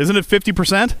max. Isn't it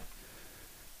 50%?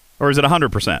 Or is it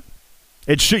 100%?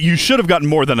 You should have gotten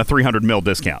more than a 300 mil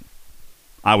discount,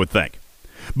 I would think.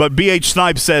 But BH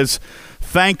Snipe says,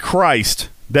 thank Christ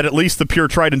that at least the pure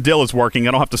trite and dill is working.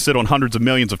 I don't have to sit on hundreds of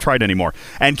millions of trite anymore.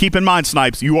 And keep in mind,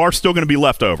 Snipes, you are still going to be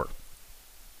left over.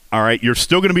 All right, you're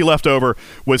still going to be left over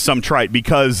with some trite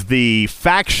because the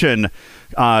faction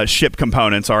ship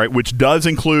components, all right, which does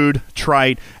include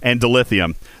trite and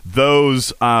dilithium,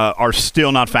 those are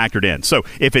still not factored in. So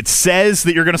if it says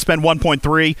that you're going to spend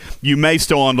 1.3, you may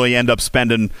still only end up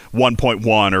spending 1.1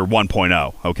 or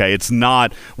 1.0. Okay, it's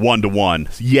not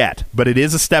 1-to-1 yet, but it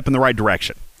is a step in the right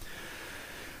direction.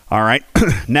 All right,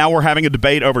 now we're having a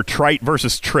debate over trite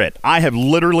versus trit. I have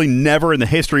literally never in the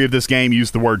history of this game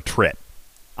used the word trit.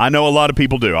 I know a lot of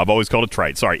people do. I've always called it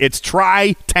trite. Sorry, it's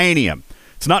tritanium.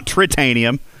 It's not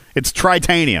tritanium. It's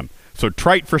tritanium. So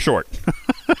trite for short.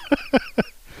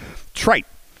 Trite.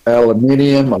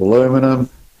 Aluminium, aluminum.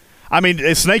 I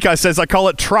mean, Snake Eye says I call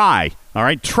it tri. All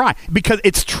right, tri. Because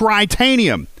it's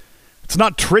tritanium. It's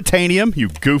not tritanium, you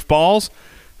goofballs.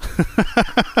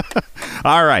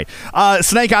 All right,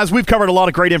 Snake Eyes, we've covered a lot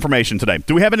of great information today.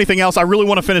 Do we have anything else? I really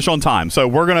want to finish on time, so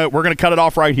we're gonna cut it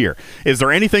off right here. Is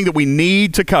there anything that we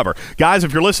need to cover? Guys,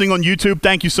 if you're listening on YouTube,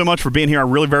 thank you so much for being here. I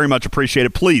really very much appreciate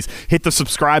it. Please hit the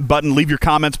subscribe button, leave your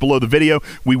comments below the video.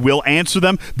 We will answer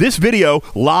them. This video,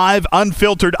 live,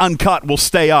 unfiltered, uncut, will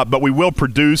stay up, but we will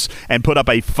produce and put up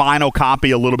a final copy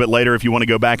a little bit later if you want to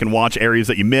go back and watch areas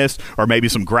that you missed or maybe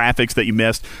some graphics that you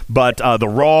missed. But the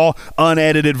raw,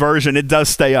 unedited version, it does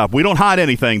stay up. We don't hide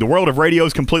anything. The world of radio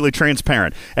is completely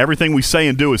transparent. Everything we say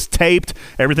and do is taped.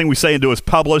 Everything we say and do is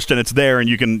published, and it's there, and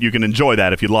you can enjoy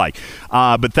that if you'd like.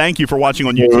 But thank you for watching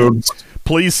on YouTube.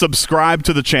 Please subscribe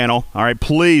to the channel. All right,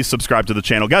 please subscribe to the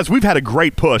channel. Guys, we've had a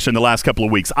great push in the last couple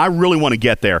of weeks. I really want to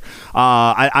get there.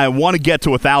 I want to get to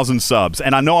 1,000 subs,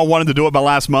 and I know I wanted to do it by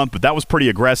last month, but that was pretty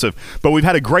aggressive. But we've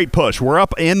had a great push. We're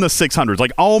up in the 600s,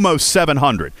 like almost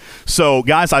 700. So,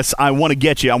 guys, I want to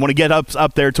get you. I want to get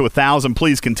up there to 1,000.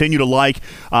 Please continue to like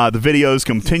the videos,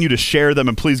 continue to share them,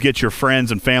 and please get your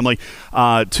friends and family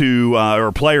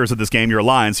or players of this game, your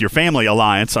alliance, your family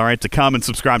alliance, all right, to come and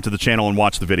subscribe to the channel and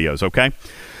watch the videos, okay?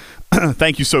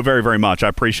 Thank you so very, very much. I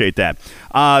appreciate that.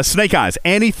 Snake Eyes,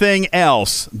 anything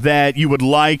else that you would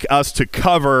like us to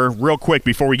cover real quick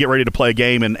before we get ready to play a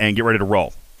game and get ready to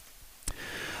roll?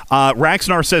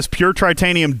 Raxnar says pure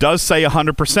tritanium does say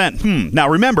 100%. Now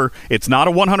remember, it's not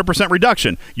a 100%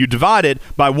 reduction. You divide it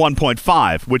by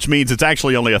 1.5, which means it's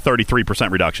actually only a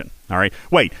 33% reduction. All right.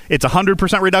 Wait, it's a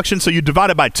 100% reduction, so you divide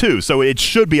it by 2, so it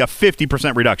should be a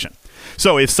 50% reduction.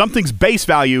 So if something's base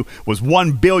value was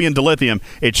 1 billion dilithium,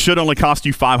 it should only cost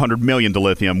you 500 million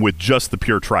dilithium with just the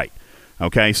pure trite.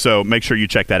 Okay, so make sure you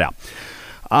check that out.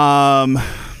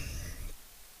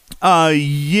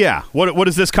 Yeah. What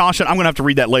is this caution? I'm going to have to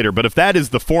read that later. But if that is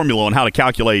the formula on how to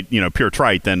calculate, pure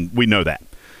trite, then we know that.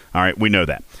 All right, we know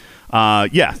that.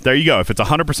 Yeah, there you go. If it's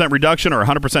 100% reduction or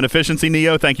 100% efficiency,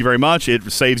 Neo, thank you very much.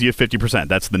 It saves you 50%.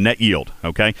 That's the net yield,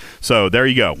 okay? So there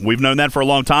you go. We've known that for a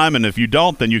long time, and if you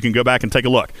don't, then you can go back and take a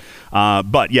look.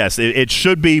 But, yes, it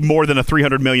should be more than a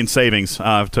 300 million savings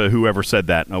to whoever said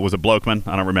that. Was it Blokman?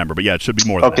 I don't remember. But, yeah, it should be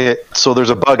more than that. Okay, so there's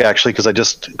a bug, actually, because I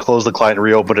just closed the client and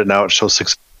reopened it. Now it shows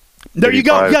 6. There you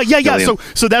go. Yeah.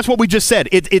 So that's what we just said.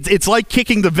 It's like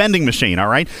kicking the vending machine. All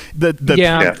right.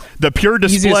 The pure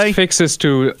display. Easiest fix is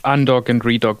to undock and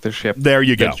redock the ship. There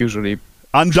you go. Usually.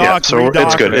 Undock, so redock,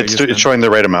 it's good. It's showing the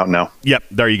right amount now. Yep,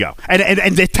 there you go.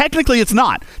 And technically it's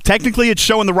not. Technically it's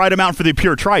showing the right amount for the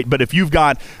pure trite, but if you've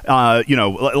got,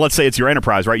 let's say it's your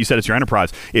Enterprise, right? You said it's your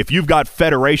Enterprise. If you've got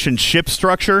Federation ship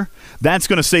structure, that's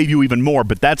going to save you even more,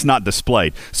 but that's not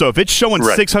displayed. So if it's showing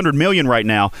 600 million right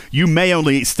now, you may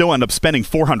only still end up spending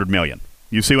 400 million.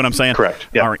 You see what I'm saying? Correct.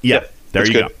 Yeah. All right. Yeah. There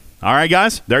you go. All right,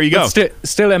 guys. There you go.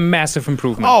 Still a massive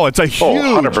improvement. Oh, it's a huge,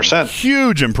 100%.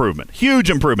 Huge improvement.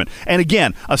 Huge improvement. And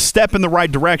again, a step in the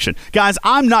right direction. Guys,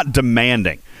 I'm not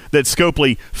demanding that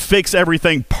Scopely fix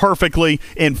everything perfectly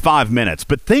in 5 minutes.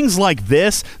 But things like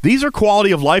this, these are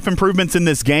quality of life improvements in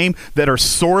this game that are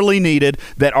sorely needed,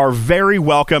 that are very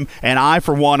welcome, and I,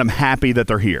 for one, am happy that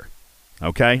they're here.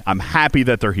 Okay? I'm happy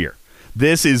that they're here.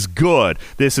 This is good.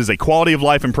 This is a quality of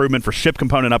life improvement for ship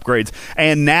component upgrades.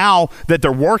 And now that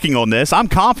they're working on this, I'm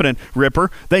confident,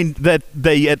 Ripper, they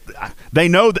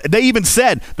know. They even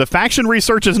said the faction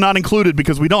research is not included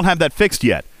because we don't have that fixed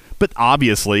yet. But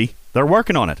obviously, they're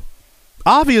working on it.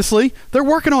 Obviously, they're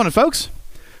working on it, folks.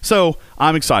 So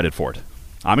I'm excited for it.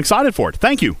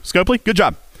 Thank you, Scopely. Good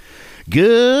job.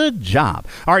 Good job.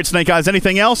 All right, Snake Eyes,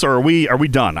 anything else, or are we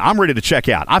done? I'm ready to check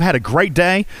out. I've had a great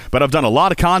day, but I've done a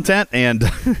lot of content, and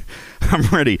I'm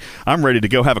ready to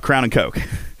go have a Crown and Coke.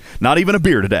 Not even a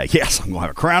beer today. Yes, I'm going to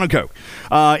have a Crown and Coke.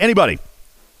 Anybody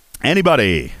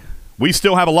We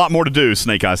still have a lot more to do,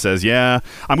 Snake Eye says. Yeah,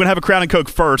 I'm going to have a Crown and Coke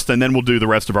first, and then we'll do the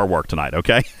rest of our work tonight,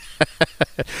 okay?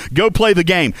 Go play the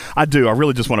game. I do. I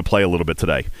really just want to play a little bit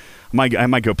today. I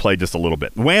might go play just a little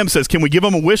bit. Wham says, can we give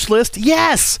them a wish list?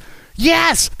 Yes!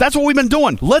 Yes! That's what we've been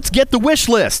doing. Let's get the wish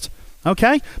list,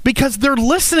 okay? Because they're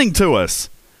listening to us.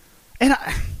 And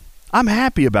I'm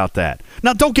happy about that.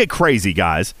 Now, don't get crazy,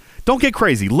 guys. Don't get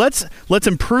crazy. Let's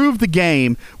improve the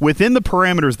game within the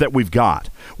parameters that we've got.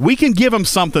 We can give them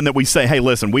something that we say, hey,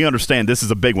 listen, we understand this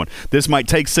is a big one. This might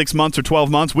take 6 months or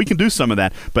 12 months. We can do some of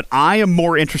that. But I am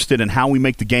more interested in how we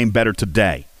make the game better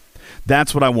today.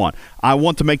 That's what I want. I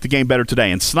want to make the game better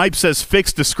today. And Snipes says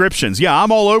fixed descriptions. Yeah,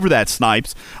 I'm all over that,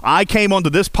 Snipes. I came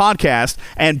onto this podcast,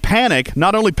 and Panic,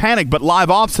 not only Panic, but Live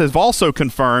Ops have also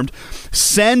confirmed,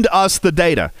 send us the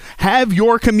data. Have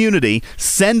your community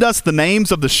send us the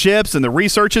names of the ships and the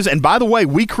researches. And by the way,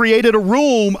 we created a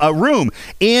room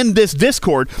in this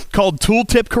Discord called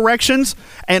Tooltip Corrections,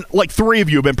 and like 3 of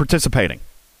you have been participating.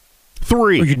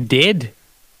 3. Oh, you did?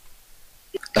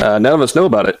 None of us know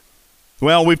about it.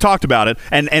 Well, we've talked about it,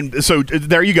 and so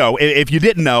there you go. If you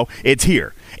didn't know, it's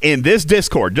here in this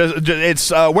Discord. It's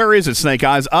where is it, Snake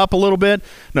Eyes? Up a little bit?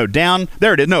 No, down.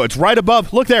 There it is. No, it's right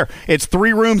above. Look there. It's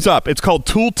 3 rooms up. It's called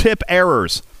Tooltip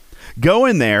Errors. Go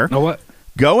in there. Oh, what?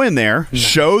 Go in there. No.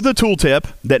 Show the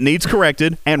tooltip that needs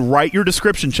corrected, and write your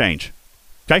description change.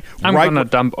 Okay, I'm gonna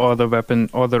dump all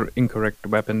the incorrect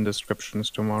weapon descriptions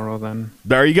tomorrow. Then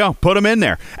there you go. Put them in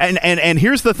there. And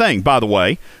here's the thing, by the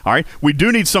way. All right, we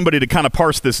do need somebody to kind of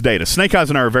parse this data. Snake Eyes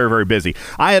and I are very, very busy.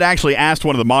 I had actually asked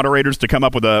one of the moderators to come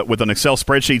up with an Excel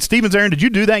spreadsheet. Stevens Aaron, did you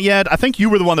do that yet? I think you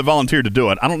were the one that volunteered to do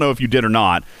it. I don't know if you did or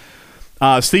not.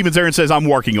 Stevens Aaron says, I'm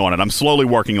working on it. I'm slowly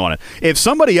working on it. If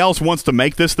somebody else wants to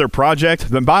make this their project,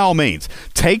 then by all means,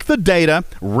 take the data,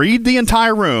 read the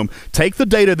entire room, take the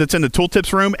data that's in the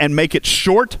tooltips room, and make it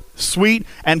short, sweet,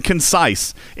 and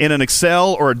concise in an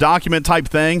Excel or a document type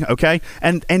thing, okay?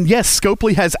 And yes,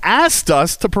 Scopely has asked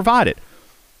us to provide it.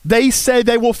 They say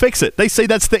they will fix it. They say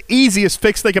that's the easiest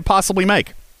fix they could possibly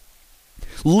make.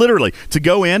 Literally, to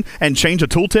go in and change a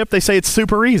tooltip, they say it's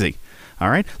super easy. All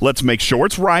right? Let's make sure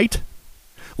it's right.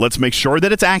 Let's make sure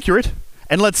that it's accurate,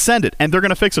 and let's send it, and they're going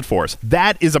to fix it for us.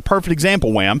 That is a perfect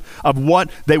example, Wham, of what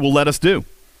they will let us do.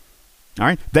 All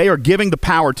right? They are giving the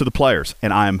power to the players,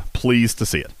 and I'm pleased to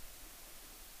see it.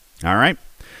 All right?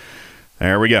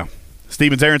 There we go.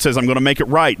 Stevens Aaron says, I'm going to make it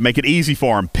right, make it easy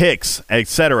for them, picks,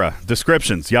 etc.,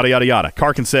 descriptions, yada, yada, yada.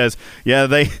 Karkin says, yeah,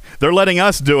 they're letting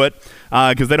us do it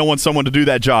because they don't want someone to do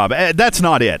that job. That's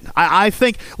not it. I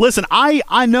think, listen,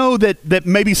 I know that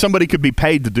maybe somebody could be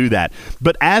paid to do that,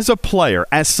 but as a player,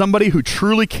 as somebody who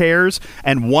truly cares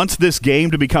and wants this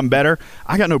game to become better,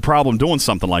 I got no problem doing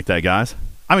something like that, guys.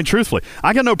 I mean, truthfully,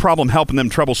 I got no problem helping them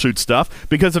troubleshoot stuff,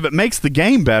 because if it makes the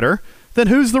game better, then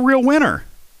who's the real winner?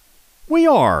 We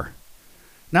are.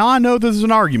 Now, I know this is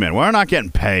an argument. We're not getting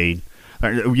paid.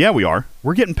 Yeah, we are.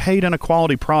 We're getting paid in a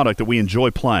quality product that we enjoy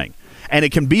playing. And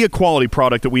it can be a quality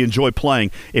product that we enjoy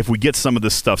playing if we get some of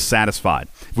this stuff satisfied,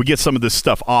 if we get some of this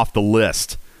stuff off the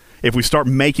list, if we start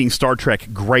making Star Trek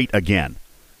great again.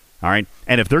 All right?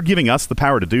 And if they're giving us the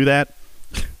power to do that,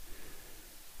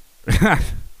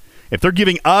 if they're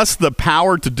giving us the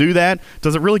power to do that,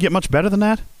 does it really get much better than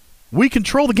that? We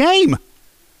control the game.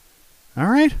 All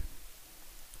right?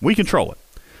 We control it.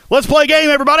 Let's play a game,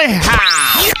 everybody.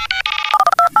 Ha!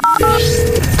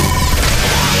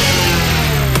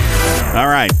 All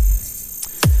right.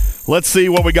 Let's see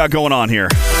what we got going on here.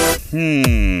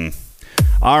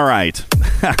 All right.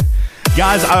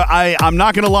 Guys, I'm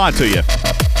not going to lie to you.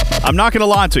 I'm not going to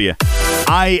lie to you.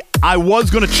 I was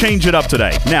going to change it up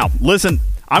today. Now, listen,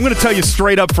 I'm going to tell you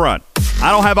straight up front. I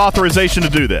don't have authorization to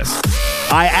do this.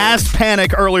 I asked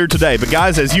Panic earlier today, but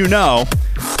guys, as you know,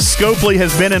 Scopely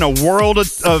has been in a world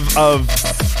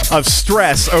of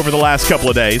stress over the last couple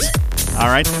of days. All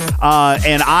right?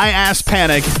 And I asked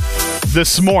Panic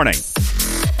this morning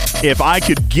if I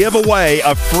could give away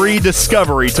a free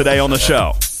discovery today on the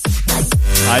show.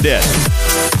 I did.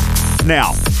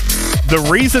 Now, the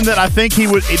reason that I think he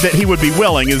would be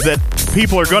willing is that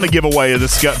people are going to give away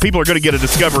people are going to get a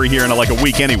discovery here in like a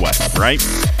week anyway, right?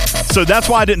 So that's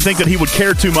why I didn't think that he would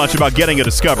care too much about getting a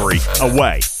discovery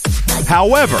away.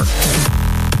 However,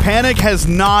 Panic has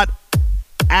not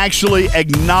actually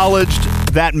acknowledged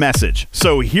that message.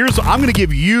 So I'm going to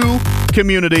give you,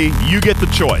 community, you get the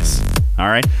choice. All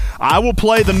right? I will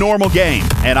play the normal game,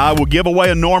 and I will give away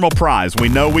a normal prize. We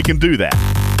know we can do that.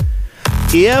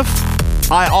 If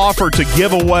I offer to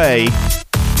give away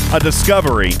a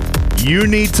discovery, you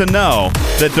need to know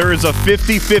that there is a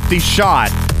 50-50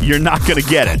 shot you're not going to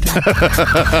get it.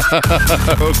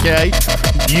 Okay?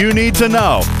 You need to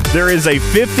know there is a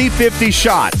 50-50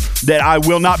 shot that I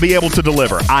will not be able to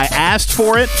deliver. I asked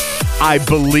for it. I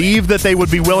believe that they would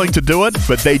be willing to do it,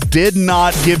 but they did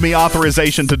not give me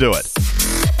authorization to do it.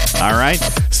 All right?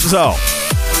 So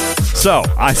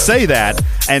I say that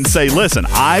and say, listen,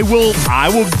 I will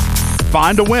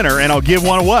find a winner and I'll give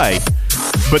one away,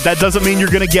 but that doesn't mean you're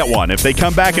going to get one. If they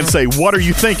come back and say, what are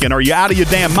you thinking? Are you out of your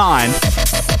damn mind?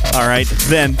 All right,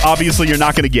 then obviously you're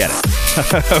not going to get it.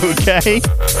 Okay?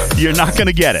 You're not going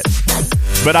to get it.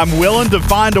 But I'm willing to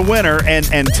find a winner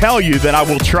and tell you that I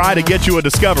will try to get you a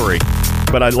Discovery.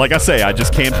 But like I say, I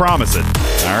just can't promise it.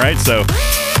 All right, so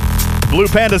Blue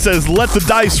Panda says, let the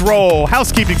dice roll.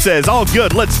 Housekeeping says, all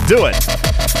good, let's do it.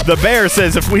 The Bear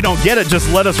says, if we don't get it, just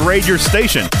let us raid your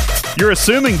station. You're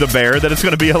assuming, The Bear, that it's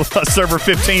going to be a Server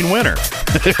 15 winner.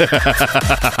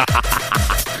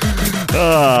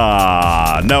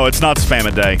 No, it's not Spam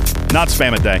It Day. Not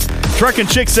Spam It Day. Truckin'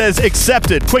 Chick says,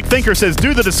 accepted. Quick Thinker says,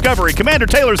 do the Discovery. Commander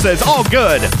Taylor says, all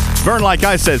good. Burn Like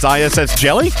Ice says, ISS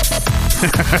Jelly?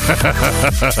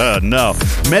 No.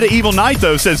 Medieval Knight,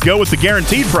 though, says, go with the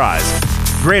guaranteed prize.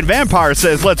 Grand Vampire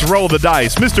says, let's roll the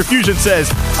dice. Mr. Fusion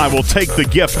says, I will take the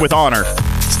gift with honor.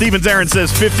 Stevens Aaron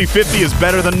says, 50-50 is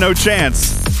better than no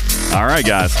chance. All right,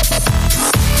 guys.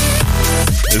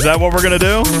 Is that what we're going to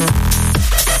do?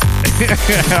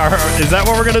 Is that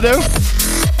what we're going to do?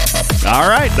 All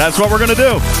right, that's what we're going to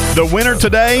do. The winner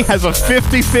today has a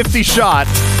 50-50 shot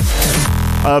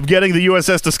of getting the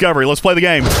USS Discovery. Let's play the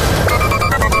game.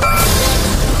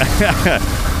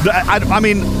 I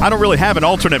mean, I don't really have an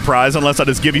alternate prize unless I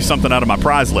just give you something out of my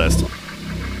prize list.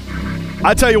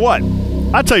 I tell you what.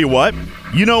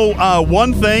 You know,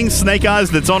 one thing, Snake Eyes,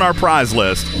 that's on our prize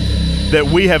list that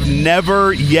we have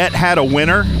never yet had a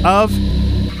winner of.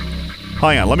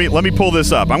 Hang on, let me pull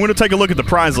this up. I'm going to take a look at the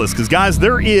prize list because, guys,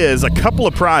 there is a couple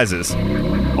of prizes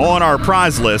on our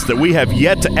prize list that we have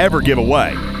yet to ever give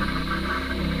away.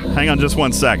 Hang on just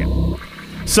one second.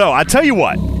 So, I tell you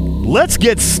what. Let's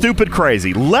get stupid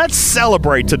crazy. Let's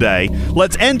celebrate today.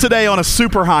 Let's end today on a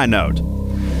super high note.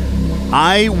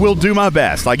 I will do my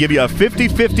best. I give you a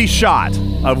 50-50 shot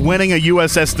of winning a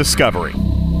USS Discovery.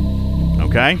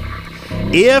 Okay?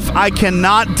 If I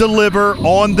cannot deliver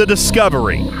on the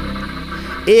Discovery,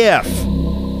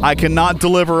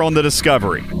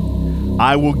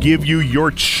 I will give you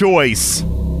your choice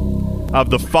of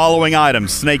the following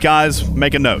items. Snake Eyes,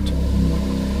 make a note.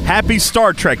 Happy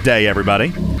Star Trek Day,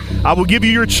 everybody. I will give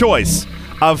you your choice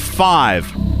of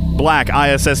 5 black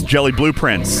ISS Jelly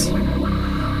blueprints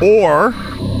or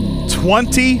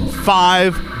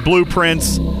 25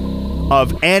 blueprints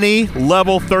of any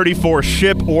level 34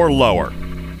 ship or lower.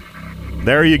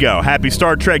 There you go. Happy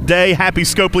Star Trek Day. Happy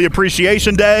Scopely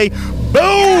Appreciation Day. Boom!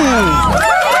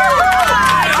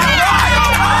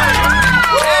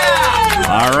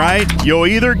 All right. You'll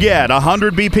either get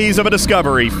 100 BPs of a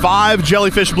Discovery, 5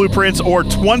 Jellyfish blueprints, or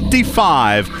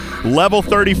 25 level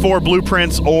 34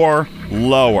 blueprints or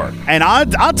lower. And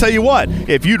I'll tell you what,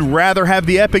 if you'd rather have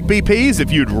the epic BPs,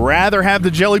 if you'd rather have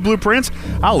the Jelly blueprints,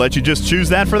 I'll let you just choose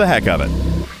that for the heck of it.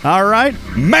 All right?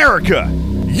 America!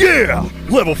 Yeah!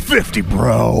 Level 50,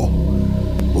 bro.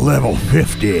 Level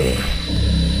 50.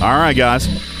 All right, guys.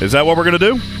 Is that what we're going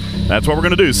to do? That's what we're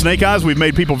going to do. Snake Eyes, we've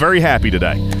made people very happy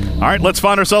today. All right, let's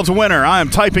find ourselves a winner. I am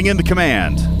typing in the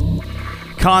command.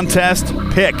 Contest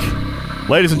pick.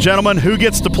 Ladies and gentlemen, who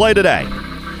gets to play today?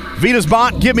 Vita's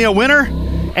bot, give me a winner.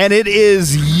 And it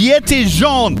is Yeti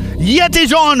Jean. Yeti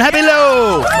Jean,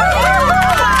 hello!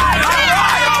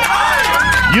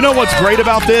 You know what's great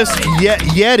about this?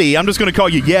 Yeti, I'm just going to call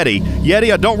you Yeti.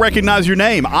 Yeti, I don't recognize your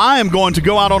name. I am going to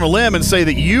go out on a limb and say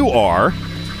that you are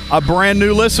a brand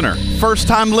new listener.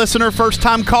 First-time listener,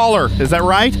 first-time caller. Is that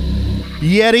right?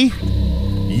 Yeti?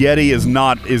 Yeti is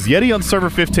not. Is Yeti on server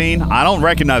 15? I don't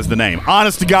recognize the name.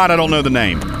 Honest to God, I don't know the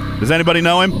name. Does anybody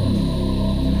know him?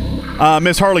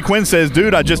 Miss Harley Quinn says,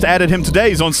 dude, I just added him today.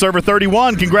 He's on server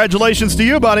 31. Congratulations to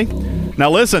you, buddy. Now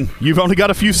listen, you've only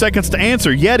got a few seconds to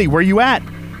answer. Yeti, where you at?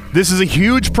 This is a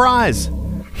huge prize.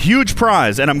 Huge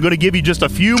prize. And I'm going to give you just a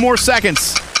few more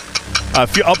seconds.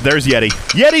 Oh, there's Yeti.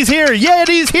 Yeti's here.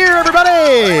 Yeti's here, everybody.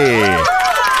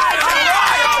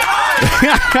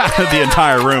 The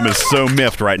entire room is so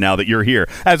miffed right now that you're here.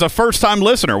 As a first-time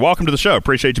listener, welcome to the show.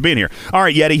 Appreciate you being here. All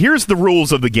right, Yeti, here's the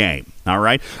rules of the game. All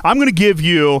right? I'm going to give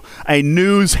you a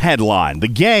news headline. The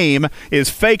game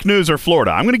is Fake News or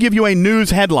Florida. I'm going to give you a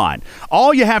news headline.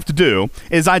 All you have to do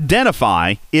is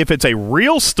identify if it's a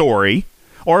real story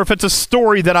or if it's a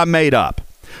story that I made up.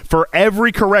 For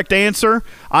every correct answer,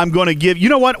 I'm going to give... You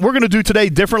know what? We're going to do today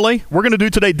differently.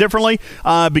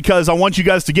 Because I want you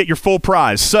guys to get your full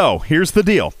prize. So, here's the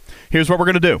deal. Here's what we're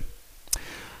going to do.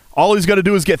 All he's got to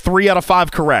do is get 3 out of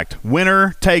 5 correct.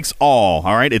 Winner takes all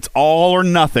right? It's all or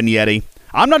nothing, Yeti.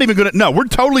 I'm not even going to – no, we're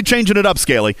totally changing it up,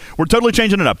 Scaly. We're totally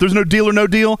changing it up. There's no deal or no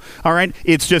deal, all right?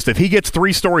 It's just if he gets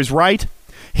 3 stories right,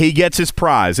 he gets his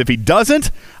prize. If he doesn't,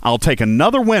 I'll take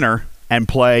another winner and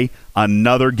play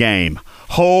another game.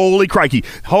 Holy crikey.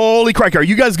 Holy crikey. Are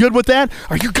you guys good with that?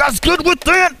 Are you guys good with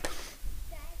that?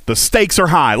 The stakes are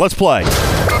high. Let's play.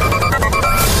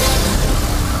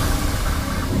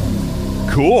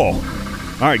 Cool.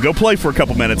 All right, go play for a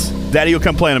couple minutes. Daddy will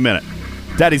come play in a minute.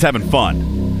 Daddy's having fun.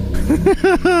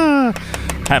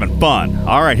 Having fun.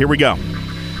 All right, here we go.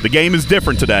 The game is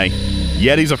different today.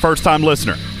 Yeti's a first-time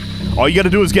listener. All you got to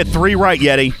do is get 3 right,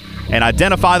 Yeti, and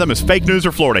identify them as fake news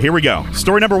or Florida. Here we go.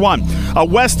 Story number 1. A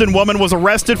Weston woman was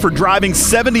arrested for driving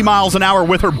 70 miles an hour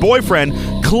with her boyfriend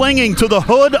clinging to the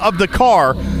hood of the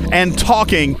car and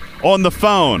talking on the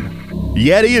phone.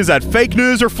 Yeti, is that fake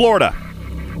news or Florida?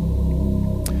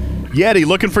 Yeti,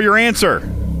 looking for your answer.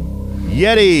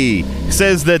 Yeti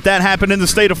says that happened in the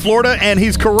state of Florida, and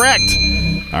he's correct.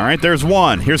 All right, there's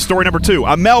 1. Here's story number 2.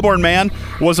 A Melbourne man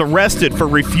was arrested for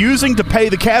refusing to pay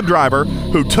the cab driver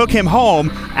who took him home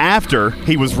after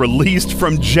he was released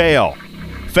from jail.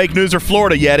 Fake news or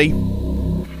Florida, Yeti?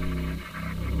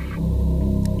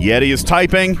 Yeti is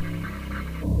typing.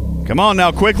 Come on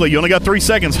now, quickly. You only got 3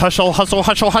 seconds. Hustle, hustle,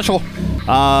 hustle, hustle.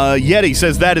 Yeti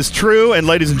says that is true, and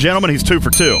ladies and gentlemen, he's 2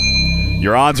 for 2.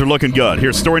 Your odds are looking good.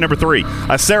 Here's story number 3.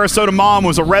 A Sarasota mom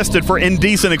was arrested for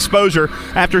indecent exposure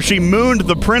after she mooned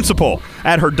the principal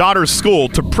at her daughter's school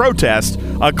to protest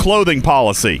a clothing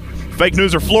policy. Fake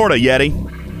news or Florida,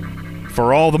 Yeti?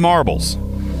 For all the marbles.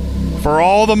 For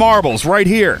all the marbles, right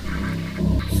here.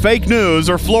 Fake news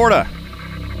or Florida?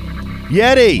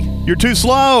 Yeti, you're too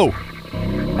slow.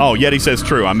 Oh, Yeti says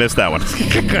true. I missed that one.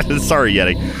 Sorry,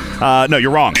 Yeti. No, you're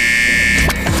wrong.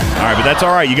 All right, but that's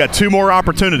all right. You got 2 more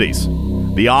opportunities.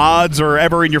 The odds are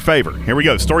ever in your favor. Here we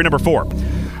go. Story number 4.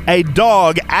 A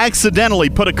dog accidentally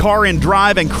put a car in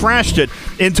drive and crashed it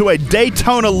into a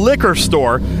Daytona liquor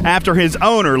store after his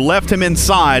owner left him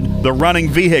inside the running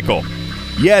vehicle.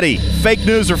 Yeti, fake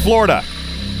news or Florida?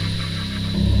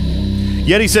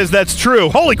 Yeti says that's true.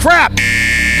 Holy crap!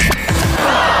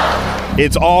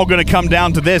 It's all going to come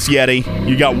down to this, Yeti.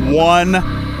 You got 1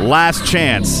 last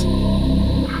chance.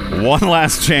 1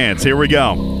 last chance. Here we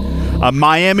go. A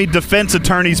Miami defense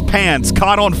attorney's pants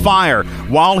caught on fire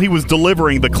while he was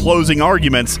delivering the closing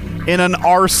arguments in an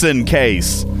arson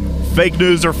case. Fake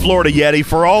news or Florida, Yeti?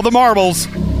 For all the marbles.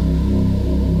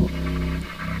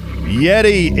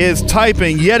 Yeti is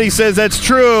typing. Yeti says that's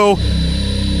true.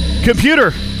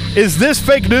 Computer, is this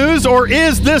fake news or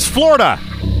is this Florida?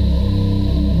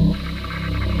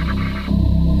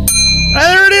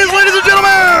 There it is, ladies and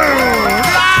gentlemen!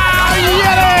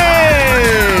 Yeti!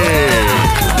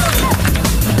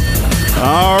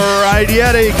 All right,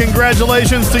 Yeti,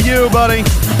 congratulations to you, buddy.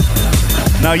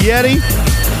 Now, Yeti,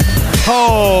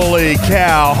 holy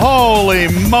cow, holy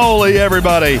moly,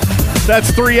 everybody. That's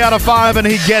 3 out of 5, and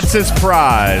he gets his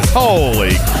prize.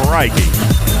 Holy crikey.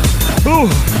 Whew.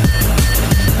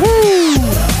 Woo!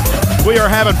 We are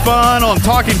having fun on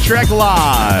Talking Trek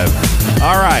Live.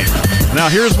 All right. Now,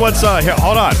 here's what's here,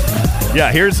 hold on.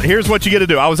 Yeah, here's what you get to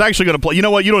do. I was actually going to play. You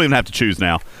know what? You don't even have to choose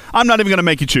now. I'm not even going to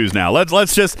make you choose now.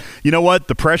 Let's just, you know what?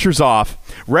 The pressure's off.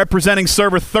 Representing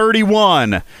server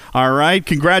 31. All right.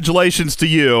 Congratulations to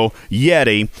you,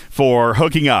 Yeti, for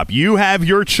hooking up. You have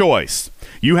your choice.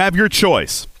 You have your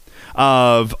choice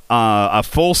of a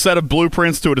full set of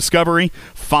blueprints to a Discovery,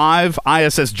 5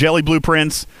 ISS Jelly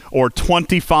blueprints, or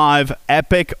 25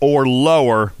 Epic or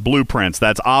lower blueprints.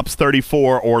 That's Ops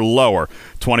 34 or lower.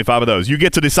 25 of those. You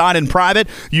get to decide in private.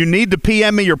 You need to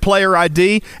PM me your player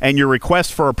ID and your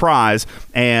request for a prize,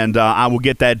 and I will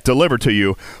get that delivered to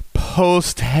you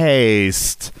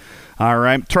post-haste. All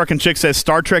right. Truckin' Chick says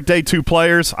Star Trek Day 2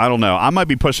 players. I don't know. I might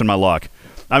be pushing my luck.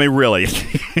 I mean, really.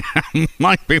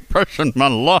 Might be pushing my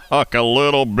luck a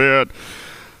little bit.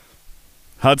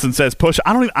 Hudson says push.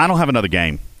 I don't have another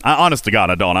game. Honest to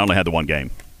God, I don't. I only had the 1 game.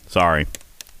 Sorry.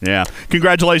 Yeah.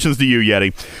 Congratulations to you,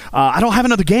 Yeti. I don't have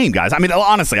another game, guys. I mean,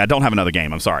 honestly, I don't have another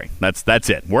game. I'm sorry. That's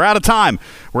it. We're out of time.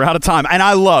 We're out of time. And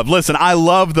I love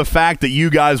the fact that you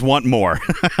guys want more.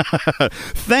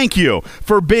 Thank you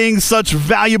for being such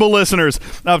valuable listeners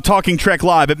of Talking Trek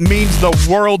Live. It means the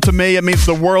world to me. It means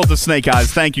the world to Snake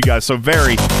Eyes. Thank you guys so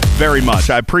very, very much.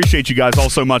 I appreciate you guys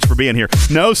all so much for being here.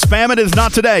 No, Spam It is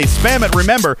not today. Spam It,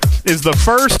 remember, is the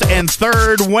first and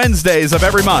third Wednesdays of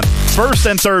every month. First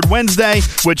and third Wednesday,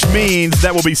 which means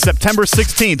that will be September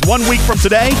 16th, 1 week from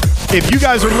today. If you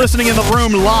guys are listening in the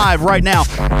room live right now,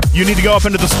 you need to go up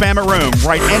into the Spam It room,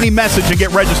 write any message, and get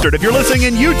registered. If you're listening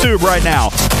in YouTube right now,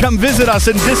 come visit us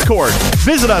in Discord.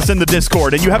 Visit us in the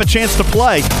Discord, and you have a chance to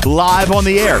play live on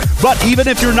the air. But even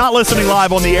if you're not listening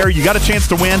live on the air, you got a chance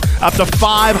to win up to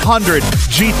 500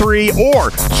 G3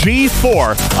 or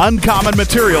G4 uncommon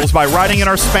materials by writing in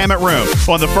our Spam It room.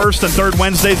 On the first and third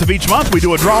Wednesdays of each month, we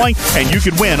do a drawing, and you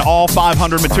can win all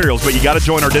 500 materials, but you got to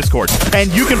join our Discord.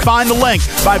 And you can find the link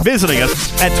by visiting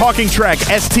us at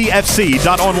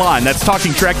TalkingTrekSTFC.online. That's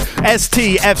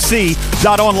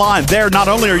TalkingTrekSTFC.online. There, not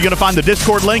only are you going to find the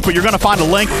Discord link, but you're going to find a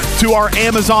link to our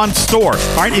Amazon store.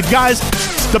 All right, if guys,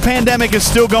 the pandemic is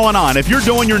still going on. If you're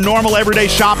doing your normal everyday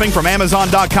shopping from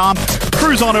Amazon.com,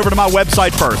 cruise on over to my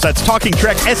website first. That's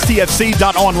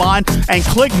TalkingTrekSTFC.online and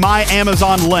click my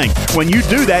Amazon link. When you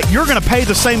do that, you're going to pay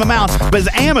the same amount,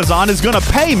 but Amazon is going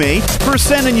to pay me for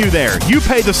sending you there. You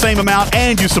pay the same amount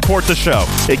and you support the show.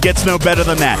 It gets no better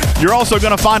than that. You're also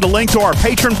going to find a link to our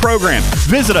patron program.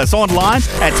 Visit us online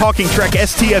at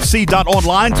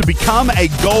TalkingTrekSTFC.online to become a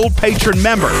gold patron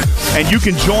member. And you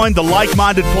can join the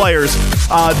like-minded players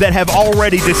that have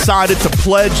already decided to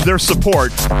pledge their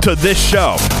support to this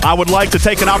show. I would like to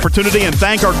take an opportunity and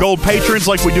thank our gold patrons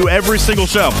like we do every single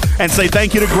show and say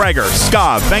thank you to Gregor,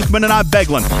 Skav, Venkman and I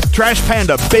Beglin, Trash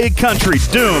Panda, Big Country,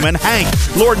 Doom and Hank,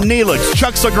 Lord Neelix,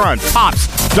 Chuck Sagrunt, Pops,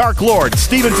 Dark Lord,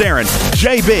 Stevens Aaron,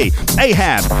 JB,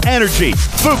 Ahab, Energy,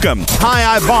 Fukum,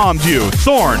 Hi I Bombed You,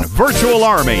 Thorn, Virtual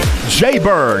Army, J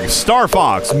Berg, Star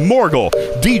Fox, Morgul,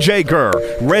 DJ Gurr,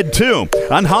 Red Tomb,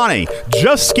 Anhani,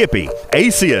 Just Skippy,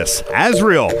 Acius,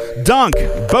 Azriel, Dunk,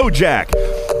 Bojack,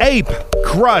 Ape,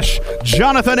 Crush,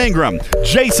 Jonathan Ingram,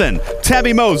 Jason,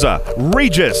 Tabby Moza,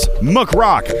 Regis, Mook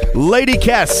Rock, Lady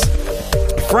Kess,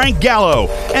 Frank Gallo,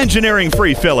 Engineering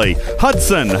Free Philly,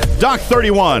 Hudson,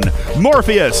 Doc31,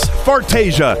 Morpheus,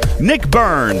 Fartasia, Nick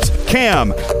Burns,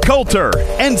 Cam, Coulter,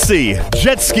 NC,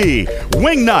 Jetski,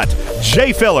 Wingnut,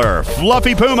 J Filler,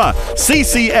 Fluffy Puma,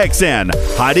 CCXN,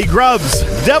 Heidi Grubbs,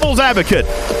 Devil's Advocate,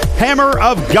 Hammer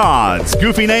of Gods,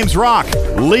 Goofy Names Rock,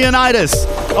 Leonidas,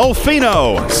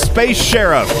 Olfino, Space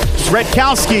Sheriff,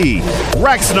 Sretkowski,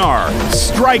 Rexnar,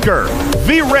 Striker,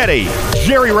 V Ready,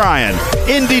 Jerry Ryan,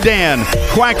 Indy Dan,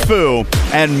 Quack Fu,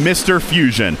 and Mr.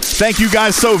 Fusion. Thank you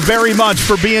guys so very much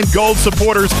for being gold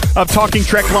supporters of Talking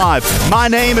Trek Live. My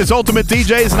name is Ultimate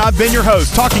DJs, and I've been your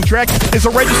host. Talking Trek is a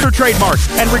registered trademark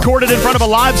and recorded in front of a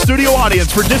live studio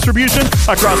audience for distribution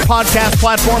across podcast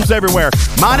platforms everywhere.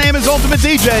 My name is Ultimate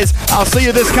DJs. I'll see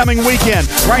you this coming weekend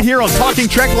right here on Talking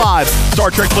Trek Live,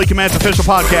 Star Trek Fleet Command's official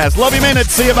podcast. Love you, minute.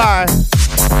 See you, bye.